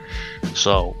stuff.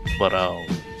 So, but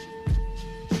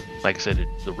like I said,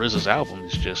 the RZA's album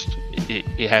is just,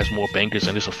 it has more bangers,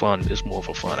 and it's more of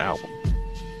a fun album.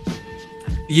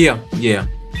 Yeah,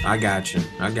 I got you.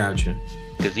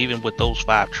 Because even with those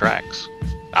 5 tracks,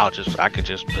 I could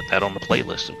just put that on the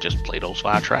playlist and just play those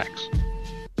 5 tracks,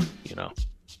 you know.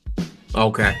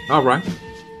 Okay, all right,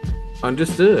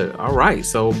 understood. All right,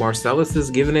 so Marcellus is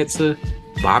giving it to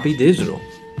Bobby Digital.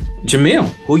 Jamil,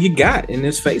 who you got in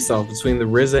this face-off between the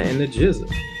RZA and the GZA?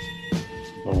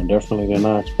 Oh, definitely did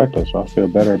not expect that, so I feel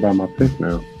better about my pick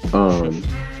now.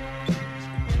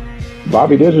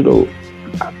 Bobby Digital,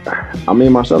 I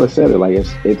mean, Marcellus said it, like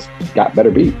it's got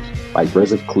better beats. Like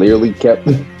RZA clearly kept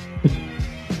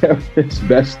his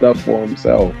best stuff for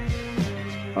himself.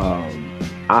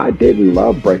 I didn't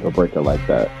love Breaker Breaker like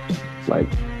that. Like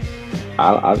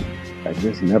I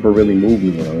just never really moved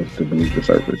me when I was to Beneath the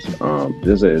Surface.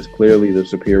 GZA is clearly the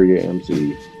superior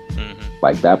MC.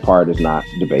 Like that part is not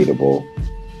debatable.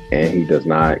 and he does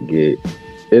not get.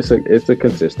 It's a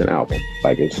consistent album.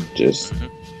 Like it's just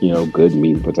good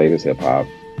meat and potatoes hip hop.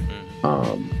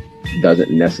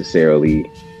 Doesn't necessarily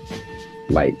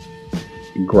like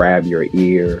grab your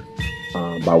ear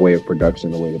by way of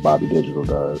production the way that Bobby Digital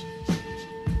does.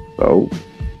 So,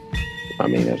 I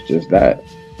mean, it's just that.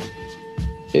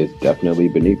 It's definitely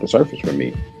beneath the surface for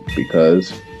me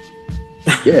because,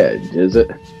 yeah,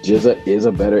 GZA is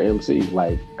a better MC.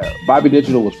 Like, Bobby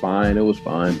Digital was fine. It was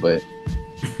fine, but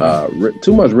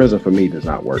too much RZA for me does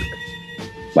not work.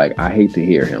 Like, I hate to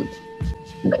hear him.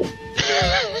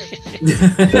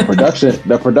 The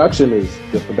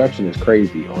production is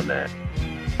crazy on that.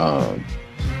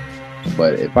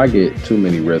 But if I get too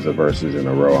many RZA verses in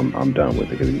a row, I'm done with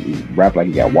it because he rap like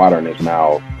he got water in his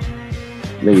mouth.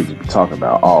 Niggas be talking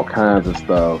about all kinds of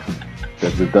stuff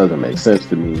that just doesn't make sense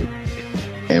to me.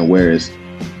 And whereas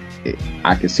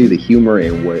I can see the humor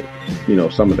in what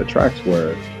some of the tracks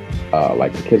were,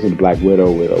 like the Kiss of the Black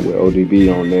Widow with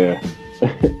ODB on there,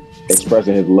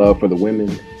 expressing his love for the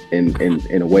women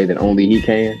in a way that only he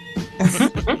can.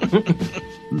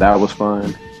 That was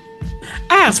fun.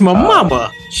 Ask my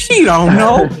mama. She don't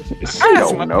know.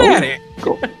 Ask my daddy.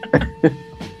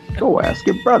 Go ask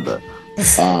your brother.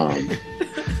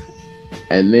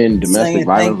 And then domestic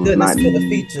violence was not for the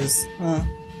features.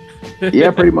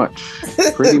 Yeah, pretty much.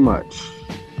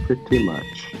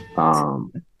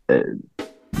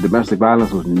 Domestic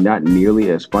violence was not nearly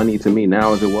as funny to me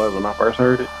now as it was when I first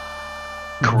heard it.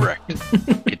 Correct.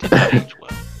 It did not age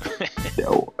well.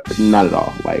 No, not at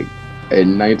all. Like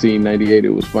in 1998, it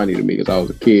was funny to me because I was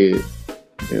a kid.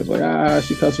 It was like,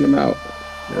 she cussing him out.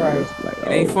 Right. Like, it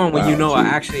ain't fun when you know an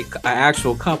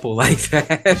actual couple like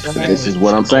that. This is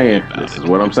what I'm saying.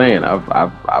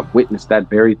 I've witnessed that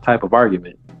very type of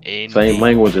argument. Amen. Same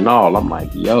language and all. I'm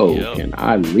like, yo, can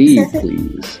I leave,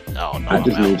 please? No, I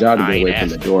just need y'all to get away from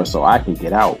the door so I can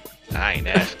get out. I ain't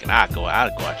asking. I'd go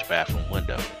out your bathroom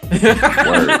window. That's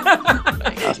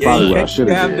probably what I should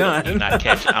have done.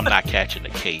 I'm not catching the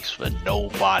case for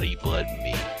nobody but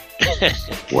me.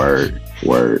 Word.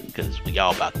 Because we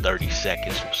all about 30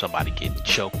 seconds from somebody getting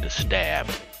choked or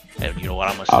stabbed. And you know what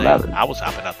I'm going to say? I was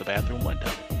hopping out the bathroom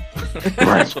window.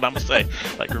 That's what I'm going to say.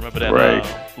 Like, remember that,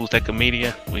 who's that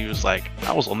comedian? When he was like,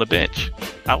 I was on the bench.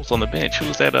 Who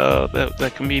was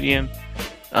that comedian?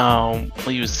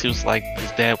 He was like,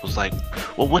 his dad was like,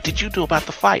 well, what did you do about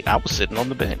the fight? I was sitting on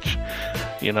the bench.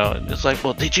 And it's like,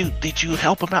 well, did you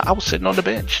help him out? I was sitting on the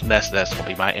bench. And that's gonna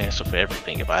be my answer for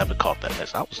everything. If I ever caught that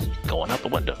mess, I was going out the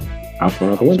window.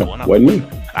 Wasn't me.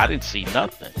 I didn't see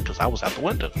nothing because I was out the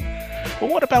window. But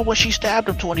what about when she stabbed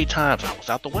him 20 times? I was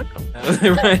out the window.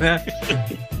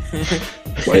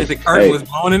 The curtain was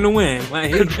blowing in the wind.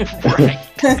 Like, right.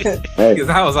 Because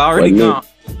I was already gone.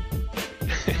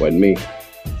 Wasn't me.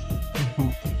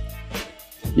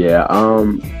 Yeah,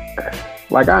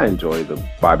 like I enjoy the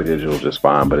Bobby Digital just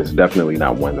fine, but it's definitely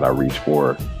not one that I reach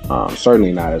for.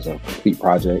 Certainly not as a complete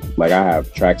project. Like I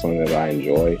have tracks on it that I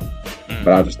enjoy,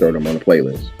 but I just throw them on a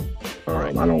playlist.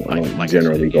 I don't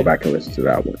generally go back and listen to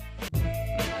that one.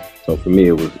 So for me,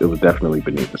 it was definitely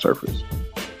beneath the surface.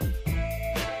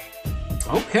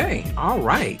 Okay, all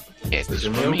right. Yeah, because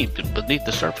for me, beneath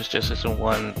the surface just isn't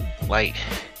one like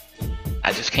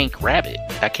I just can't grab it.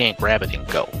 I can't grab it and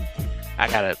go. I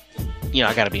gotta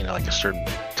be in like a certain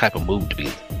type of mood to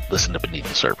be listening to Beneath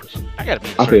the Surface. I gotta be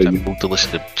in a certain type of mood to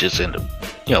listen to just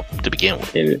to begin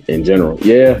with. In general,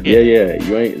 yeah.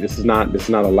 You ain't. This is not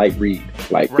a light read.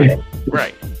 Like right.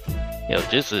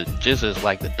 GZA is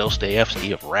like the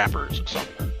Dostoevsky of rappers or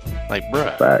something. Like,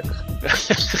 bruh. Facts.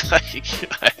 I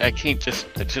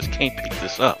just can't pick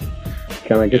this up.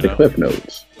 Can I get the cliff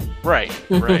notes? Right.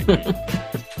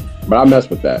 But I mess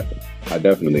with that. I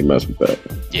definitely mess with that.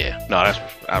 Yeah, no,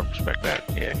 I respect that.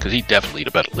 Yeah, because he's definitely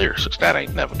the better lyricist. That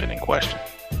ain't never been in question.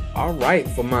 All right,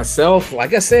 for myself,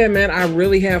 like I said, man, I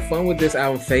really have fun with this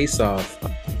album, Faceoff.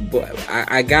 But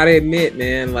I gotta admit,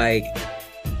 man, like,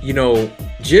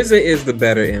 GZA is the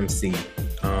better MC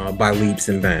by leaps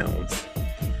and bounds.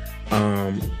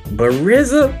 But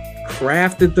RZA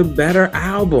crafted the better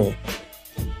album.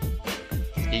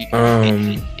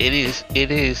 It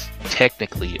is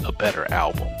technically a better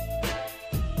album.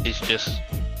 It's just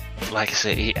like I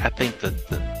said. I think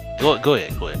go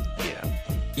ahead.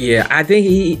 Yeah. I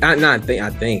think I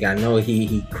know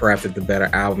he crafted the better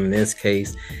album in this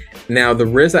case. Now the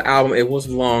RZA album, it was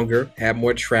longer, had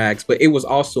more tracks, but it was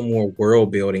also more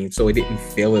world building, so it didn't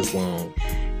feel as long.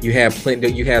 You had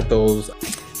those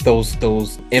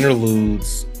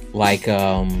interludes like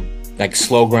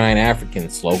slow grind African,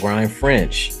 slow grind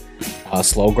French,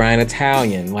 slow grind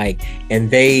Italian, and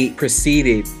they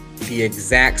proceeded the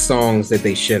exact songs that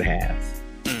they should have.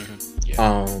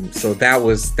 So that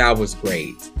was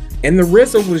great. And the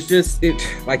RZA was just, it,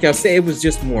 like I said, it was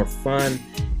just more fun.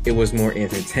 It was more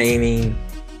entertaining.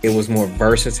 It was more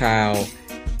versatile.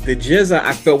 The GZA,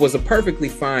 I felt, was a perfectly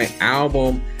fine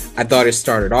album. I thought it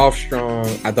started off strong.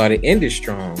 I thought it ended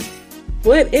strong.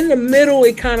 But in the middle,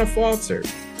 it kind of faltered.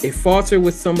 It faltered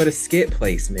with some of the skit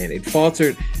placement. It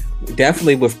faltered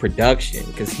definitely with production,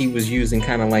 because he was using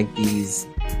kind of like these,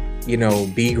 you know,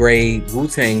 B-grade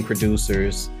Wu-Tang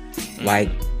producers, like,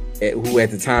 who at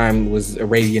the time was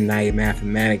Arabian Night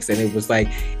Mathematics, and it was like,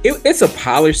 it's a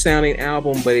polished sounding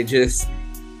album, but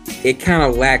it kind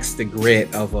of lacks the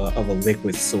grit of a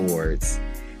Liquid Swords,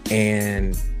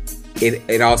 and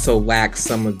it also lacks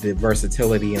some of the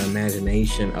versatility and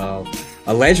imagination of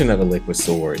A Legend of the Liquid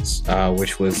Swords,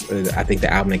 which was I think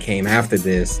the album that came after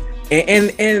this,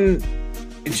 and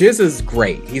GZA's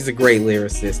great. He's a great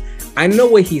lyricist. I know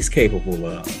what he's capable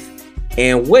of.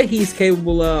 And what he's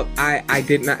capable of, I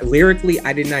did not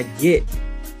get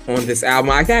on this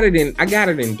album. I got it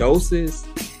in doses,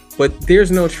 but there's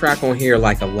no track on here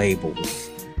like a Labels.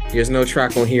 There's no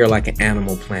track on here like an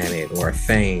Animal Planet or a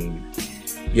Fame.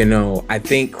 You know, I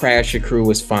think Crash Your Crew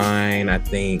is fine. I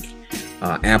think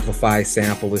Amplify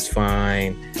Sample is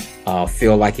fine.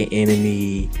 Feel Like an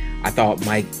Enemy. I thought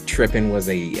Mike Trippin' was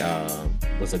a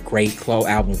great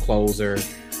album closer.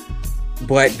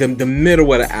 But the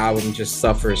middle of the album just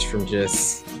suffers from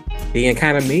just being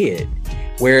kind of mid.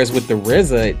 Whereas with the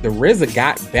RZA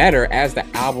got better as the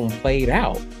album played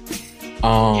out.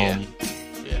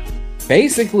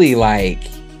 Basically, like,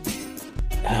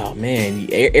 oh man,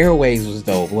 Airways was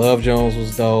dope. Love Jones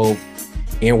was dope.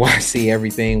 NYC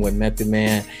Everything with Method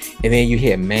Man. And then you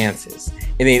hit Mantis.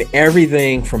 And then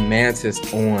everything from Mantis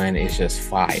on is just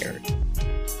fire.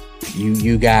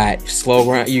 You got Slow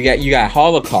Grind, you got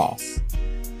Holocaust.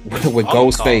 With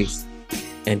Ghostface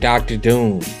and Dr.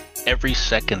 Doom. Every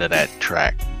second of that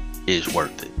track is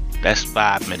worth it. That's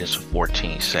 5 minutes and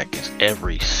 14 seconds.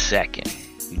 Every second.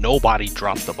 Nobody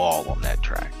dropped the ball on that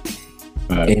track.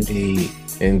 Indeed.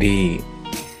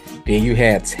 Then you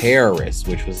had Terrorist,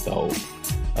 which was dope.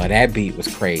 That beat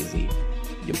was crazy.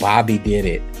 Bobby did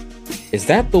it. Is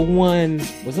that the one?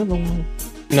 Was that the one?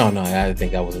 No, I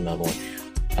think that was another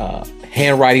one.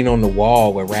 Handwriting on the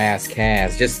Wall with Raz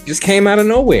Kass just came out of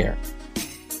nowhere.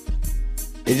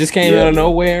 It just came out of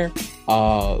nowhere.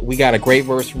 We got a great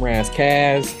verse from Raz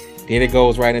Kass. Then it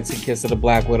goes right into Kiss of the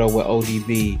Black Widow with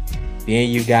ODB. Then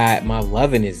you got My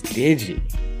Lovin' Is Digi.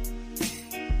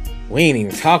 We ain't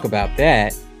even talk about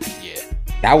that. Yeah,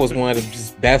 that was one of the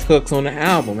just best hooks on the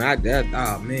album.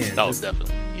 Oh man, that was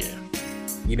definitely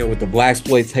You know, with the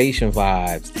blaxploitation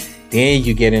vibes. Then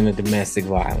you get into domestic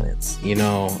violence. You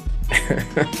know.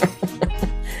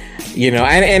 You know,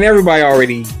 and everybody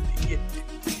already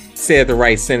said the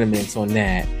right sentiments on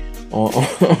that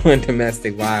on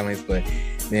domestic violence, but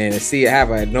man, to see it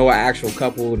have a no actual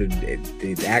couple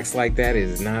that acts like that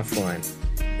is not fun.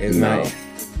 It's not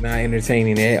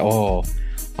entertaining at all.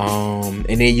 And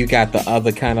then you got the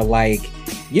other kind of like,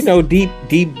 you know, deep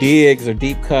digs or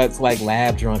deep cuts like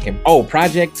Lab Drunk and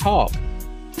Project Talk.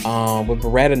 With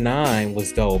Beretta 9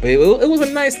 was dope. It was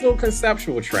a nice little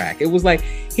conceptual track. It was like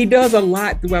he does a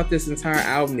lot throughout this entire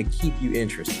album to keep you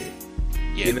interested.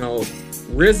 Yeah. You know,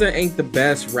 RZA ain't the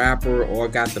best rapper or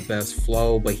got the best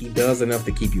flow, but he does enough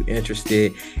to keep you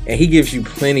interested, and he gives you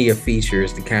plenty of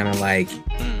features to kind of like,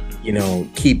 you know,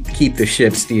 keep the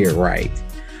ship steered right.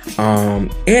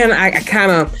 And I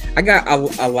got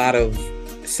a lot of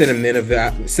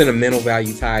sentimental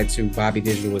value tied to Bobby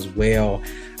Digital as well.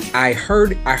 I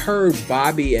heard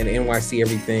Bobby and NYC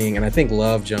Everything, and I think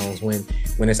Love Jones when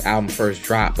this album first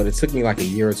dropped, but it took me like a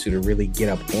year or two to really get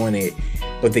up on it.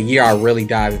 But the year I really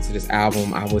dived into this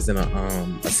album, I was in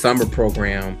a summer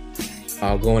program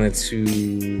going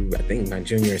into, I think, my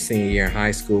junior or senior year in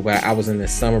high school. But I was in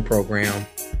this summer program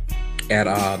at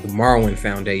the Marwin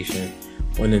Foundation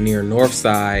on the near north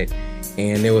side,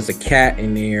 and there was a cat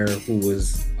in there who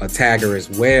was a tagger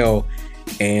as well.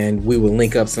 And we would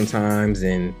link up sometimes,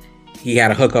 and he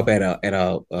had a hookup at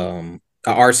a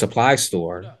art supply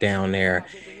store down there,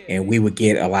 and we would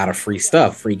get a lot of free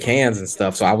stuff, free cans and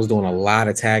stuff. So I was doing a lot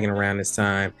of tagging around this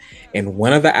time, and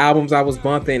one of the albums I was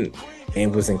bumping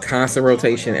and was in constant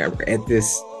rotation at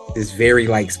this very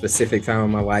like specific time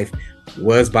in my life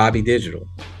was Bobby Digital.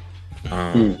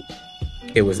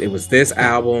 It was this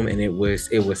album, and it was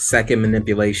Second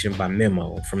Manipulation by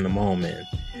Memo from The Moment.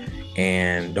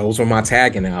 And those were my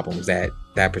tagging albums that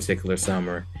particular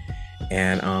summer.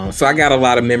 And so I got a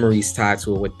lot of memories tied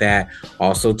to it with that.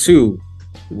 Also, too,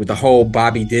 with the whole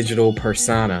Bobby Digital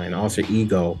persona and alter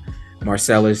ego,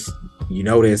 Marcellus, you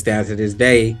notice that to this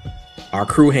day, our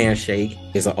crew handshake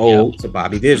is an ode to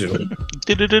Bobby Digital.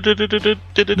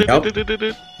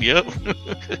 Yep.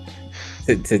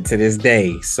 to this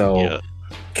day. So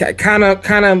kind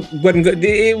of wasn't good.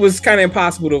 It was kind of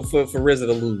impossible for RZA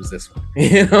to lose this one.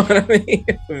 You know what I mean?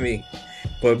 For me.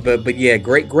 But yeah,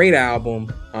 great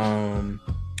album.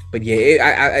 But yeah,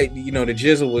 I the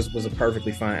GZA was a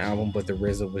perfectly fine album, but the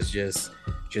RZA was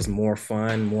just more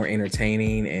fun, more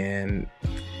entertaining, and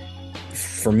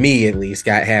for me at least,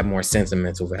 had more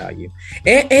sentimental value.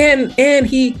 And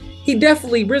RZA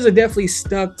definitely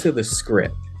stuck to the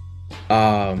script.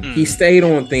 He stayed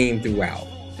on theme throughout.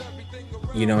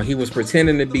 He was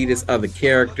pretending to be this other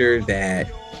character that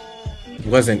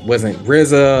wasn't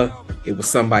RZA. It was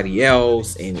somebody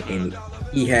else, and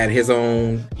he had his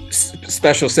own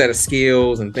special set of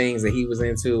skills and things that he was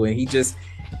into, and he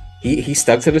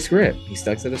stuck to the script. He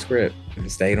stuck to the script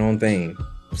and stayed on theme.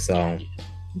 So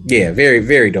yeah, very,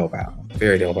 very dope album.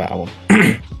 Very dope album.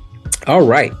 All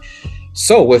right.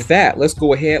 So with that, let's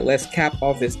go ahead. Let's cap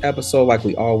off this episode like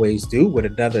we always do with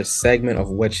another segment of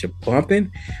What You're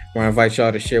Bumping. I want to invite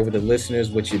y'all to share with the listeners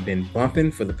what you've been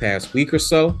bumping for the past week or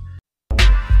so.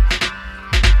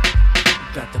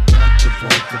 Got the bump, the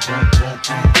bump, the bump, bump.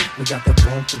 We got the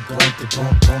bump, the bump, the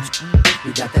bump, bump.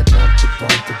 We got that bump, the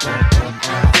bump, the bump,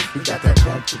 bump. We got that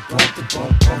bump, the bump, the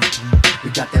bump, bump. We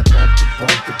got that bump, the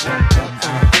bump, the bump,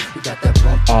 bump. We got that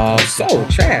bump. So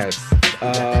Chaz,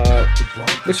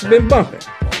 what you been bumping?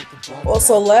 Well,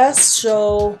 so last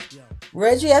show,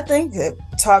 Reggie, I think,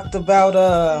 talked about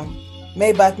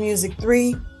Maybach Music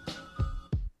 3.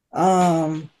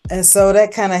 And so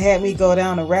that kind of had me go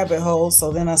down a rabbit hole. So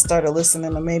then I started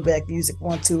listening to Maybach Music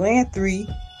 1, 2, and 3.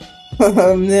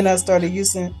 And then I started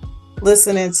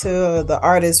listening to the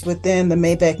artists within the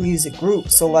Maybach Music group.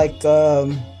 So like,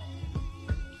 Wale,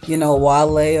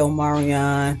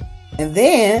 Omarion. And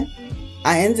then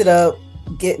I ended up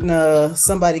getting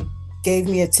somebody gave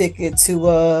me a ticket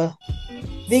to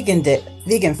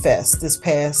Vegan Fest this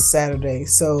past Saturday.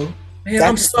 So man,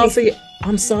 I'm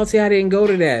salty I didn't go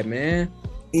to that, man.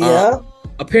 Yeah.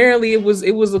 Apparently it was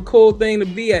a cool thing to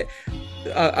be at.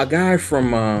 A guy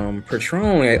from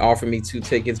Patron had offered me 2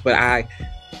 tickets, but I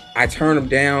turned them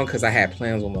down because I had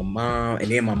plans with my mom,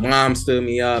 and then my mom stood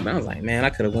me up. And I was like, man, I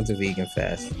could have went to Vegan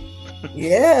Fest.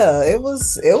 Yeah, it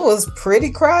was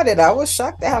pretty crowded. I was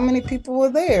shocked at how many people were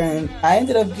there, and I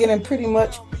ended up getting pretty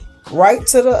much right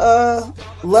to the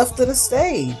left of the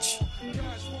stage.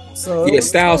 So yeah,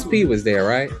 Styles P was there,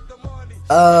 right?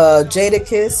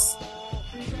 Jadakiss.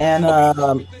 And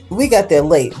we got there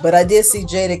late, but I did see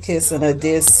Jadakiss and I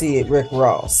did see Rick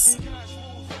Ross.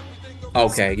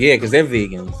 Okay, yeah, because they're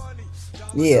vegans.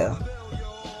 Yeah.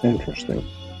 Interesting.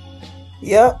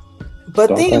 Yep. But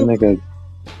Don't then that nigga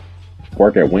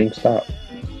work at Wingstop?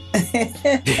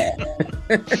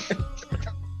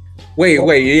 Wait,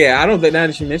 yeah, I don't think, now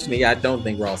that you mentioned it, I don't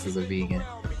think Ross is a vegan.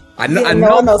 I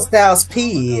know Styles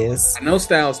P is. I know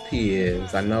Styles P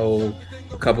is. I know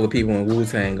a couple of people in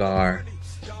Wu-Tang are.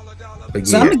 But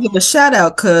so I'm gonna give a shout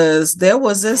out because there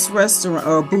was this restaurant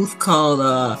or booth called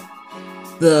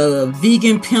the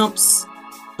Vegan Pimps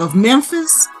of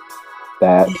Memphis.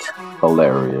 That's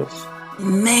hilarious.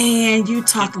 Man, you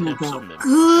talking about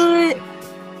good.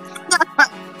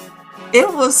 It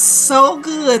was so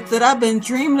good that I've been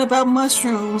dreaming about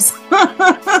mushrooms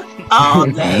all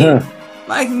day.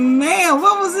 Like, man,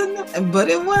 what was in there? But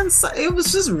it wasn't. It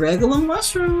was just regular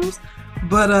mushrooms.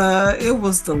 But it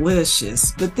was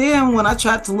delicious. But then when I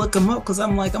tried to look them up, because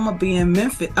I'm like, I'm gonna be in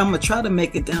Memphis. I'm gonna try to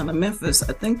make it down to Memphis.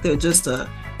 I think they're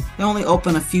they only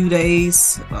open a few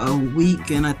days a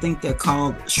week, and I think they're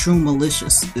called Shroom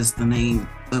Malicious is the name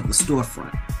of the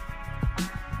storefront.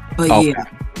 But yeah,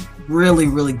 really,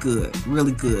 really good,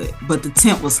 really good. But the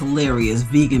tent was hilarious.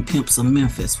 Vegan Pimps of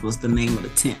Memphis was the name of the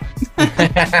tent.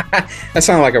 That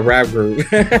sounds like a rap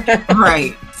group,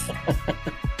 right?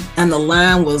 And the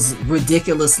line was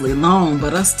ridiculously long,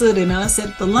 but I stood in and I said,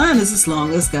 if the line is this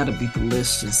long, it's got to be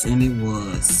delicious. And it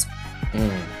was.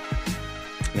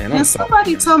 Man, and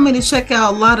somebody told me to check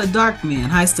out A Lot of Dark Men,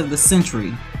 Heist of the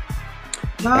Century.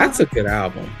 That's a good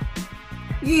album.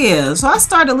 Yeah, so I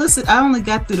started listening. I only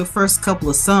got through the first couple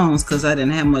of songs because I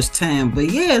didn't have much time.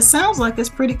 But yeah, it sounds like it's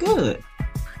pretty good.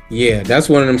 Yeah, that's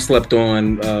one of them slept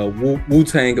on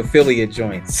Wu-Tang affiliate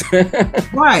joints.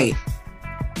 Right.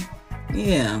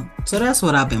 Yeah, so that's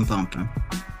what I've been bumping.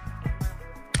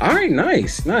 All right,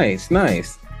 nice.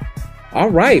 All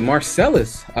right,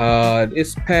 Marcellus,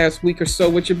 this past week or so,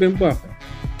 what you been bumping?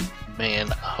 Man,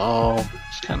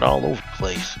 it's kind of all over the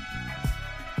place.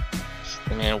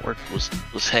 Man, work was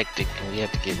hectic, and we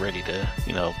had to get ready to,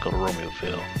 go to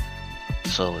Romeoville.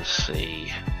 So let's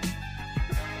see.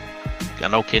 I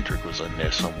know Kendrick was in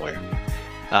there somewhere.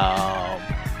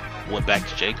 Went back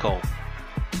to J. Cole.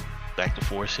 Back to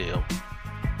Forest Hill.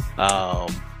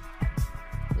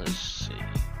 Let's see.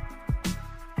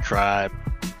 Tribe.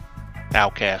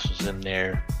 Outkast was in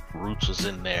there. Roots was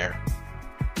in there.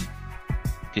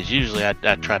 Because usually I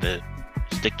try to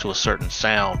stick to a certain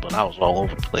sound, but I was all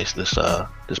over the place this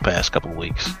past couple of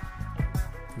weeks.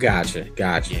 Gotcha.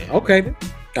 Yeah. Okay.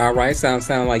 All right.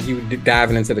 Sound like you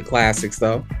diving into the classics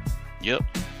though. Yep.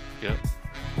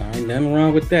 All right. Nothing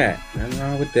wrong with that.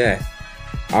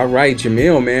 All right,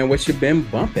 Jamil, man, what you been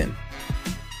bumping?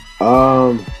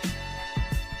 Not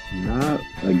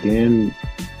again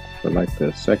for like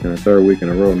the second or third week in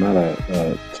a row. Not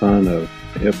a ton of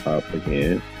hip hop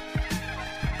again.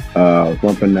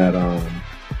 Bumping that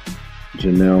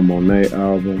Janelle Monáe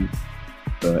album,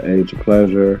 Age of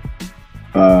Pleasure.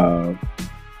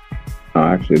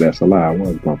 Actually, that's a lie. I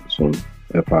was bumping some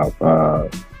hip hop.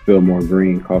 Fillmore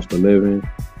Green, Cost of Living.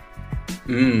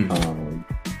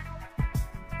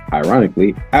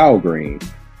 Ironically, Al Green,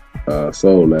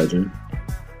 soul legend.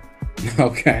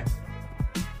 Okay.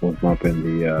 Was bumping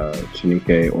the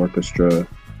Chinique Orchestra,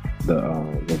 the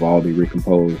Vivaldi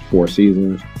recomposed Four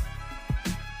Seasons.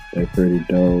 They're pretty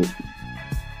dope.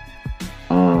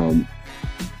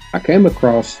 I came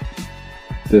across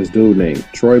this dude named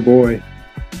Troy Boy,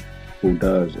 who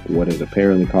does what is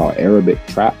apparently called Arabic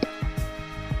trap.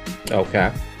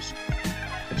 Okay.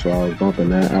 So I was bumping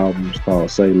that album. It's called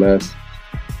Say Less.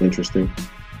 Interesting.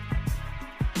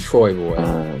 Troy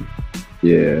Boy.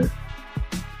 Yeah.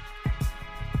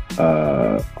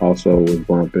 Also was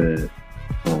bumping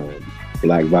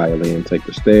Black Violin, Take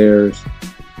the Stairs.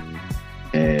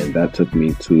 And that took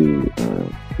me to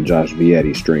Josh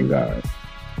Vietti, String God.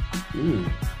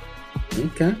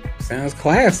 Okay. Sounds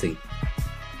classy.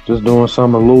 Just doing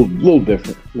something a little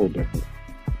different.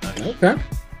 Okay.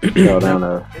 Go down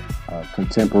a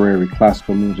contemporary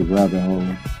classical music rabbit hole.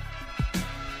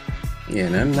 Yeah,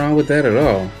 nothing wrong with that at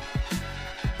all.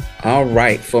 All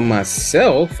right, for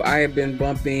myself, I have been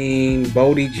bumping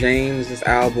Bodie James'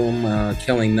 album,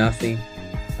 Killing Nothing.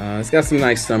 It's got some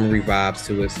nice summery vibes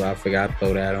to it, so I forgot to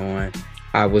throw that on.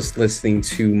 I was listening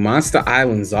to Monster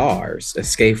Island Czars,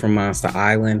 Escape from Monster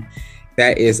Island.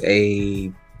 That is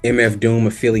a MF Doom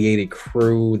affiliated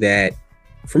crew that,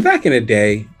 from back in the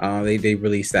day, they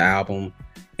released the album,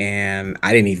 and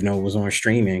I didn't even know it was on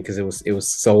streaming because it was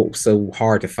so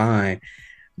hard to find.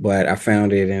 But I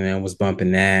found it and I was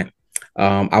bumping that.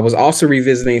 I was also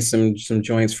revisiting some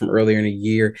joints from earlier in the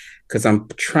year because I'm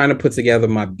trying to put together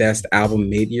my best album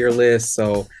mid-year list.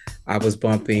 So I was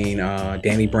bumping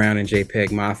Danny Brown and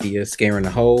JPEG Mafia, Scaring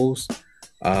the Hoes,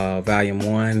 Volume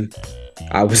 1.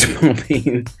 I was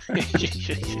bumping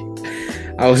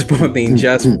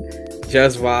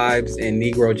Just Vibes and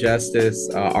Negro Justice,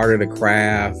 Art of the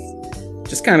Craft.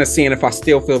 Just kind of seeing if I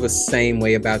still feel the same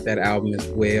way about that album as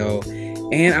well.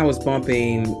 And I was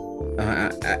bumping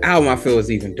an album I feel is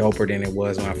even doper than it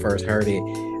was when I first heard it.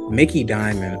 Mickey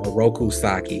Diamond, Oroku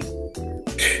Saki.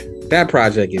 That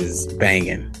project is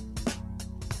banging.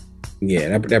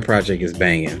 Yeah, that project is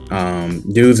banging.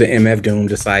 Dude's an MF Doom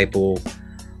disciple.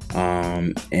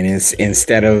 And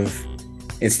instead of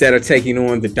taking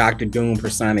on the Dr. Doom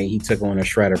persona, he took on a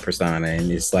Shredder persona, and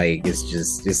this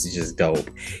is just dope.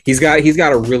 He's got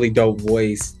a really dope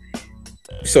voice,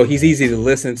 so he's easy to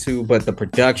listen to, but the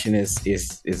production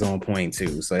is on point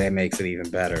too, so that makes it even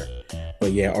better.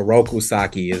 But yeah, Oroku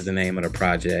Saki is the name of the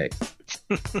project.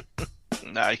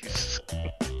 Nice.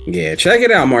 Yeah, check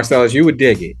it out, Marcellus. You would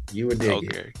dig it.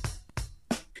 Okay.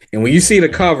 And when you see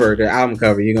the album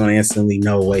cover, you're gonna instantly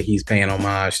know what he's paying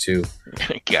homage to.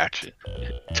 Gotcha.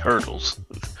 Turtles.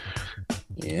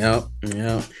 Yep.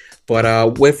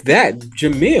 But with that,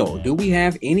 Jamil, do we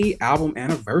have any album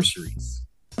anniversaries?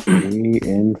 We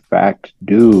in fact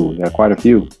do. Got quite a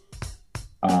few.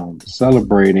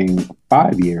 Celebrating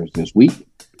 5 years this week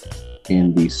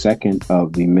in the second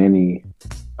of the many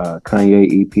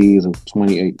Kanye EPs of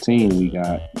 2018. We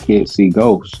got Kid See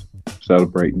Ghost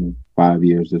celebrating 5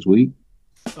 years this week.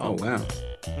 Oh wow.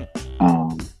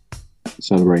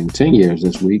 Celebrating 10 years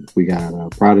this week, we got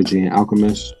Prodigy and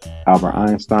Alchemist, Albert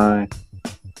Einstein,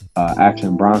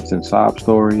 Action Bronson Sob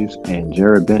Stories, and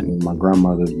Jared Benton, My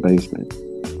Grandmother's Basement.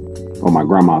 Or My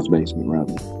Grandma's Basement,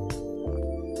 rather.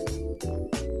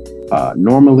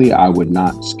 Normally, I would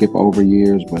not skip over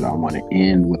years, but I want to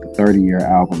end with a 30-year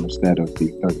album instead of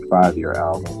the 35-year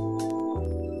album.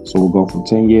 So we'll go from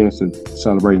 10 years to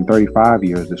celebrating 35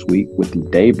 years this week with the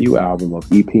debut album of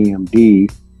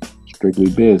EPMD,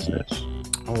 Strictly Business.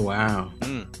 Oh, wow.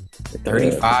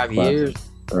 35 years?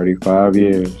 35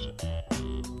 years.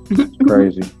 It's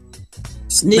crazy.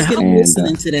 Sneaking and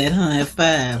listening to that, huh? At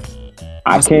 5.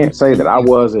 I can't say that I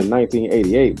was in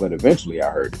 1988, but eventually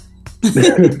I heard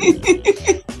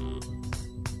it.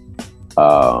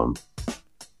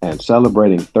 And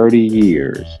celebrating 30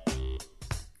 years.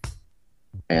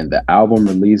 And the album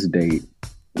release date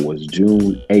was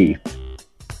June 8th.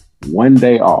 One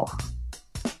day off.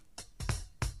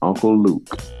 Uncle Luke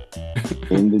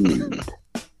in the nude.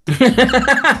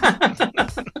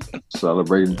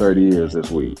 Celebrating 30 years this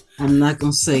week. I'm not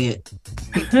gonna say it.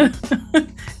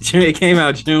 It came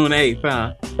out June 8th,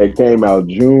 huh? It came out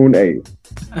June 8th.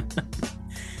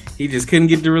 He just couldn't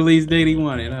get the release date he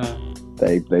wanted, huh?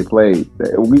 They played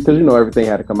because everything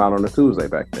had to come out on a Tuesday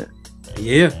back then.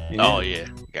 Yeah. Oh yeah,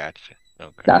 gotcha.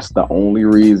 Okay. That's the only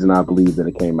reason I believe that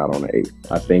it came out on the 8th.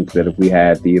 I think that if we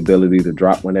had the ability to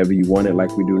drop whenever you want it like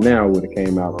we do now, it would have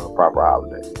came out on a proper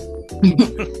holiday.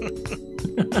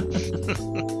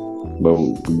 But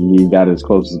you got as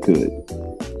close as it could.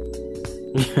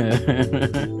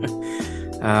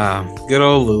 Good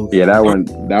old Luke. Yeah, that one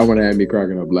had me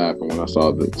cracking up laughing when I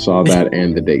saw that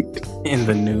and the date. In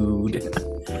the nude.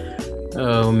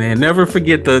 Oh man, never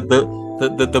forget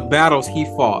the battles he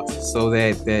fought so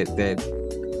that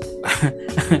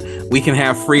we can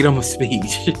have freedom of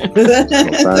speech. I'm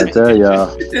trying to tell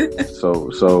y'all.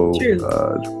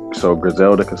 So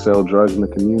Griselda can sell drugs in the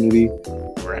community.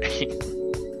 Right.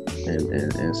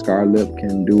 And Scarlett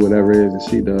can do whatever it is that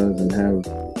she does and have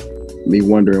me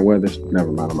wondering whether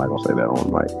never mind, I'm not gonna say that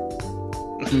on mic.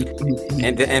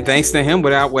 And thanks to him,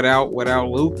 without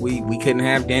Luke, we couldn't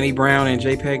have Danny Brown and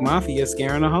JPEG Mafia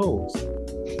scaring the hoes.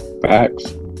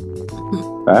 Facts.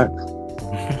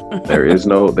 There is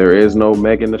no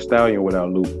Megan Thee Stallion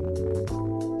without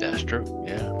Luke. That's true.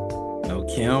 Yeah. No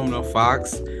Kim, no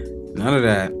Fox, none of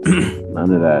that.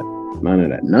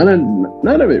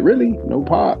 None of it really. No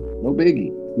Pop, no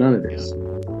Biggie, none of this.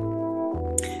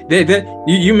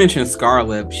 You mentioned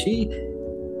Scarlett.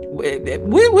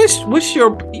 What's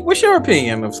your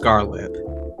opinion of Scarlett?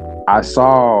 I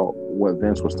saw what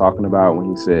Vince was talking about when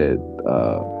he said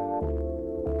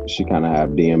she kind of have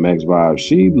DMX vibes.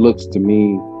 She looks to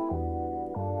me,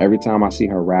 every time I see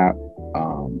her rap,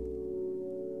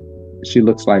 she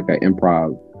looks like an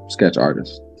improv sketch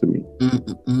artist to me.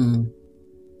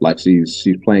 Like she's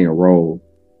playing a role.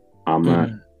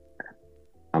 I'm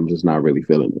just not really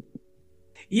feeling it.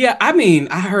 Yeah, I mean,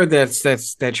 I heard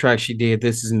that track she did,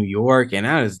 This Is New York, and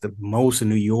that is the most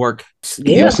New York.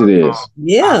 Yes, it is.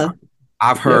 Yeah.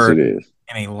 I've heard yes, it is.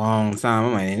 In a long time.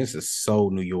 I'm like, this is so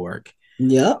New York.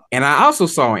 Yep. And I also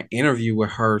saw an interview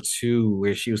with her too,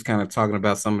 where she was kind of talking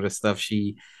about some of the stuff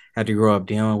she had to grow up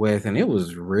dealing with, and it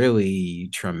was really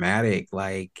traumatic.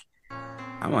 Like,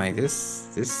 I'm like,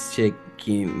 this chick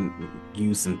can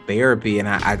use some therapy, and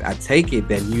I take it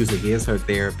that music is her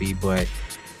therapy, but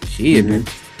she had been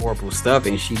horrible stuff,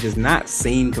 and she does not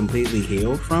seem completely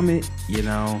healed from it,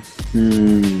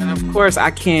 And of course, I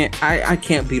can't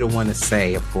be the one to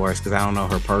say, of course, because I don't know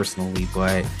her personally,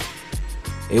 but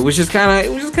it was just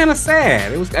kind of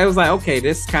sad. It was like, okay,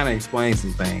 this kind of explains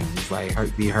some things, like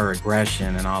her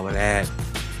aggression and all of that.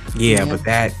 Yeah, but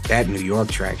that New York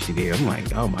track she did, I'm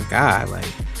like, oh my God, like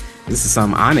this is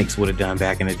something Onyx would have done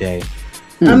back in the day.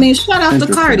 I mean, shout out to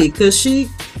Cardi, because she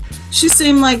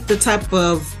seemed like the type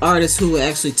of artist who would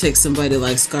actually take somebody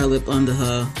like Scarlett under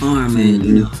her arm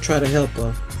and try to help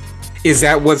her. Is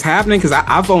that what's happening? Because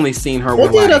I've only seen her. They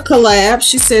did a collab.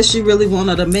 She said she really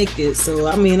wanted to make it, so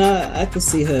I mean, I could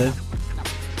see her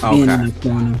being in the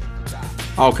corner.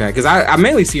 Okay, because I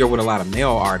mainly see her with a lot of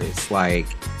male artists. Like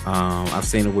I've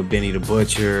seen her with Benny the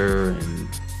Butcher and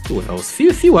who else?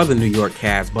 A few other New York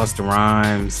cats, Busta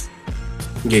Rhymes.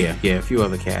 Yeah, a few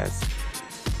other cats.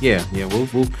 Yeah.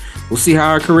 We'll see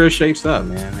how her career shapes up,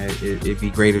 man. It'd be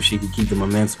great if she could keep the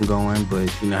momentum going,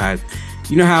 but you know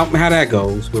how that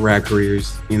goes with rap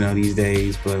careers, these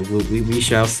days. But we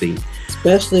shall see.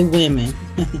 Especially women.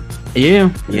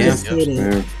 Yeah. Especially,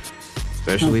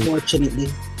 unfortunately.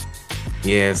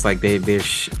 Yeah, it's like their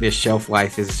shelf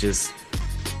life is just,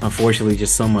 unfortunately,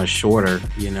 just so much shorter.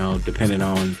 Depending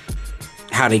on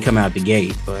how they come out the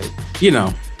gate. But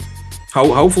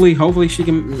hopefully she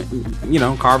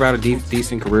can, carve out a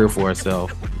decent career for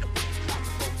herself.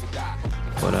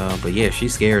 But yeah, she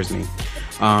scares me.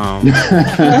 Wow.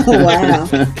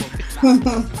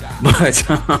 But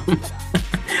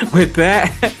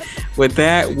with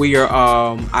that, we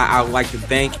are. I would like to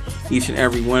thank each and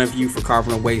every one of you for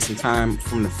carving away some time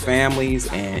from the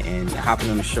families and hopping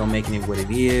on the show, making it what it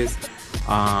is.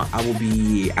 I will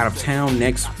be out of town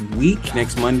next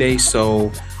Monday,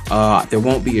 so there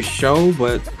won't be a show,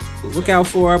 but look out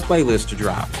for our playlist to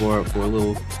drop for a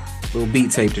little little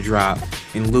beat tape to drop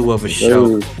in lieu of a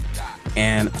show.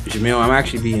 And Jamil, I'm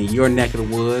actually be in your neck of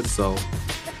the woods, so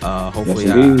hopefully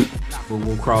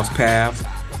we'll cross paths.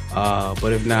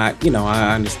 But if not,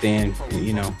 I understand.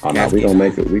 No, we gonna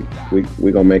make it.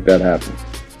 We gonna make that happen.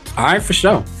 All right, for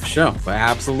sure. But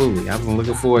absolutely, I'm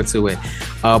looking forward to it.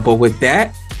 But with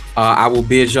that, I will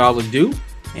bid y'all adieu.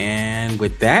 And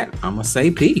with that, I'm gonna say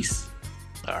peace.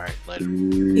 All right, later.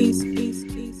 Peace.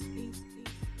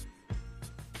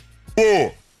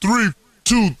 4, 3,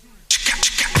 2.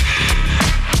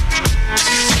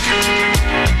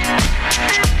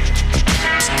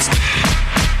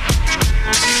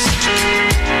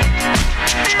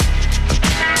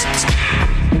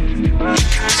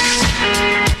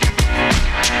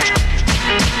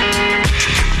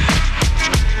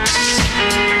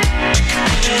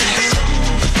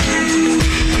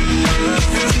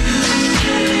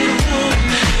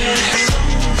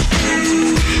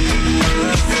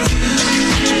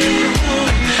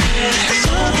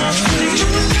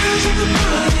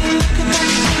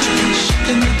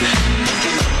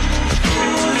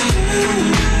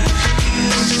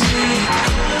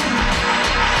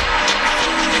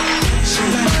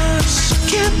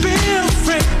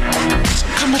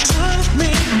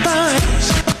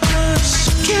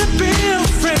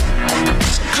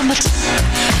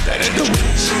 That ain't the way.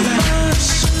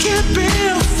 Can't be a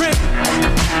friend.